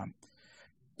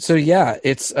 So yeah,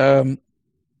 it's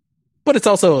but it's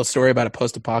also a story about a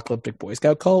post-apocalyptic Boy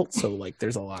Scout cult. So like,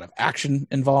 there's a lot of action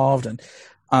involved,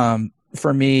 and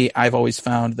for me, I've always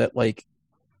found that like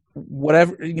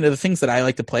whatever the things that I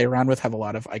like to play around with have a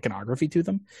lot of iconography to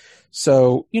them.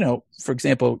 So for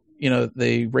example,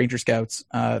 the Ranger Scouts,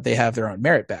 they have their own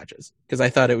merit badges, because I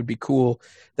thought it would be cool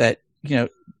that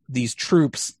these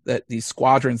troops, that these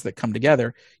squadrons that come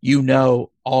together,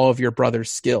 all of your brother's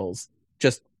skills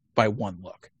just by one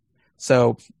look.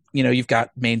 So you've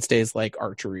got mainstays like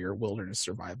archery or wilderness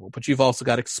survival, but you've also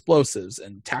got explosives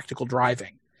and tactical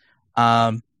driving,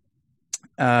 and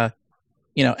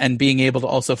being able to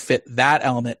also fit that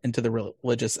element into the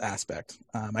religious aspect.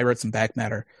 I wrote some back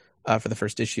matter for the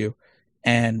first issue,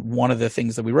 and one of the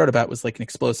things that we wrote about was like an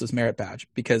explosives merit badge,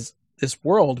 because this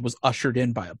world was ushered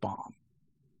in by a bomb.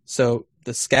 So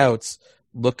the Scouts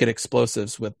look at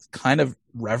explosives with kind of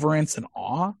reverence and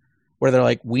awe, where they're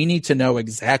like, we need to know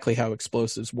exactly how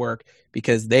explosives work,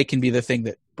 because they can be the thing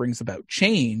that brings about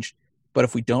change. But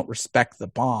if we don't respect the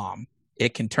bomb,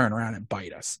 it can turn around and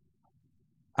bite us.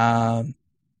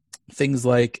 Things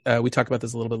like, we talk about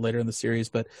this a little bit later in the series,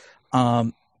 but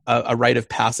a rite of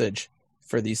passage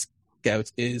for these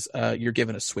Scouts is you're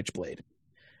given a switchblade.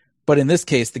 But in this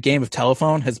case, the game of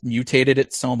telephone has mutated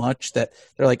it so much that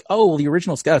they're like, oh, the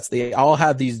original Scouts, they all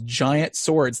had these giant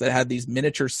swords that had these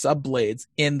miniature sub-blades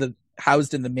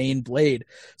housed in the main blade.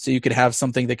 So you could have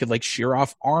something that could like shear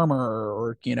off armor,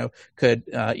 or, could,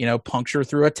 puncture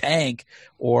through a tank,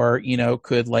 or,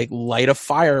 could like light a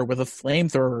fire with a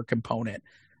flamethrower component.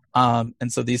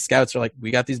 And so these Scouts are like, we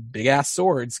got these big ass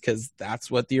swords because that's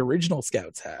what the original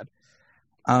Scouts had.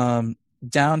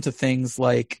 Down to things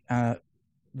like,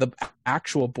 the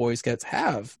actual Boy Scouts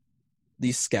have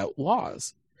these Scout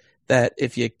laws that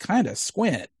if you kind of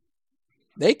squint,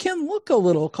 they can look a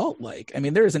little cult-like. I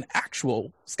mean, there is an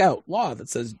actual Scout law that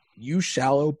says you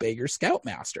shall obey your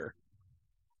Scoutmaster.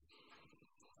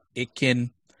 It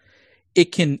can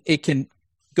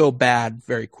go bad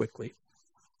very quickly.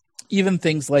 Even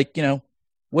things like,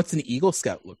 what's an Eagle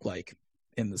Scout look like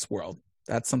in this world?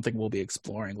 That's something we'll be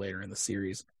exploring later in the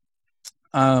series.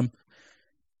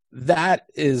 That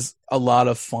is a lot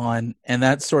of fun, and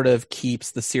that sort of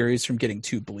keeps the series from getting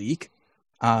too bleak.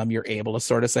 You're able to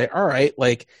sort of say, all right,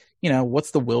 like,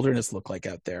 what's the wilderness look like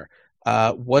out there?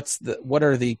 What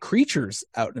are the creatures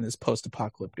out in this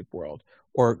post-apocalyptic world,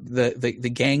 or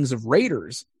the gangs of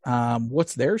raiders?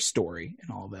 What's their story in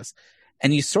all of this?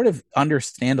 And you sort of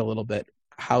understand a little bit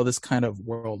how this kind of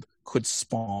world could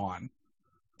spawn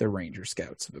the Ranger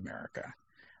Scouts of America.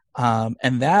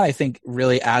 And that, I think,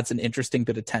 really adds an interesting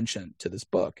bit of tension to this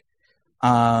book. They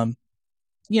are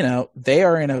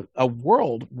in a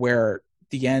world where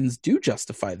the ends do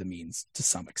justify the means to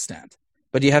some extent,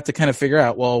 but you have to kind of figure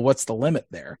out, well, what's the limit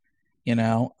there?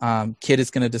 Kit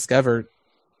is going to discover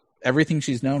everything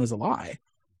she's known is a lie.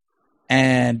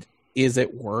 And is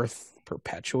it worth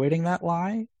perpetuating that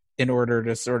lie in order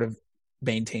to sort of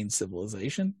maintain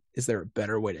civilization? Is there a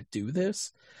better way to do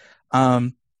this?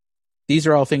 These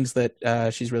are all things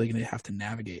that she's really going to have to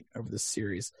navigate over this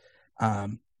series.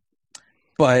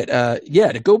 But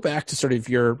to go back to sort of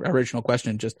your original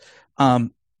question,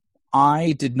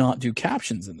 I did not do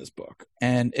captions in this book,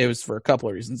 and it was for a couple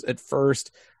of reasons. At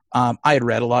first, I had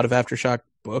read a lot of Aftershock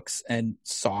books and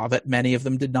saw that many of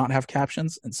them did not have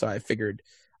captions, and so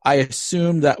I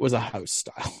assumed that was a house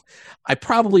style. I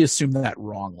probably assumed that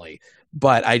wrongly,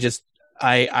 but I just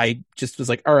was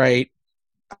like, all right,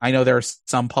 I know there are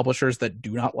some publishers that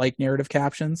do not like narrative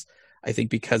captions, I think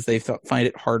because they find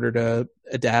it harder to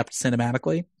adapt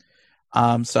cinematically.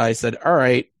 So I said, all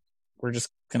right, we're just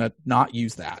going to not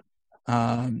use that.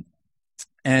 Like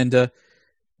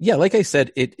I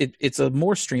said, it's a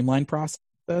more streamlined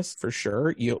process for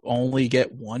sure. You only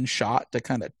get one shot to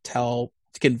kind of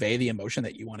convey the emotion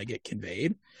that you want to get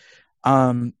conveyed.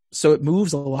 So it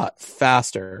moves a lot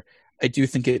faster. I do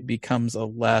think it becomes a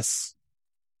less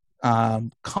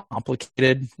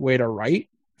complicated way to write,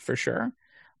 for sure.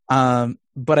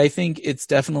 But I think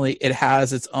it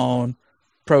has its own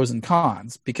pros and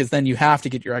cons, because then you have to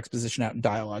get your exposition out in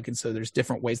dialogue. And so there's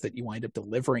different ways that you wind up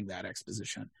delivering that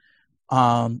exposition.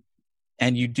 And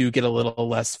you do get a little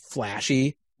less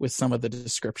flashy with some of the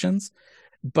descriptions,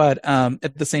 but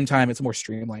at the same time, it's a more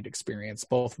streamlined experience,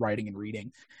 both writing and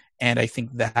reading. And I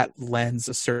think that lends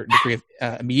a certain degree of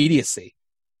immediacy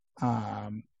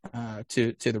to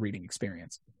the reading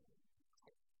experience.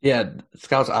 Yeah,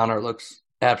 Scout's Honor looks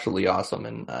absolutely awesome,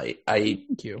 and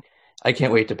Thank you. I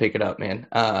can't wait to pick it up, man.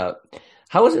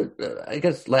 How is it? I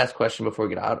guess last question before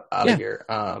we get out of here,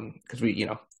 because we,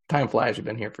 time flies. We've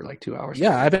been here for like 2 hours.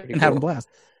 Yeah, I've been having a blast.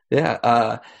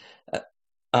 Yeah,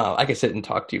 I could sit and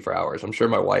talk to you for hours. I'm sure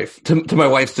my wife, to my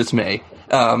wife's dismay.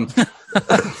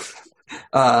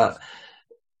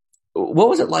 What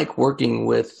was it like working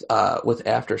with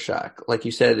Aftershock? Like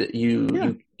you said,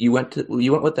 you went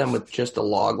with them with just a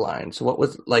log line. So what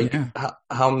was like? Yeah.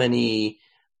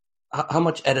 How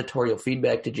much editorial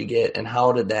feedback did you get, and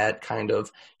how did that kind of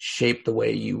shape the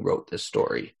way you wrote this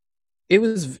story? It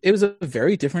was a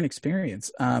very different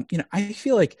experience. I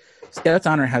feel like Scout's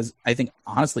Honor has, I think,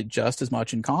 honestly, just as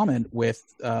much in common with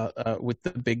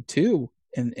the big two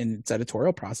in its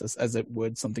editorial process as it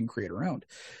would something creator owned.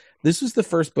 This is the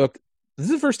first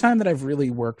time that I've really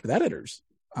worked with editors.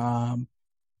 I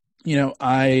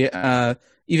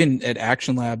even at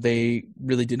Action Lab, they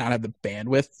really did not have the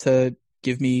bandwidth to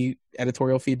give me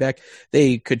editorial feedback.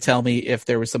 They could tell me if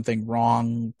there was something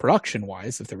wrong production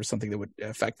wise, if there was something that would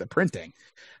affect the printing.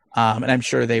 And I'm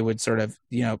sure they would sort of,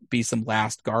 be some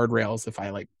last guardrails if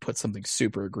I like put something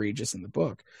super egregious in the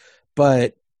book,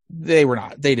 but they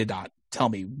did not tell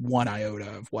me one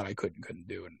iota of what I could and couldn't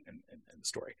do in the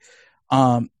story.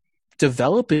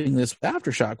 Developing this with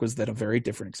Aftershock was then a very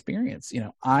different experience.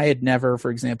 I had never,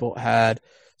 for example, had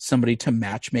somebody to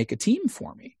match make a team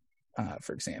for me,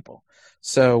 for example.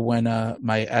 So when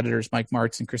my editors, Mike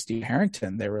Martz and Christine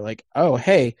Harrington, they were like, oh,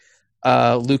 hey,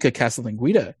 Luca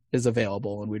Casalanguida is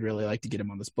available and we'd really like to get him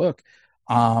on this book.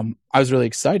 I was really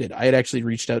excited. I had actually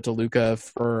reached out to Luca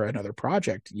for another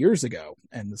project years ago,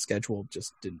 and the schedule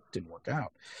just didn't work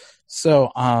out.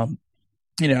 So,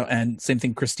 and same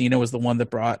thing, Christina was the one that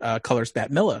brought Colors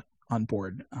Matt Milla on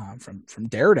board from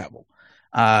Daredevil.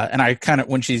 And I kind of,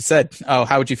 when she said, oh,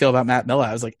 how would you feel about Matt Milla?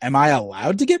 I was like, am I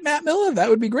allowed to get Matt Milla? That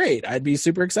would be great. I'd be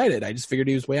super excited. I just figured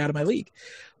he was way out of my league.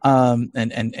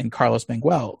 And Carlos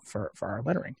Manguel for our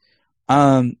lettering.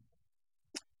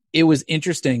 It was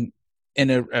interesting and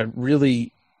a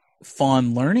really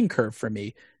fun learning curve for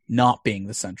me, not being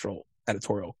the central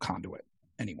editorial conduit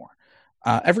anymore.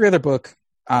 Every other book,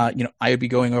 I would be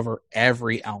going over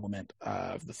every element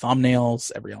of the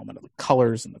thumbnails, every element of the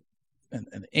colors and the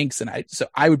inks, so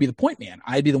I would be the point man.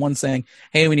 I'd be the one saying,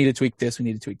 "Hey, we need to tweak this. We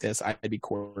need to tweak this." I'd be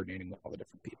coordinating with all the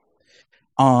different people.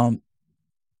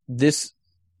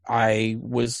 I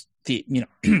was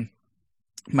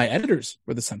my editors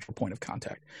were the central point of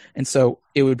contact, and so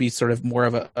it would be sort of more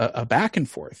of a back and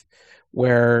forth,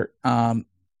 where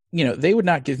they would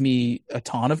not give me a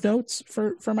ton of notes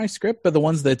for my script, but the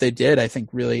ones that they did, I think,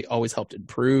 really always helped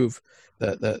improve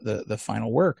the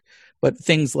final work. But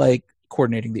things like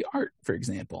coordinating the art, for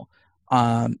example,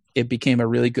 it became a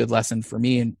really good lesson for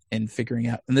me in figuring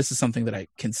out, and this is something that I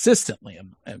consistently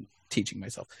am teaching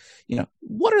myself,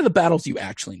 what are the battles you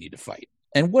actually need to fight,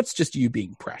 and what's just you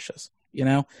being precious.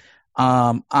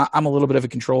 I'm a little bit of a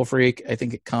control freak. I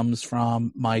think it comes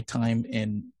from my time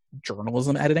in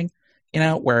journalism editing,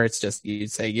 where it's just, you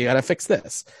say, you got to fix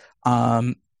this.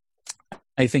 I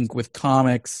think with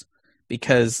comics,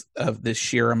 because of the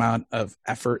sheer amount of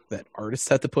effort that artists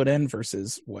have to put in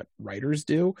versus what writers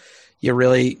do, you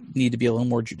really need to be a little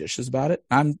more judicious about it.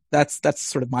 That's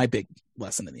sort of my big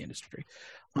lesson in the industry.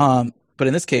 But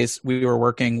in this case, we were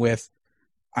working with,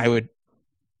 I would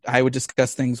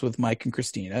discuss things with Mike and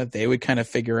Christina. They would kind of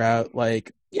figure out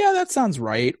like, yeah, that sounds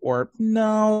right, or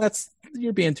no,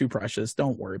 you're being too precious,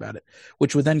 don't worry about it,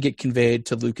 which would then get conveyed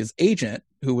to Luca's agent,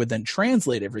 who would then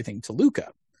translate everything to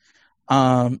Luca.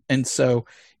 And so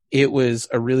it was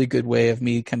a really good way of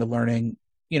me kind of learning,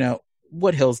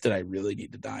 what hills did I really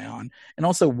need to die on? And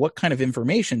also, what kind of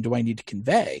information do I need to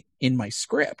convey in my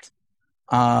script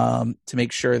to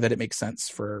make sure that it makes sense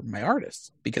for my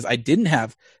artists? Because I didn't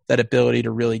have that ability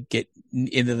to really get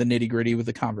into the nitty gritty with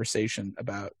the conversation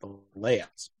about the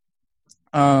layouts.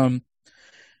 I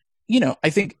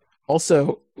think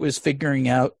also was figuring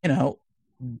out,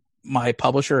 my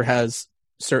publisher has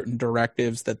certain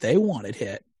directives that they wanted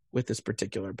hit with this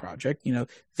particular project.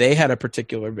 They had a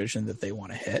particular vision that they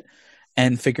want to hit,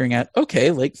 and figuring out,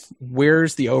 okay, like,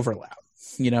 where's the overlap?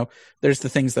 You know, there's the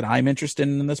things that I'm interested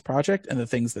in this project and the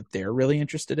things that they're really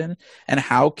interested in. And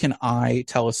how can I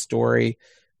tell a story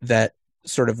that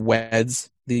sort of weds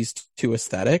these two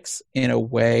aesthetics in a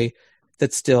way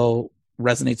that still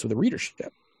resonates with the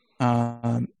readership?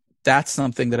 That's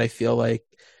something that I feel like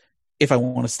if I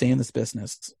want to stay in this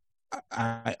business,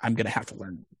 I'm going to have to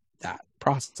learn that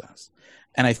process.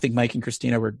 And I think Mike and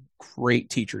Christina were great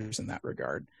teachers in that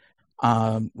regard.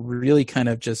 Really kind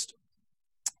of just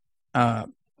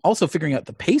also figuring out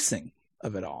the pacing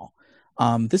of it all.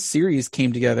 This series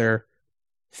came together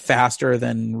faster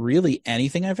than really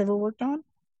anything I've ever worked on.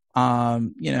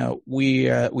 You know,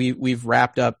 we've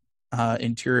wrapped up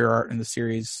interior art in the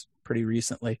series pretty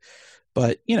recently,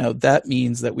 but you know, that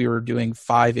means that we were doing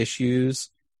 5 issues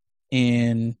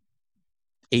in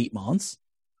 8 months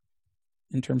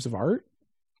in terms of art.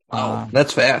 Wow,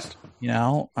 that's fast. You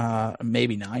know,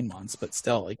 maybe 9 months, but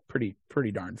still like pretty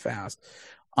darn fast.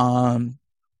 And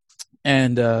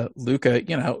Luca,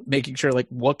 you know, making sure like,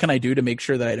 what can I do to make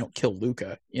sure that I don't kill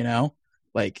Luca? You know,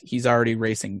 like he's already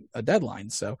racing a deadline.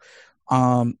 So,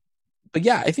 but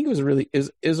yeah, I think it was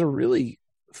a really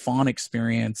fun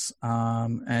experience.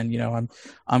 And you know,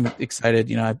 I'm excited.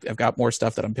 You know, I've got more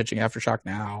stuff that I'm pitching Aftershock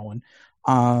now, and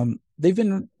they've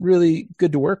been really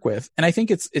good to work with. And I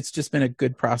think it's just been a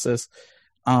good process,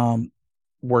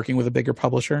 working with a bigger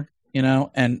publisher. You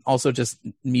know, and also just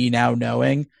me now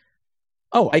knowing,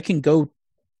 oh, I can go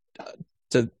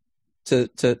to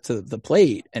the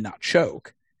plate and not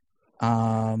choke.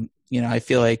 You know, I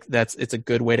feel like it's a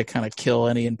good way to kind of kill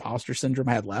any imposter syndrome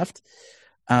I had left.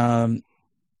 Yeah,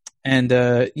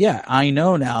 I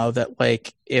know now that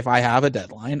like if I have a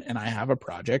deadline and I have a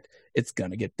project, it's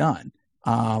gonna get done.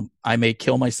 I may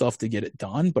kill myself to get it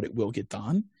done, but it will get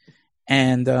done.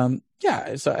 And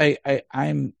yeah, so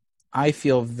I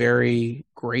feel very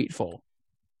grateful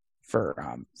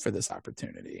for this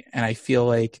opportunity, and I feel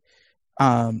like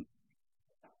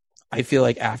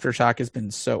Aftershock has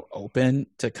been so open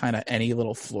to kind of any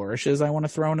little flourishes I want to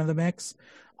throw into the mix.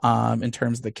 In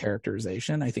terms of the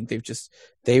characterization, I think they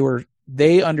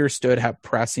understood how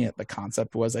prescient the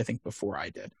concept was, I think, before I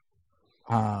did.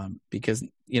 Because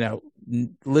you know,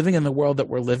 living in the world that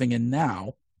we're living in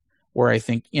now, where I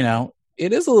think, you know,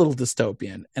 it is a little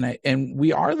dystopian, and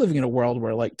we are living in a world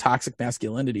where like toxic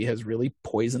masculinity has really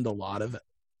poisoned a lot of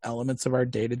elements of our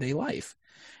day-to-day life,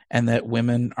 and that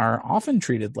women are often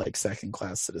treated like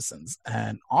second-class citizens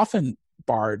and often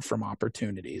barred from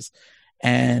opportunities.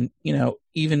 And you know,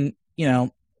 even, you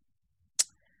know,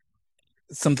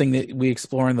 something that we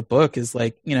explore in the book is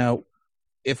like, you know,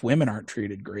 if women aren't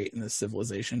treated great in this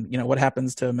civilization, you know, what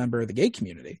happens to a member of the gay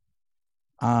community?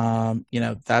 You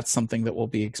know, that's something that we'll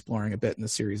be exploring a bit in the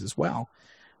series as well.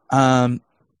 Yeah,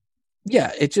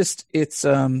 it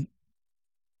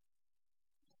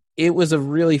was a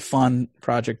really fun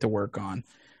project to work on,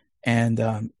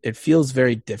 and it feels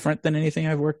very different than anything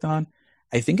I've worked on.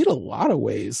 I think in a lot of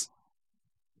ways,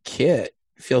 Kit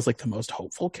feels like the most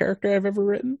hopeful character I've ever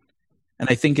written. And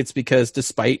I think it's because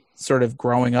despite sort of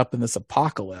growing up in this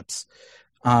apocalypse,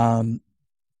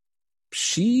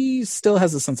 she still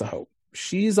has a sense of hope.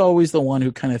 She's always the one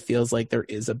who kind of feels like there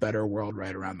is a better world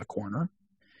right around the corner.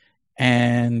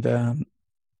 And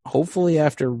hopefully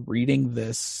after reading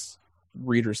this,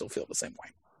 readers will feel the same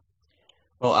way.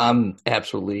 Well, I'm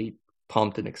absolutely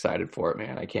pumped and excited for it,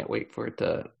 man. I can't wait for it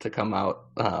to come out.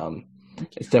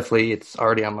 It's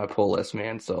already on my pull list,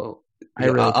 man. So I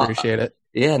really appreciate it.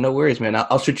 Yeah, no worries, man.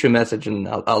 I'll shoot you a message and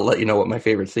I'll let you know what my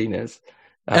favorite scene is.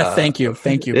 Thank you,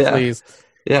 yeah. Please.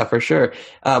 Yeah, for sure.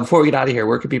 Before we get out of here,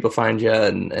 where can people find you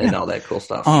and all that cool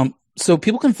stuff? So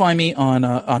people can find me on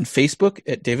Facebook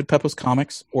at David Pepos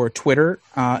Comics, or Twitter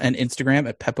and Instagram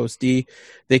at PeposD.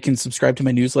 They can subscribe to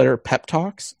my newsletter, Pep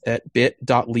Talks, at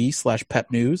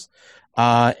bit.ly/pepnews.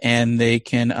 And they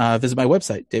can visit my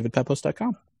website,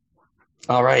 davidpepos.com.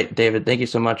 All right, David, thank you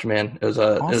so much, man. It was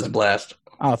a blast.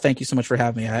 Oh, thank you so much for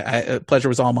having me. Pleasure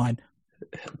was all mine.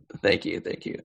 Thank you.